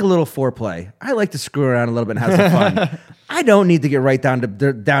 I like a little foreplay. I like to screw around a little bit and have some fun. I don't need to get right down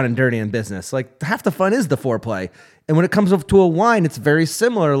and dirty in business. Like half the fun is the foreplay. And when it comes up to a wine, it's very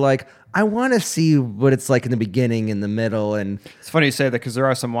similar. Like I want to see what it's like in the beginning, in the middle, and It's funny you say that because there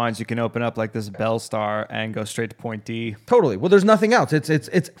are some wines you can open up like this Bell Star and go straight to point D. totally. Well, there's nothing else.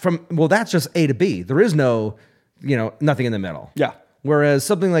 It's from, well, that's just A to B. There is no, nothing in the middle. Yeah. Whereas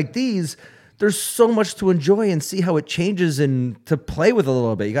something like these, there's so much to enjoy and see how it changes and to play with a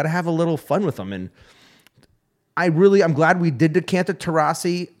little bit. You got to have a little fun with them. And I'm glad we did decant the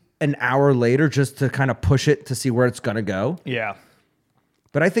Taurasi an hour later just to kind of push it to see where it's going to go. Yeah.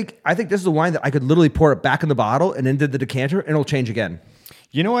 But I think this is a wine that I could literally pour it back in the bottle and into the decanter and it'll change again.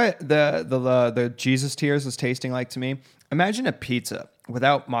 You know what the Jesus Tears is tasting like to me? Imagine a pizza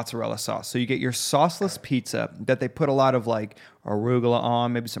without mozzarella sauce. So you get your sauceless pizza that they put a lot of like arugula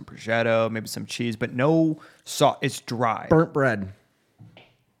on, maybe some prosciutto, maybe some cheese, but no sauce. It's dry. Burnt bread.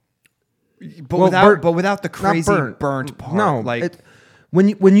 But without the crazy burnt part. No, like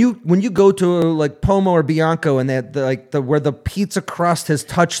when you go to like Pomo or Bianco and where the pizza crust has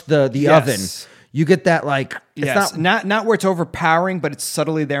touched the oven, you get that like it's not where it's overpowering, but it's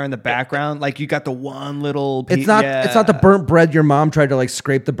subtly there in the background. Like you got the one little. It's not the burnt bread your mom tried to like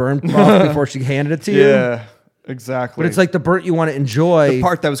scrape the burnt off before she handed it to you. Yeah, exactly. But it's like the burnt you want to enjoy. The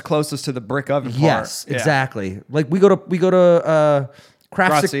part that was closest to the brick oven part. Yes, exactly. Like we go to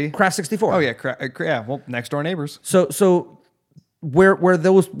Craft 64. Oh yeah, yeah. Well, next door neighbors. So where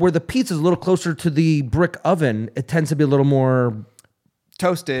the pizza is a little closer to the brick oven, it tends to be a little more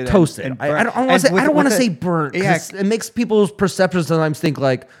toasted. And I don't want to say burnt. Yeah, it makes people's perceptions sometimes think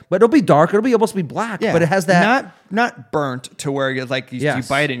like, but it'll be dark. It'll be almost be black. Yeah, but it has that not burnt to where you're like you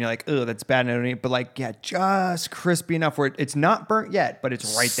bite it and you're like, oh, that's bad. And I don't eat. But like, yeah, just crispy enough where it's not burnt yet, but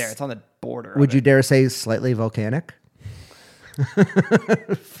it's right there. It's on the border. Would you dare say slightly volcanic?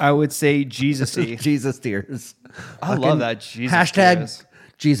 I would say Jesus-y. Jesus tears. I love that. Jesus hashtag tears.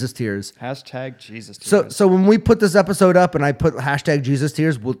 Jesus tears. Hashtag Jesus tears. So when we put this episode up and I put hashtag Jesus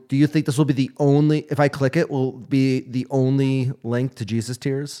tears, do you think this will be the only, if I click it, will be the only link to Jesus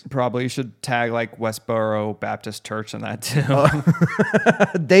tears? Probably. You should tag like Westboro Baptist Church in that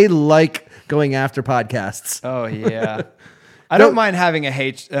too. They like going after podcasts. Oh yeah. I don't mind having a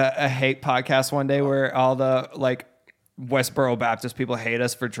hate podcast one day where all the like Westboro Baptist people hate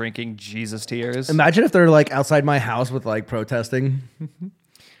us for drinking Jesus tears. Imagine if they're like outside my house with like protesting.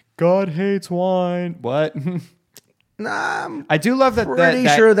 God hates wine. What? Nah, I do love that. Pretty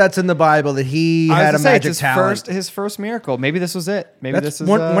sure that's in the Bible that he had a magic talent. His first miracle. Maybe this was it. Maybe that's this is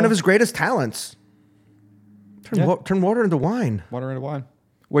one of his greatest talents. Turn water into wine. Water into wine,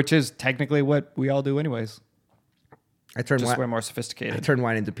 which is technically what we all do, anyways. We're more sophisticated. I turn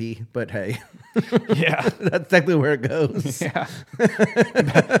wine into pee, but hey, yeah, that's technically where it goes. Yeah,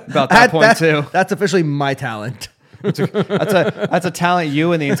 about that point too. That's officially my talent. That's a talent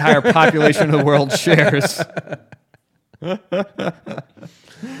you and the entire population of the world shares.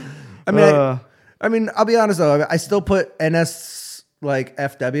 I mean, I'll be honest though. I still put NS like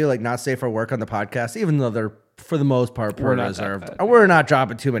FW, like not safe for work, on the podcast, even though they're for the most part reserved. We're not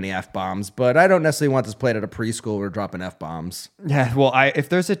dropping too many F-bombs, but I don't necessarily want this played at a preschool. We're dropping F-bombs. Yeah, well, if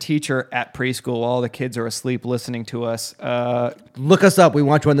there's a teacher at preschool while all the kids are asleep listening to us, look us up. We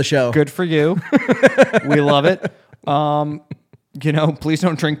want you on the show. Good for you. We love it. Please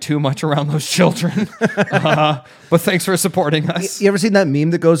don't drink too much around those children. But thanks for supporting us. You ever seen that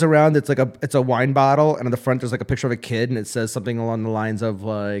meme that goes around? It's a wine bottle, and on the front there's like a picture of a kid, and it says something along the lines of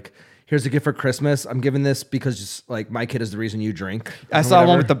like, here's a gift for Christmas. I'm giving this because like my kid is the reason you drink. I saw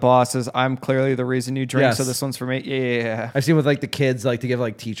one with the bosses. I'm clearly the reason you drink, so this one's for me. Yeah. I've seen with like the kids like to give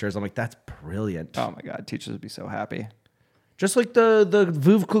like teachers. I'm like, that's brilliant. Oh my God, teachers would be so happy. Just like the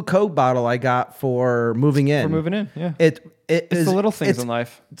Veuve Clicquot bottle I got for moving in. For moving in, yeah. It's the little things in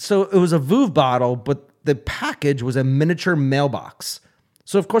life. So it was a Veuve bottle, but the package was a miniature mailbox.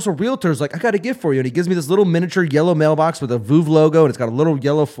 So, of course, a realtor's like, I got a gift for you. And he gives me this little miniature yellow mailbox with a Veuve logo, and it's got a little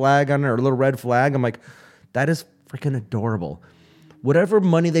yellow flag on it or a little red flag. I'm like, that is freaking adorable. Whatever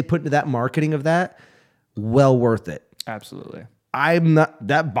money they put into that marketing of that, well worth it. Absolutely.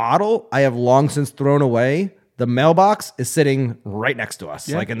 That bottle I have long since thrown away. The mailbox is sitting right next to us,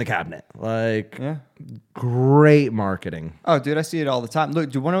 like in the cabinet. Like, great marketing. Oh, dude, I see it all the time. Look,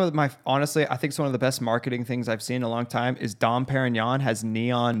 dude, honestly, I think it's one of the best marketing things I've seen in a long time is Dom Perignon has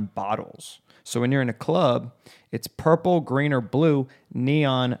neon bottles. So when you're in a club, it's purple, green, or blue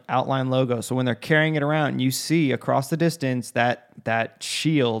neon outline logo. So when they're carrying it around, you see across the distance that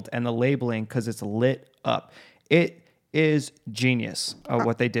shield and the labeling because it's lit up. It is genius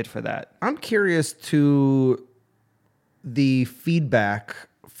what they did for that. I'm curious to the feedback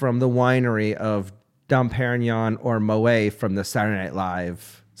from the winery of Dom Perignon or Moet from the Saturday Night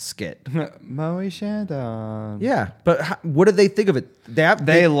Live skit. Moe Shandon. Yeah, but what did they think of it?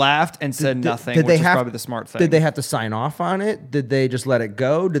 They laughed and said nothing, which is probably the smart thing. Did they have to sign off on it? Did they just let it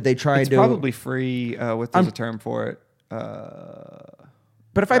go? Did they try It's to? probably free. There's a term for it.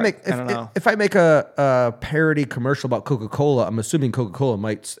 But if I make a parody commercial about Coca-Cola, I'm assuming Coca-Cola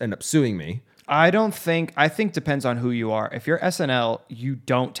might end up suing me. I think depends on who you are. If you're SNL, you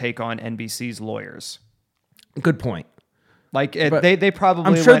don't take on NBC's lawyers. Good point. Like they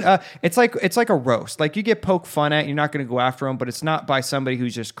probably sure went. It's like a roast. Like you get poked fun at, you're not going to go after them, but it's not by somebody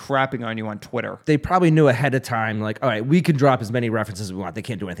who's just crapping on you on Twitter. They probably knew ahead of time, like, all right, we can drop as many references as we want. They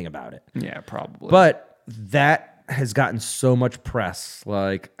can't do anything about it. Yeah, probably. But that has gotten so much press.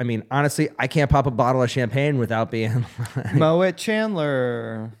 Like, I mean, honestly, I can't pop a bottle of champagne without being like, Moet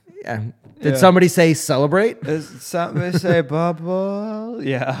Chandler. Yeah. Did somebody say celebrate? Somebody say bubble?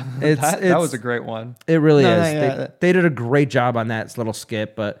 Yeah. That was a great one. It really is. They did a great job on that little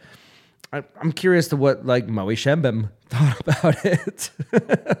skit, but I'm curious to what like Moe Shembem thought about it.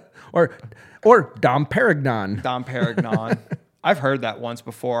 or Dom Perignon. Dom Perignon. I've heard that once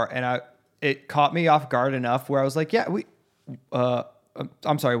before, and it caught me off guard enough where I was like, yeah,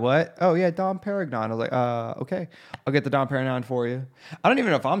 I'm sorry, what? Oh, yeah, Dom Perignon. I was like, okay, I'll get the Dom Perignon for you. I don't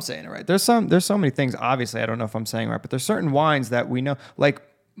even know if I'm saying it right. There's so many things, obviously, I don't know if I'm saying it right, but there's certain wines that we know, like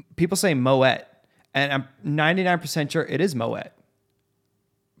people say Moet, and I'm 99% sure it is Moet.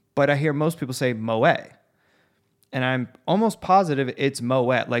 But I hear most people say Moet. And I'm almost positive it's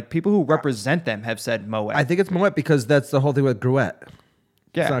Moet. Like people who represent them have said Moet. I think it's Moet because that's the whole thing with Gruet.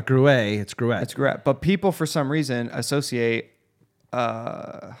 Yeah. It's not Gruet, it's Gruet. It's Gruet. But people, for some reason, associate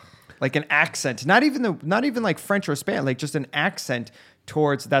like an accent, not even like French or Spanish, like just an accent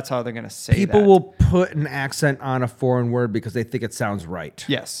towards. That's how they're gonna say. People will put an accent on a foreign word because they think it sounds right.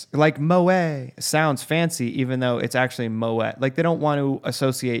 Yes, like Moet sounds fancy, even though it's actually Moet. Like they don't want to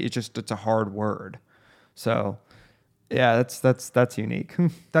associate. It's a hard word. So, yeah, that's unique.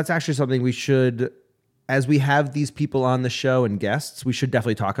 That's actually something we should, as we have these people on the show and guests, we should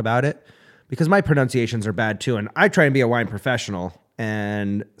definitely talk about it because my pronunciations are bad too, and I try and be a wine professional.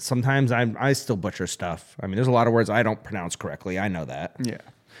 And sometimes I still butcher stuff. I mean, there's a lot of words I don't pronounce correctly. I know that. Yeah.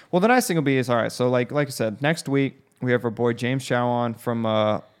 Well, the nice thing will be is, all right, so like I said, next week we have our boy James Chow on from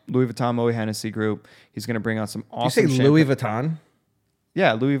Louis Vuitton Moet Hennessy Group. He's going to bring out some awesome You say Louis Vuitton?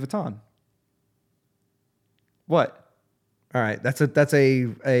 Yeah, Louis Vuitton. What? All right, that's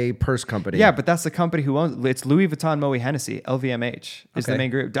a purse company. Yeah, but that's the company who owns it's Louis Vuitton Moet Hennessy. LVMH is the main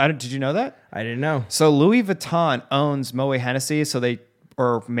group. Did you know that? I didn't know. So Louis Vuitton owns Moet Hennessy,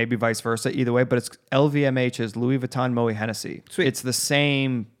 or maybe vice versa, either way. But it's LVMH is Louis Vuitton Moet Hennessy. Sweet. It's the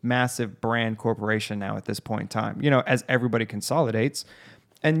same massive brand corporation now at this point in time. As everybody consolidates,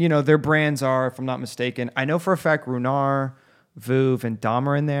 and their brands are, if I'm not mistaken, I know for a fact Runar, Veuve, and Dom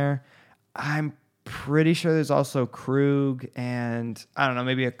are in there. I'm pretty sure there's also Krug and I don't know,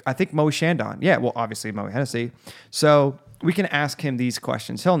 maybe I think Moe Chandon. Yeah, well, obviously Moe Hennessy. So we can ask him these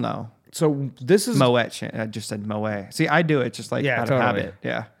questions. He'll know. So this is Moet. I just said Moe. See, I do it just like out of habit.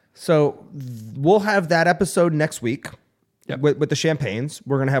 Yeah. So we'll have that episode next week with the champagnes.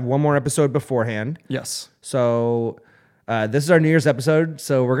 We're gonna have one more episode beforehand. Yes. So this is our New Year's episode,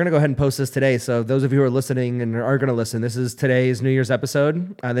 so we're going to go ahead and post this today. So those of you who are listening and are going to listen, this is today's New Year's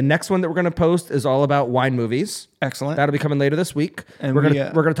episode. The next one that we're going to post is all about wine movies. Excellent. That'll be coming later this week. And we're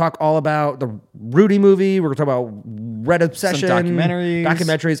going to talk all about the Rudy movie. We're going to talk about Red Obsession. Some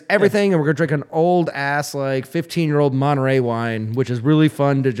documentaries, everything. Yeah. And we're going to drink an old ass, like 15-year-old Monterey wine, which is really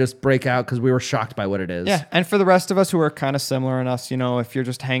fun to just break out because we were shocked by what it is. Yeah. And for the rest of us who are kind of similar in us, if you're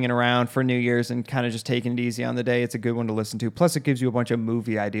just hanging around for New Year's and kind of just taking it easy on the day, it's a good one to listen to. Plus, it gives you a bunch of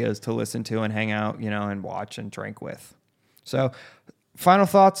movie ideas to listen to and hang out, and watch and drink with. So, final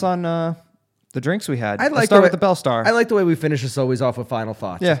thoughts on the drinks we had. Let's start with the Bellstar. I like the way we finish this always off with final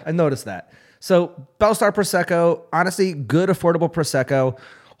thoughts. Yeah. I noticed that. So, Bellstar Prosecco, honestly, good, affordable Prosecco.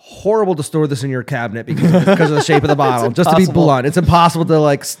 Horrible to store this in your cabinet because of the shape of the bottle. Just to be blunt, it's impossible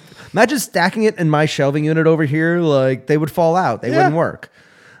to imagine stacking it in my shelving unit over here. Like they would fall out. They wouldn't work.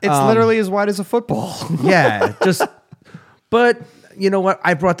 It's literally as wide as a football. Yeah, but you know what?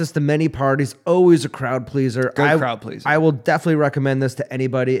 I brought this to many parties. Always a crowd pleaser. Crowd pleaser. I will definitely recommend this to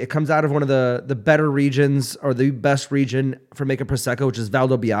anybody. It comes out of one of the better regions or the best region for making Prosecco, which is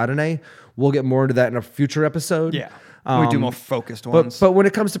Valdobbiadene. We'll get more into that in a future episode. Yeah. We do more focused ones. But when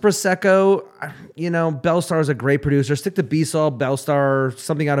it comes to Prosecco, Bellstar is a great producer. Stick to Bissell, Bellstar,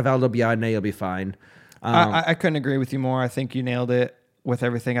 something out of Valdobbiadene, you'll be fine. I couldn't agree with you more. I think you nailed it with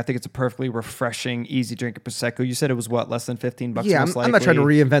everything. I think it's a perfectly refreshing, easy drinking Prosecco. You said it was what, less than $15? Yeah, I'm not trying to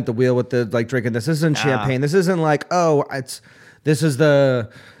reinvent the wheel with the drinking this. This isn't champagne. This isn't this is the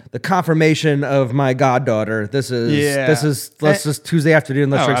confirmation of my goddaughter. This is let's just Tuesday afternoon,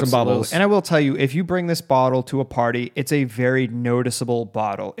 let's drink some bubbles. And I will tell you, if you bring this bottle to a party, it's a very noticeable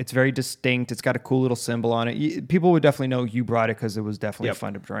bottle. It's very distinct. It's got a cool little symbol on it. People would definitely know you brought it because it was definitely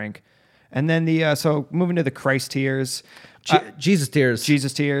fun to drink. And then so moving to the Christ tears, Jesus tears.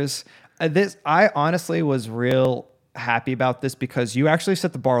 Jesus tears. This I honestly was real happy about this because you actually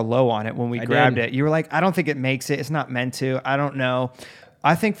set the bar low on it when we grabbed it. You were like, I don't think it makes it. It's not meant to. I don't know.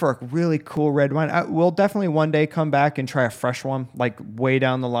 I think for a really cool red wine, we'll definitely one day come back and try a fresh one, like way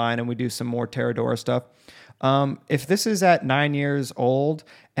down the line, and we do some more Terradora stuff. If this is at 9 years old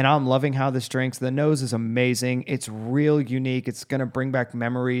and I'm loving how this drinks, the nose is amazing. It's real unique. It's going to bring back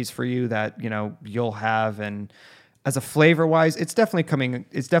memories for you that, you'll have. And as a flavor wise, it's definitely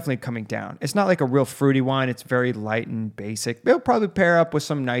coming down. It's not like a real fruity wine. It's very light and basic. It'll probably pair up with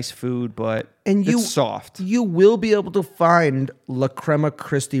some nice food, but it's soft. You will be able to find La Crema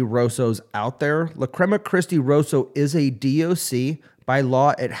Christi Rossos out there. La Crema Christi Rosso is a DOC. By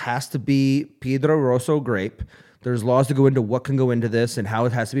law, it has to be Piedra Rosso grape. There's laws to go into what can go into this and how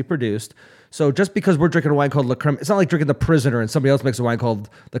it has to be produced. So just because we're drinking a wine called La Crema, it's not like drinking the Prisoner and somebody else makes a wine called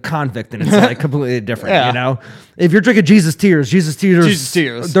the Convict and it's like completely different, If you're drinking Jesus Tears,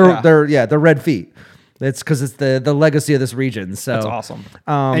 they're red feet. It's because it's the legacy of this region. So that's awesome.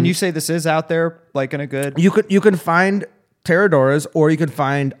 And you say this is out there, like in a good. You can find Terradoras or you can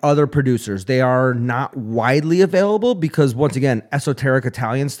find other producers. They are not widely available because once again, esoteric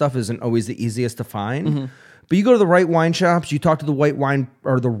Italian stuff isn't always the easiest to find. Mm-hmm. But you go to the right wine shops, you talk to the white wine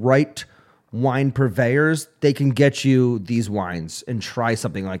or the right wine purveyors, they can get you these wines and try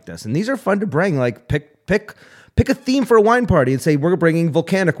something like this. And these are fun to bring. Like pick a theme for a wine party and say we're bringing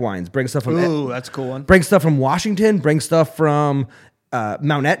volcanic wines. Bring stuff from that's a cool one. Bring stuff from Washington. Bring stuff from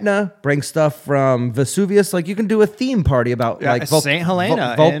Mount Etna. Bring stuff from Vesuvius. Like you can do a theme party about like St.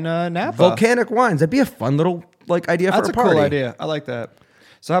 Helena in Napa. Volcanic wines. That'd be a fun little idea for a party. That's a cool idea. I like that.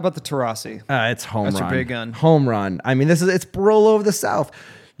 So how about the Tarasi? It's home run. That's your big gun. Home run. I mean, it's Barolo of the South.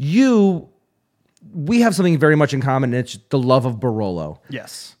 We have something very much in common, and it's the love of Barolo.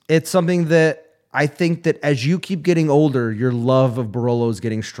 Yes. It's something that I think that as you keep getting older, your love of Barolo is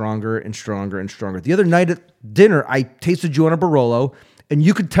getting stronger and stronger and stronger. The other night at dinner, I tasted you on a Barolo, and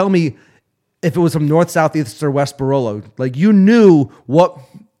you could tell me if it was from north, south, east, or west Barolo. Like, you knew what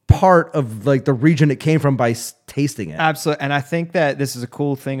part of like the region it came from by tasting it. Absolutely. And I think that this is a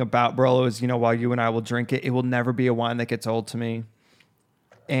cool thing about Barolo is, while you and I will drink it, it will never be a wine that gets old to me.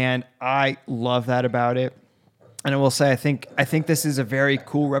 And I love that about it. And I will say, I think this is a very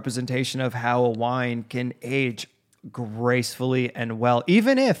cool representation of how a wine can age gracefully and well.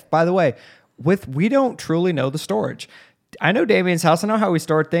 Even if, by the way, we don't truly know the storage. I know Damien's house. I know how we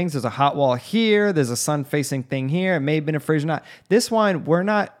store things. There's a hot wall here. There's a sun-facing thing here. It may have been a fridge or not. This wine, we're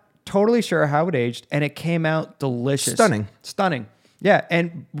not totally sure how it aged, and it came out delicious. Stunning. Yeah,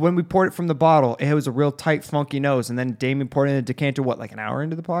 and when we poured it from the bottle, it was a real tight, funky nose. And then Damien poured it in a decanter, like an hour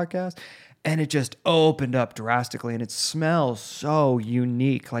into the podcast? And it just opened up drastically, and it smells so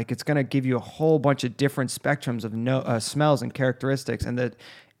unique. Like it's going to give you a whole bunch of different spectrums of smells and characteristics, and that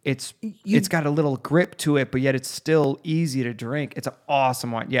it's got a little grip to it, but yet it's still easy to drink. It's an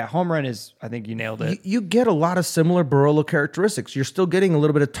awesome wine. Yeah, home run is, I think you nailed it. You get a lot of similar Barolo characteristics. You're still getting a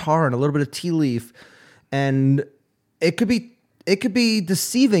little bit of tar and a little bit of tea leaf, and it could be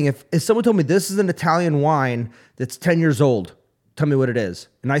deceiving if someone told me this is an Italian wine that's 10 years old. Tell me what it is.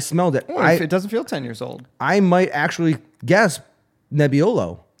 And I smelled it. It doesn't feel 10 years old. I might actually guess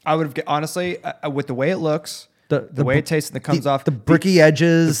Nebbiolo. I would have, honestly, with the way it looks, the way it tastes and it comes off. The bricky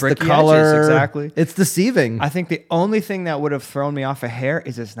edges, the color. Edges, exactly. It's deceiving. I think the only thing that would have thrown me off a hair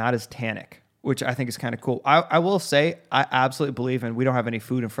is it's not as tannic, which I think is kind of cool. I will say, I absolutely believe, and we don't have any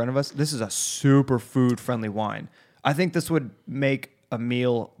food in front of us, this is a super food-friendly wine. I think this would make a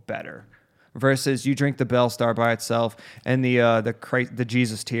meal better. Versus you drink the Bellstar by itself, and the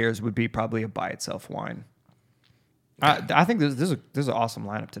Jesus Tears would be probably a by itself wine. I think this is an awesome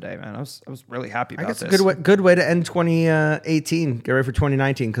lineup today, man. I was really happy about this. A good way to end 2018. Get ready for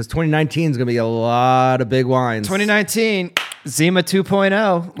 2019 because 2019 is going to be a lot of big wines. 2019 Zima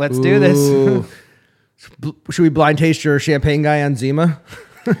 2.0. Let's do this. Should we blind taste your champagne guy on Zima?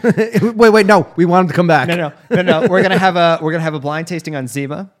 wait, no. We want him to come back. No. We're gonna have a blind tasting on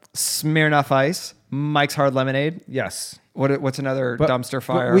Zima. Smirnoff Ice, Mike's Hard Lemonade. Yes. What's another dumpster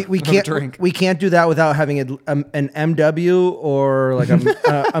fire? We can't drink. We can't do that without having an MW or like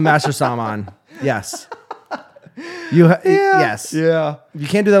a Master Salmon. Yes. Yes. Yeah. You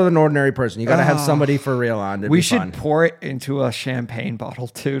can't do that with an ordinary person. You got to have somebody for real on. We should pour it into a champagne bottle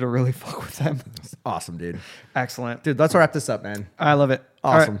too to really fuck with them. Awesome, dude. Excellent. Dude, let's wrap this up, man. I love it.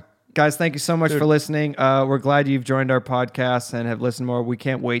 Awesome. All right. Guys, thank you so much for listening. We're glad you've joined our podcast and have listened more. We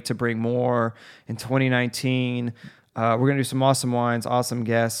can't wait to bring more in 2019. We're going to do some awesome wines, awesome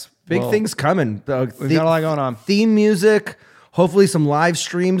guests. Big things coming. We've got a lot going on. Theme music. Hopefully some live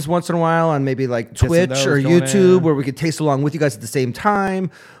streams once in a while on maybe like Twitch or going YouTube in. where we could taste along with you guys at the same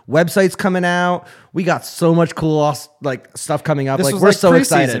time. Websites coming out. We got so much cool like stuff coming up. This Like we're so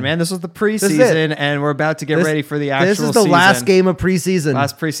excited, man. This was the preseason, and we're about to get ready for the actual season. This is the last game of preseason.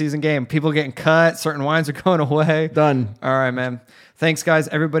 Last preseason game. People getting cut. Certain wines are going away. Done. All right, man. Thanks, guys.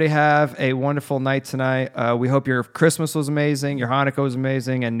 Everybody have a wonderful night tonight. We hope your Christmas was amazing, your Hanukkah was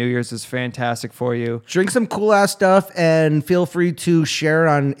amazing, and New Year's is fantastic for you. Drink some cool ass stuff and feel free to share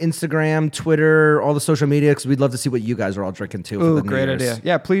on Instagram, Twitter, all the social media because we'd love to see what you guys are all drinking too. Ooh, great idea.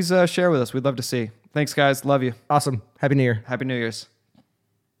 Yeah, please share with us. We'd love to see. Thanks, guys. Love you. Awesome. Happy New Year. Happy New Year's.